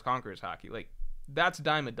 Chinjao has Conqueror's Haki. Like, that's a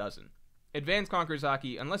dime a dozen. Advanced Conqueror's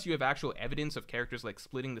Haki, unless you have actual evidence of characters like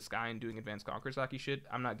splitting the sky and doing Advanced Conqueror's Haki shit,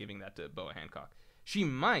 I'm not giving that to Boa Hancock. She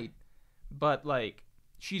might, but like,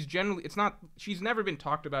 she's generally, it's not, she's never been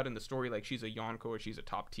talked about in the story like she's a Yonko or she's a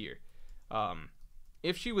top tier.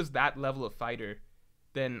 If she was that level of fighter,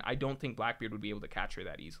 then I don't think Blackbeard would be able to catch her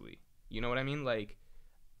that easily. You know what I mean? Like,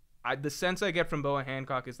 the sense I get from Boa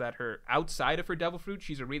Hancock is that her, outside of her Devil Fruit,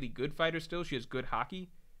 she's a really good fighter still. She has good Haki,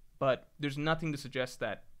 but there's nothing to suggest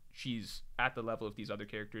that she's at the level of these other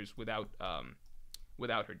characters without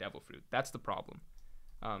her Devil Fruit. That's the problem,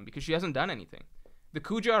 because she hasn't done anything. The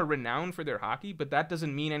Kuja are renowned for their Haki, but that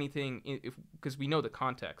doesn't mean anything because we know the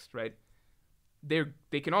context, right?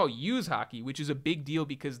 They can all use Haki, which is a big deal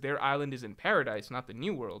because their island is in Paradise, not the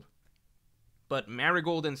New World. But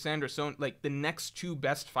Marigold and Sanderson, like the next two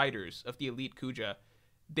best fighters of the Elite Kuja,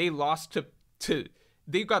 they lost to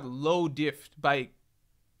they got low diffed by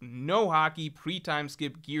no Haki, pre-time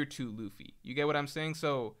skip, gear 2 Luffy. You get what I'm saying?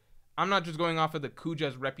 So I'm not just going off of the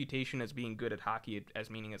Kuja's reputation as being good at Haki, as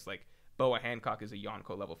meaning it's like Boa Hancock is a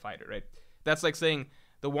Yonko level fighter, right? That's like saying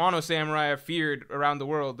the Wano samurai are feared around the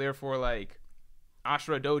world, therefore like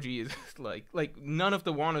Ashura Doji is like none of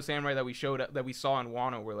the Wano samurai that we saw in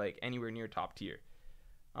Wano were like anywhere near top tier.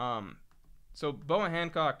 So Boa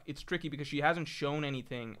Hancock, it's tricky because she hasn't shown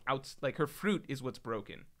anything out, like her fruit is what's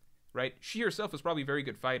broken, right? She herself is probably a very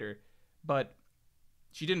good fighter, but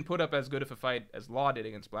she didn't put up as good of a fight as Law did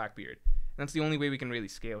against Blackbeard. And that's the only way we can really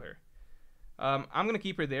scale her. I'm gonna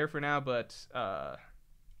keep her there for now, but I'm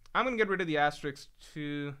gonna get rid of the asterisk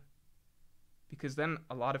too, because then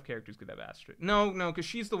a lot of characters could have asterisk. No, because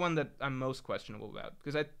she's the one that I'm most questionable about,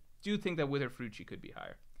 because I do think that with her fruit she could be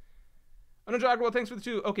higher. Well, thanks for the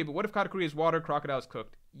 2. Okay, but what if Katakuri is water, Crocodile is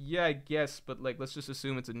cooked? Yeah, I guess, but like let's just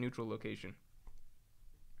assume it's a neutral location.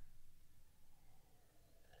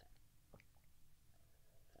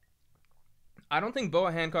 I don't think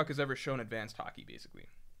Boa Hancock has ever shown advanced Haki, basically.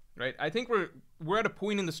 Right? I think we're at a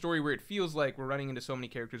point in the story where it feels like we're running into so many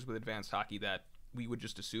characters with advanced Haki that we would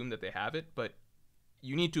just assume that they have it, but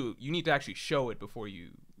you need to actually show it before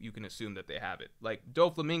you can assume that they have it. Like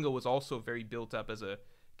Doflamingo was also very built up as a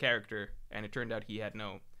character, and it turned out he had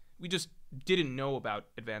we just didn't know about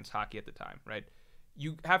advanced Haki at the time, right?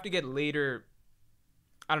 You have to get later,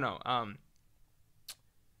 I don't know,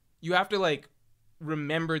 you have to like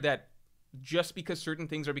remember that just because certain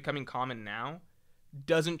things are becoming common now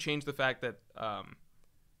doesn't change the fact that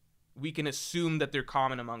we can assume that they're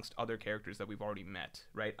common amongst other characters that we've already met,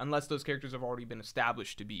 right? Unless those characters have already been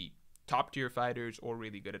established to be top tier fighters or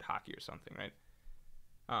really good at Haki or something, right?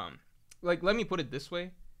 Like, let me put it this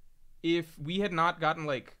way. If we had not gotten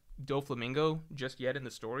like Doflamingo just yet in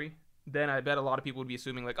the story, then I bet a lot of people would be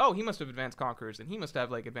assuming like, oh, he must have advanced Conquerors and he must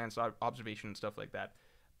have like advanced observation and stuff like that.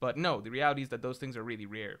 But no, the reality is that those things are really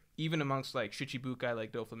rare. Even amongst like Shichibukai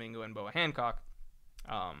like Doflamingo and Boa Hancock,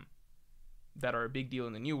 that are a big deal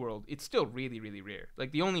in the New World, it's still really, really rare.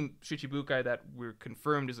 Like the only Shichibukai that we're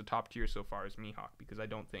confirmed is a top tier so far is Mihawk, because I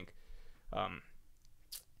don't think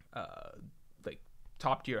like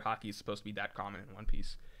top tier Haki is supposed to be that common in One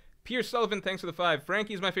Piece. Pierce Sullivan, thanks for the 5.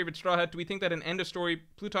 Frankie is my favorite Straw Hat. Do we think that an end of story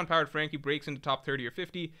Pluton powered Frankie breaks into top 30 or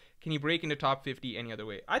 50? Can he break into top 50 any other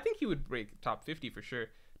way? I think he would break top 50 for sure.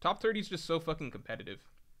 Top 30 is just so fucking competitive.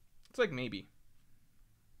 It's like maybe.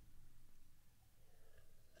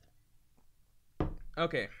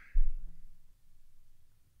 Okay.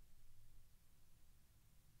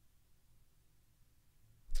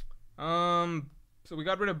 So we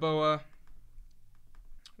got rid of Boa.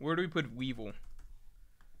 Where do we put Weevil?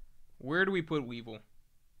 Where do we put Weevil?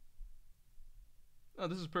 Oh,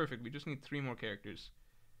 this is perfect. We just need 3 more characters.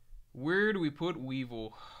 Where do we put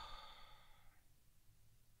Weevil?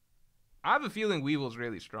 I have a feeling Weevil's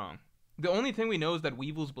really strong. The only thing we know is that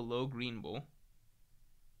Weevil's below Green Bull.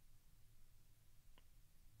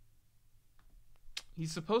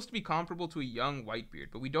 He's supposed to be comparable to a young Whitebeard,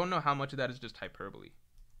 but we don't know how much of that is just hyperbole.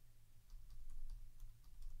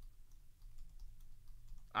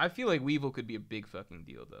 I feel like Weevil could be a big fucking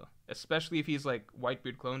deal, though. Especially if he's like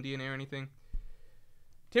Whitebeard clone DNA or anything.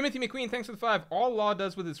 Timothy McQueen, thanks for the 5. All Law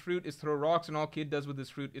does with his fruit is throw rocks, and all Kid does with his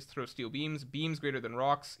fruit is throw steel beams. Beams greater than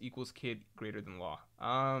rocks equals Kid greater than Law.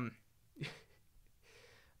 I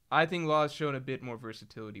think Law has shown a bit more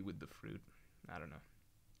versatility with the fruit. I don't know.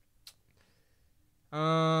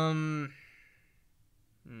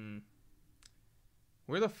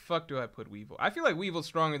 Where the fuck do I put Weevil? I feel like Weevil's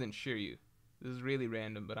stronger than Shiryu. This is really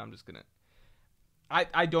random, but I'm just gonna...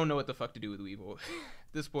 I don't know what the fuck to do with Weevil.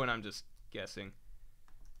 At this point, I'm just guessing.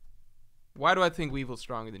 Why do I think Weevil's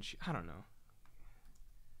stronger than Shiryu? I don't know.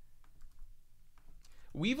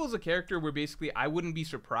 Weevil's a character where basically I wouldn't be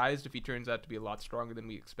surprised if he turns out to be a lot stronger than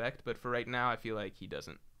we expect, but for right now, I feel like he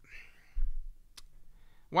doesn't.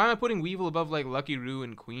 Why am I putting Weevil above, like, Lucky Roo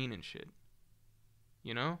and Queen and shit?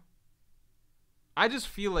 You know? I just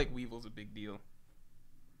feel like Weevil's a big deal.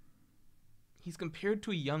 He's compared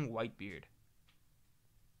to a young Whitebeard.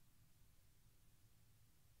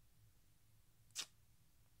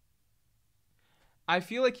 I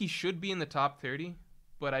feel like he should be in the top 30,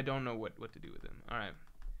 but I don't know what to do with him. Alright.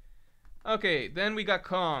 Okay, then we got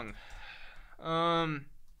Kong. Kong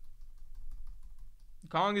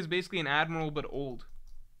is basically an admiral, but old.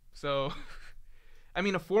 So, I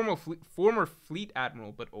mean, a former fleet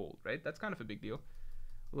admiral, but old, right? That's kind of a big deal.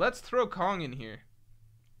 Let's throw Kong in here.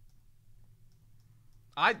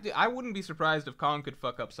 I wouldn't be surprised if Kong could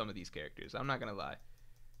fuck up some of these characters. I'm not gonna lie.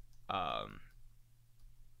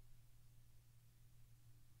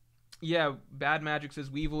 Yeah, Bad Magic says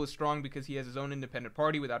Weevil is strong because he has his own independent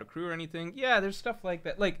party without a crew or anything. Yeah, there's stuff like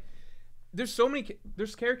that. Like, there's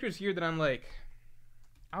characters here that I'm like,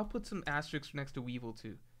 I'll put some asterisks next to Weevil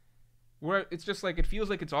too. Where it's just like, it feels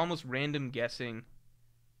like it's almost random guessing.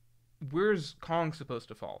 Where's Kong supposed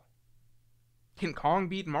to fall? Can Kong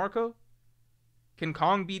beat Marco? Can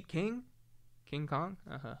Kong beat King? King Kong?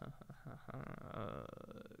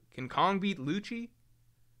 Can Kong beat Lucci?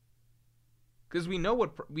 Because we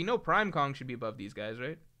know Prime Kong should be above these guys,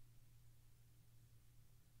 right?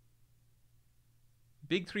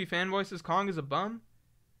 Big 3 fanboy says Kong is a bum.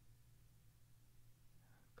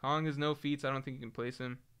 Kong has no feats. I don't think you can place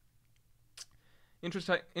him.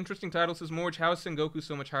 Interesting title says Morj. How is Sengoku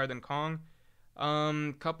so much higher than Kong?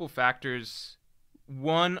 Couple factors.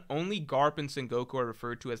 One, only Garp and Sengoku are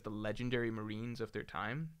referred to as the legendary Marines of their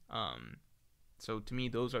time. So to me,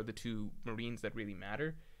 those are the two Marines that really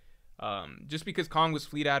matter. Just because Kong was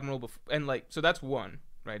Fleet Admiral and like, so that's one,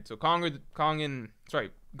 right? So Garp and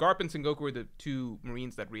Sengoku were the two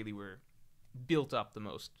Marines that really were built up the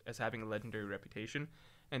most as having a legendary reputation.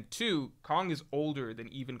 And two, Kong is older than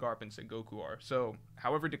even Garp and Sengoku are. So,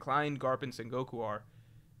 however declined Garp and Sengoku are,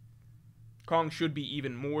 Kong should be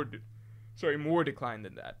even more declined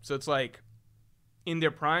than that. So it's like, in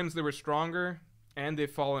their primes they were stronger, and they've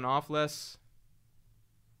fallen off less.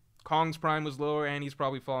 Kong's prime was lower, and he's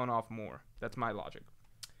probably fallen off more. That's my logic.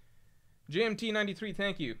 JMT93,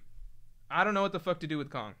 thank you. I don't know what the fuck to do with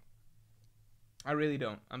Kong. I really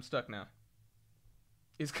don't. I'm stuck now.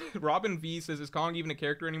 Robin V says, is Kong even a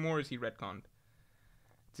character anymore, or is he retconned?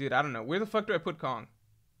 Dude, I don't know. Where the fuck do I put Kong?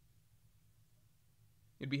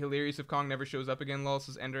 It'd be hilarious if Kong never shows up again, lol,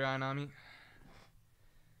 says Ender Ayanami.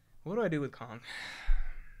 What do I do with Kong?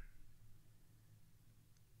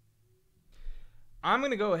 I'm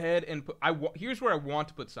going to go ahead and put... here's where I want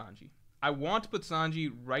to put Sanji. I want to put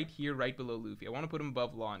Sanji right here, right below Luffy. I want to put him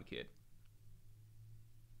above Law and Kid.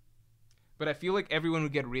 But I feel like everyone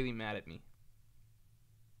would get really mad at me.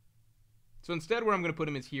 So instead, where I'm going to put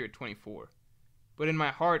him is here at 24. But in my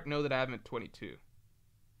heart, know that I have him at 22.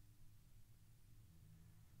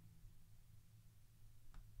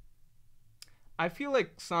 I feel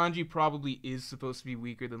like Sanji probably is supposed to be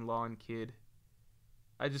weaker than Law and Kid.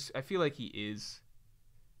 I feel like he is.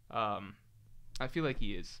 I feel like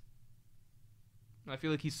he is. I feel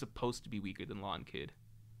like he's supposed to be weaker than Law and Kid.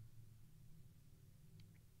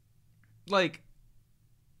 Like,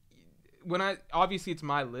 obviously it's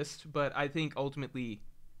my list, but I think ultimately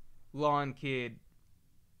Law and Kid,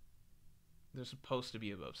 they're supposed to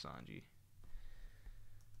be above Sanji.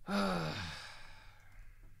 I'll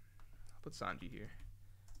put Sanji here.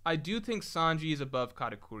 I do think Sanji is above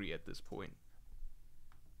Katakuri at this point.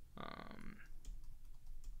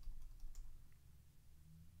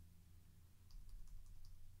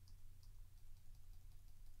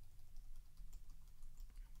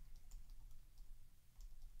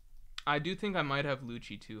 I do think I might have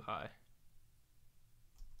Lucci too high.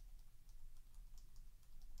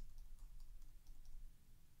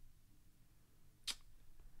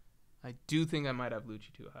 I do think I might have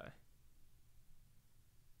Lucci too high.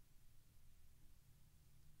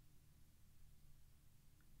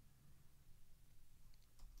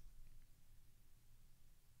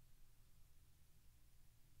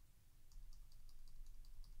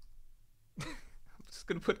 I'm just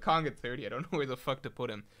gonna put Kong at 30. I don't know where the fuck to put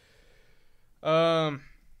him. I'll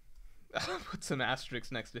put some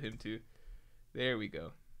asterisks next to him too. There we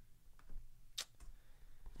go.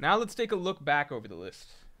 Now let's take a look back over the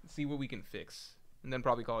list. See what we can fix. And then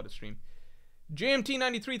probably call it a stream.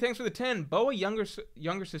 JMT93, thanks for the 10. Boa younger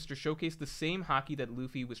sister showcased the same haki that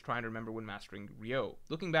Luffy was trying to remember when mastering Ryo.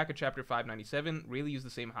 Looking back at chapter 597, really used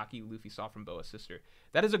the same haki Luffy saw from Boa's sister.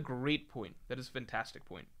 That is a great point. That is a fantastic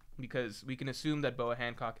point. because we can assume that Boa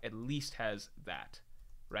Hancock at least has that,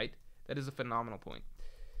 right? That is a phenomenal point.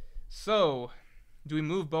 So, do we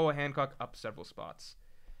move Boa Hancock up several spots?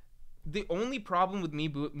 The only problem with me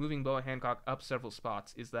moving Boa Hancock up several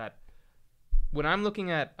spots is that when I'm looking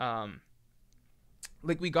at,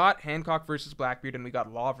 like, we got Hancock versus Blackbeard and we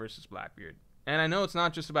got Law versus Blackbeard. And I know it's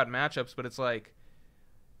not just about matchups, but it's like,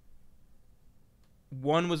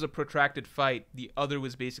 one was a protracted fight, the other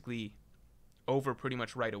was basically over pretty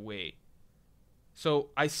much right away. So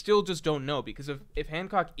I still just don't know, because if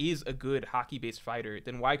Hancock is a good hockey-based fighter,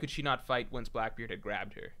 then why could she not fight once Blackbeard had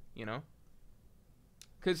grabbed her, you know?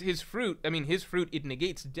 Because his fruit, it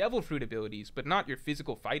negates devil fruit abilities, but not your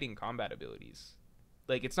physical fighting combat abilities.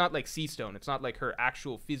 Like, it's not like Sea Stone. It's not like her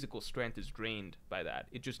actual physical strength is drained by that.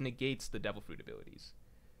 It just negates the devil fruit abilities.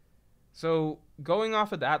 So, going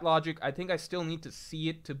off of that logic, I think I still need to see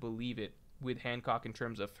it to believe it with Hancock in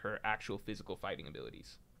terms of her actual physical fighting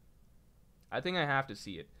abilities. I think I have to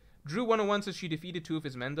see it. Drew 101 says she defeated 2 of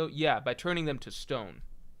his men, though. Yeah, by turning them to stone.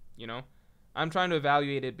 You know? I'm trying to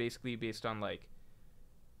evaluate it basically based on, like,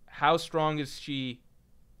 how strong is she?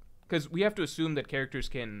 Because we have to assume that characters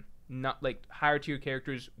can not, like, higher tier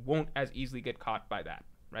characters won't as easily get caught by that,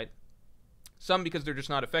 right? Some because they're just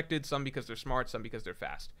not affected, some because they're smart, some because they're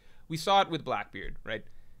fast. We saw it with Blackbeard, right?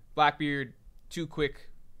 Blackbeard, too quick,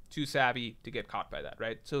 too savvy to get caught by that,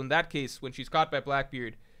 right? So in that case, when she's caught by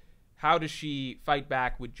Blackbeard, how does she fight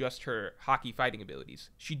back with just her hockey fighting abilities?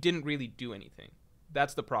 She didn't really do anything.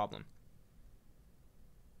 That's the problem.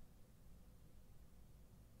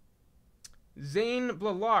 Zane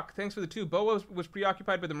Blalock, thanks for the 2. Boa was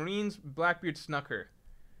preoccupied by the Marines. Blackbeard snuck her.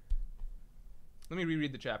 Let me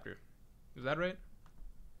reread the chapter. Is that right?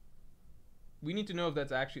 We need to know if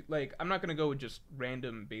that's actually... Like, I'm not going to go with just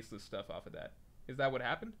random baseless stuff off of that. Is that what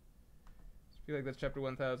happened? I feel like that's chapter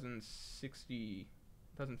 1060...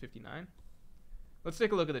 1059? Let's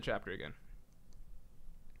take a look at the chapter again.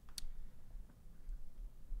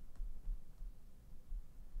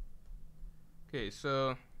 Okay,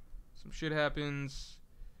 so... some shit happens.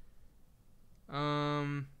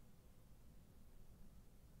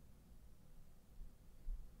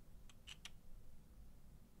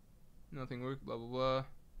 Nothing worked, blah, blah, blah.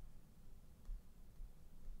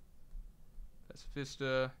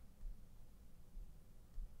 Pacifista.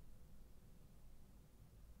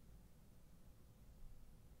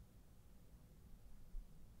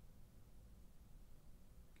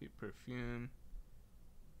 Okay, perfume.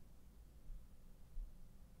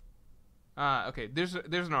 Okay, there's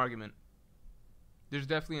an argument. There's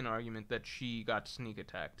definitely an argument that she got sneak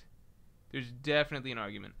attacked. There's definitely an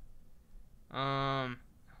argument.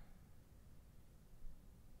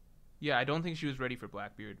 Yeah, I don't think she was ready for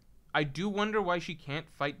Blackbeard. I do wonder why she can't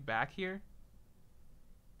fight back here.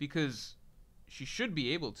 Because she should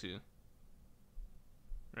be able to.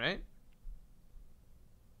 Right?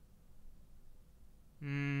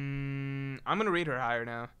 I'm gonna rate her higher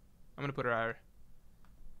now. I'm gonna put her higher.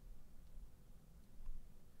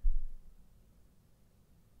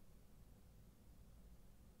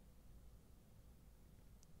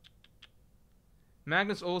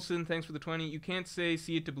 Magnus Olsen, thanks for the 20. You can't say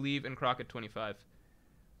see it to believe and Croc at 25.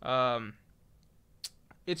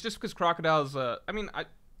 It's just because Crocodile's, I mean,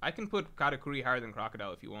 I can put Katakuri higher than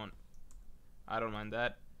Crocodile if you want. I don't mind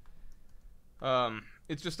that.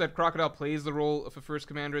 It's just that Crocodile plays the role of a first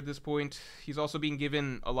commander at this point. He's also being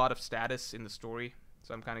given a lot of status in the story,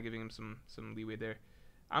 so I'm kind of giving him some leeway there.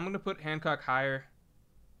 I'm going to put Hancock higher.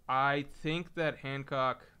 I think that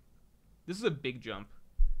Hancock... This is a big jump.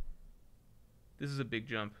 This is a big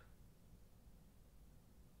jump.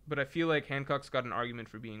 But I feel like Hancock's got an argument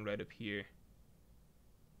for being right up here.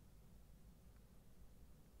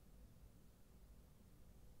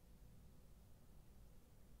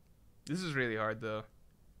 This is really hard, though.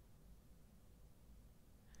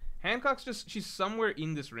 Hancock's just... She's somewhere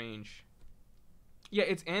in this range. Yeah,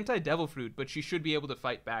 it's anti-Devil Fruit, but she should be able to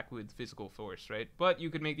fight back with physical force, right? But you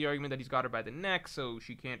could make the argument that he's got her by the neck, so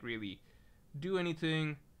she can't really do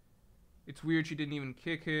anything. It's weird she didn't even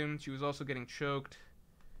kick him. She was also getting choked.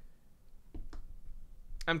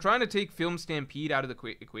 I'm trying to take film Stampede out of the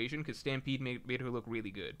equation, because Stampede made her look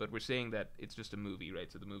really good. But we're saying that it's just a movie,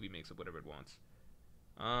 right? So the movie makes up whatever it wants.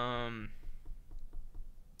 I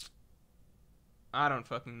don't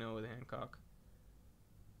fucking know with Hancock.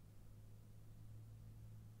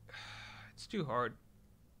 It's too hard.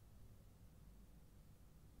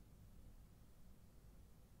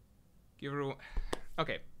 Give her a...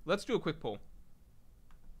 Okay, let's do a quick poll.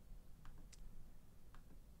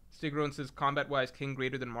 Stigron says, combat-wise, King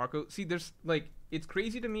greater than Marco. See, there's, like, it's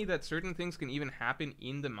crazy to me that certain things can even happen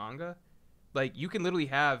in the manga Like, you can literally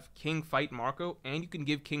have King fight Marco, and you can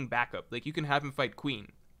give King backup. Like, you can have him fight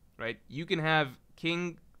Queen, right? You can have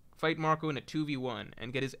King fight Marco in a 2v1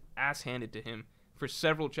 and get his ass handed to him for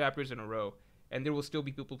several chapters in a row, and there will still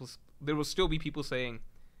be people saying,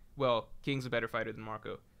 well, King's a better fighter than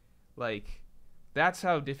Marco. Like, that's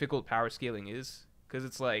how difficult power scaling is, because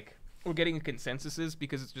it's like, we're getting consensuses,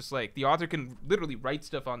 because it's just like, the author can literally write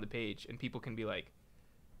stuff on the page, and people can be like,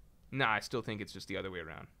 nah, I still think it's just the other way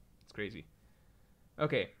around. It's crazy.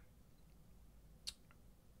 Okay.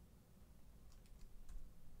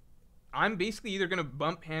 I'm basically either going to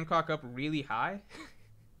bump Hancock up really high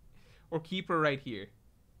or keep her right here.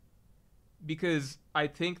 Because I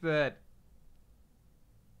think that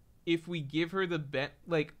if we give her the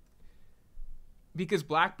like, because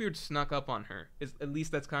Blackbeard snuck up on her, at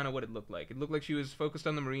least that's kind of what it looked like. It looked like she was focused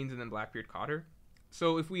on the Marines and then Blackbeard caught her.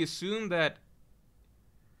 So if we assume that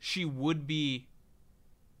she would be,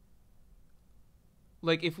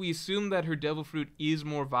 like, if we assume that her Devil Fruit is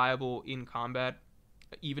more viable in combat,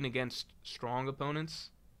 even against strong opponents,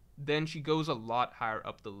 then she goes a lot higher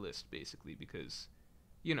up the list, basically, because,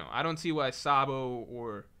 you know, I don't see why Sabo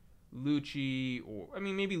or Lucci, or, I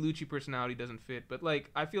mean, maybe Lucci personality doesn't fit, but, like,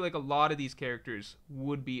 I feel like a lot of these characters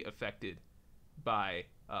would be affected by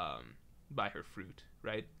her fruit,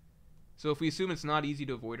 right? So if we assume it's not easy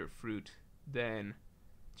to avoid her fruit, then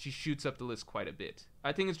she shoots up the list quite a bit.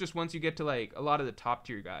 I think it's just once you get to, like, a lot of the top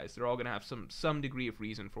tier guys, they're all going to have some degree of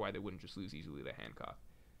reason for why they wouldn't just lose easily to Hancock.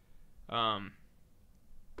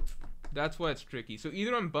 That's why it's tricky. So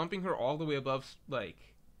either I'm bumping her all the way above, like,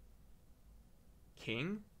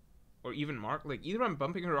 King, or even Mark. Like, either I'm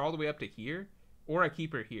bumping her all the way up to here, or I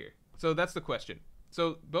keep her here. So that's the question.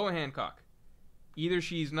 So, Boa Hancock. Either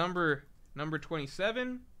she's number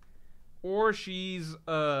 27, or she's,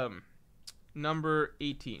 number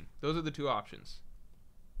 18. Those are the two options.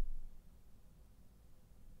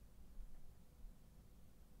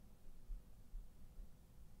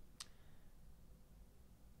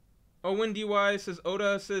 Owen DY says,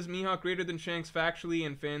 Oda says Mihawk greater than Shanks factually,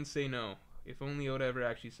 and fans say no. If only Oda ever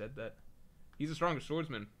actually said that. He's a stronger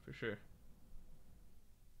swordsman, for sure.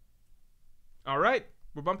 Alright,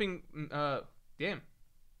 we're bumping, damn.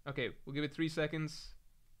 Okay, we'll give it 3 seconds.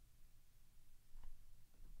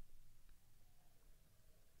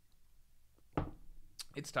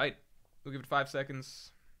 It's tight. We'll give it 5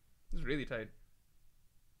 seconds. It's really tight.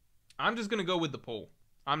 I'm just going to go with the poll.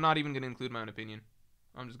 I'm not even going to include my own opinion.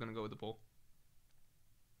 I'm just going to go with the poll.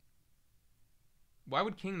 Why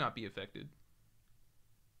would King not be affected?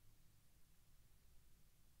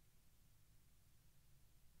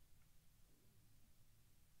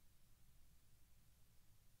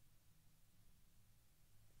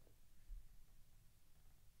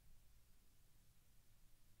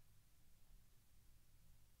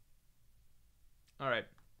 Alright.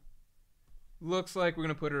 Looks like we're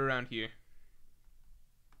going to put her around here.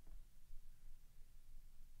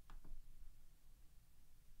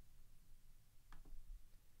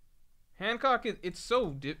 Hancock, it's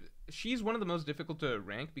so... she's one of the most difficult to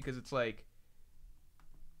rank because it's like...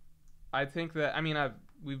 I think that... I mean,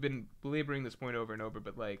 we've been belaboring this point over and over,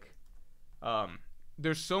 but like...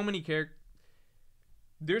 there's so many characters...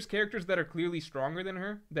 There's characters that are clearly stronger than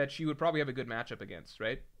her that she would probably have a good matchup against,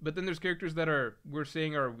 right? But then there's characters that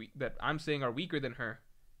I'm saying are weaker than her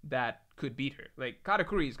that could beat her. Like,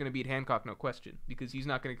 Katakuri is going to beat Hancock, no question, because he's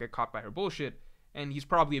not going to get caught by her bullshit, and he's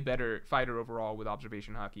probably a better fighter overall with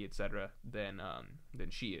observation haki, etc., than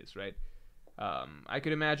she is, right? I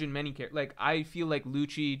could imagine many like, I feel like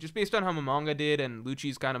Lucci, just based on how Momonga did, and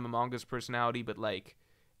Lucci's kind of Momonga's personality, but like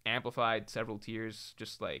amplified several tiers,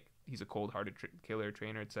 just like he's a cold-hearted killer,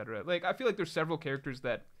 trainer, etc. Like, I feel like there's several characters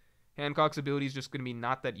that Hancock's ability is just going to be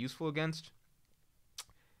not that useful against.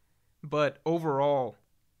 But overall,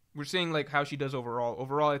 we're saying like how she does overall.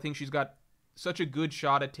 Overall, I think she's got such a good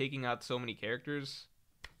shot at taking out so many characters.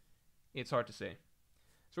 It's hard to say.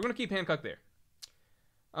 So we're going to keep Hancock there.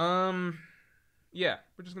 Yeah,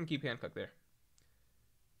 we're just going to keep Hancock there.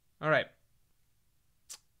 All right.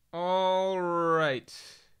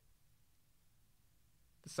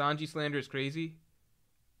 The Sanji slander is crazy.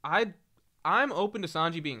 I'm open to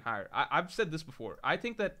Sanji being higher. I've said this before. I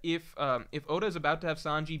think that if Oda is about to have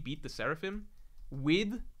Sanji beat the Seraphim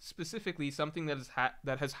with specifically something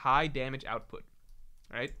that has high damage output,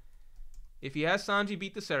 right? If he has Sanji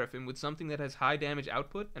beat the Seraphim with something that has high damage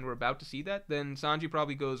output, and we're about to see that, then Sanji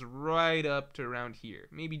probably goes right up to around here,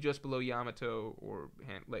 maybe just below Yamato, or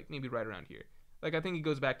like maybe right around here. Like, I think he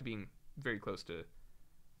goes back to being very close to.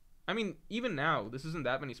 I mean, even now, this isn't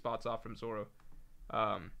that many spots off from Zoro.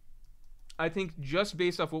 I think just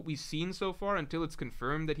based off what we've seen so far, until it's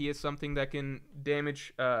confirmed that he has something that can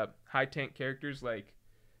damage high tank characters like,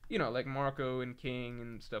 you know, like Marco and King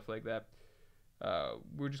and stuff like that,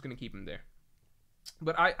 we're just going to keep him there.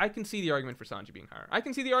 But I can see the argument for Sanji being higher. I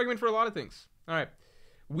can see the argument for a lot of things. All right.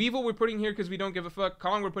 Weevil we're putting here because we don't give a fuck.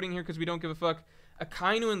 Kong we're putting here because we don't give a fuck.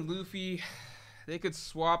 Akainu and Luffy, they could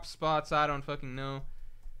swap spots. I don't fucking know.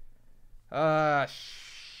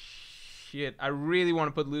 Shit. I really want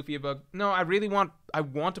to put Luffy above... No, I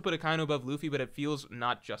want to put Akainu above Luffy, but it feels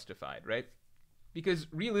not justified, right? Because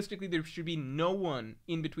realistically, there should be no one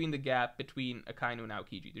in between the gap between Akainu and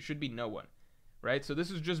Aokiji. There should be no one, right? So this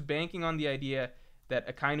is just banking on the idea that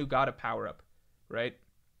Akainu got a power-up, right?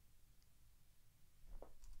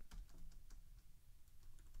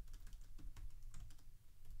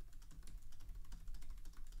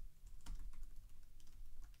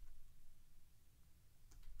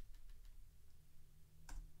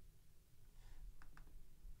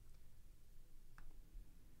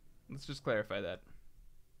 Let's just clarify that.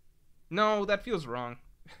 No, that feels wrong.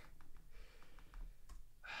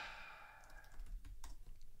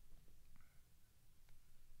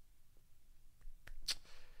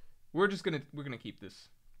 We're gonna keep this.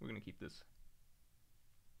 We're gonna keep this.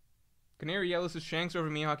 Canary Yellow says Shanks over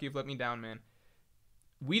Mihawk, you've let me down, man.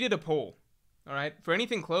 We did a poll. Alright? For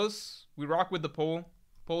anything close, we rock with the poll.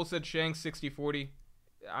 Poll said Shanks 60-40.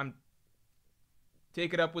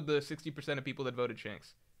 Take it up with the 60% of people that voted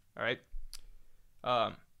Shanks. Alright?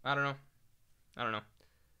 I don't know. I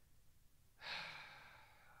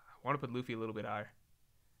want to put Luffy a little bit higher.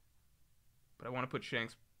 But I want to put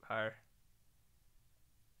Shanks higher.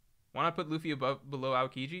 Why not put Luffy below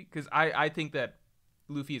Aokiji? Because I think that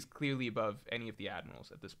Luffy is clearly above any of the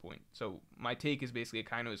admirals at this point. So my take is basically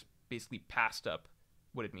Akainu is basically passed up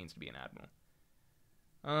what it means to be an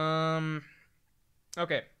admiral.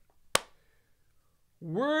 Okay.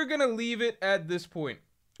 We're going to leave it at this point.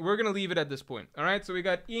 Alright, so we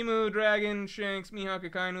got Emu, Dragon, Shanks, Mihawk,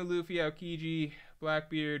 Akainu, Luffy, Aokiji,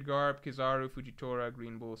 Blackbeard, Garp, Kizaru, Fujitora,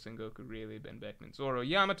 Green Bull, Sengoku, Rayleigh, Ben Beckman, Zoro,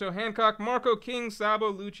 Yamato, Hancock, Marco, King,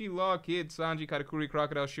 Sabo, Lucci, Law, Kid, Sanji, Katakuri,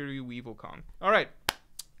 Crocodile, Shiryu, Weevil, Kong. Alright,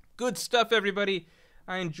 good stuff, everybody.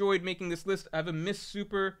 I enjoyed making this list. I have a Miss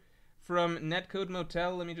Super from Netcode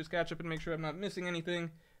Motel. Let me just catch up and make sure I'm not missing anything.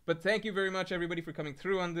 But thank you very much, everybody, for coming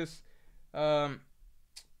through on this.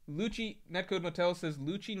 Lucci, Netcode Motel says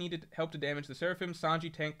Lucci needed help to damage the Seraphim.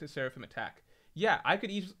 Sanji tanked the Seraphim attack. Yeah, I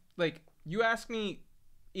could easily, like, you ask me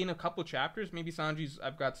in a couple chapters, maybe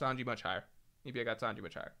I've got Sanji much higher.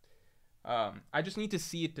 I just need to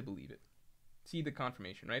see it to believe it. See the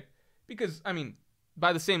confirmation, right? Because, I mean,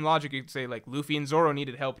 by the same logic, you could say, like, Luffy and Zoro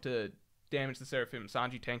needed help to damage the Seraphim.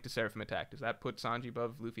 Sanji tanked the Seraphim attack. Does that put Sanji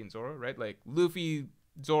above Luffy and Zoro, right? Like, Luffy,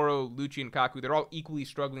 Zoro, Lucci, and Kaku, they're all equally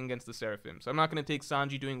struggling against the Seraphim. So I'm not going to take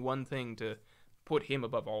Sanji doing one thing to put him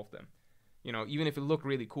above all of them. You know, even if it looked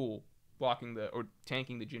really cool, blocking or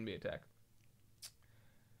tanking the Jinbei attack.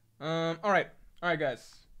 Alright,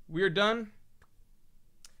 guys. We're done.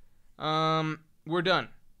 We're done.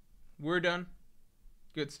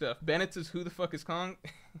 Good stuff. Bennett says, who the fuck is Kong?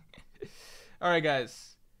 Alright,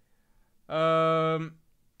 guys. I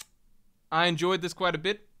enjoyed this quite a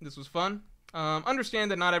bit. This was fun.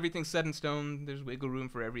 Understand that not everything's set in stone. There's wiggle room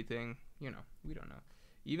for everything. You know, we don't know.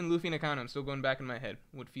 Even Luffy and Akainu, I'm still going back in my head.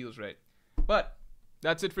 What feels right. But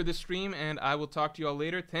that's it for this stream, and I will talk to you all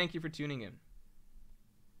later. Thank you for tuning in.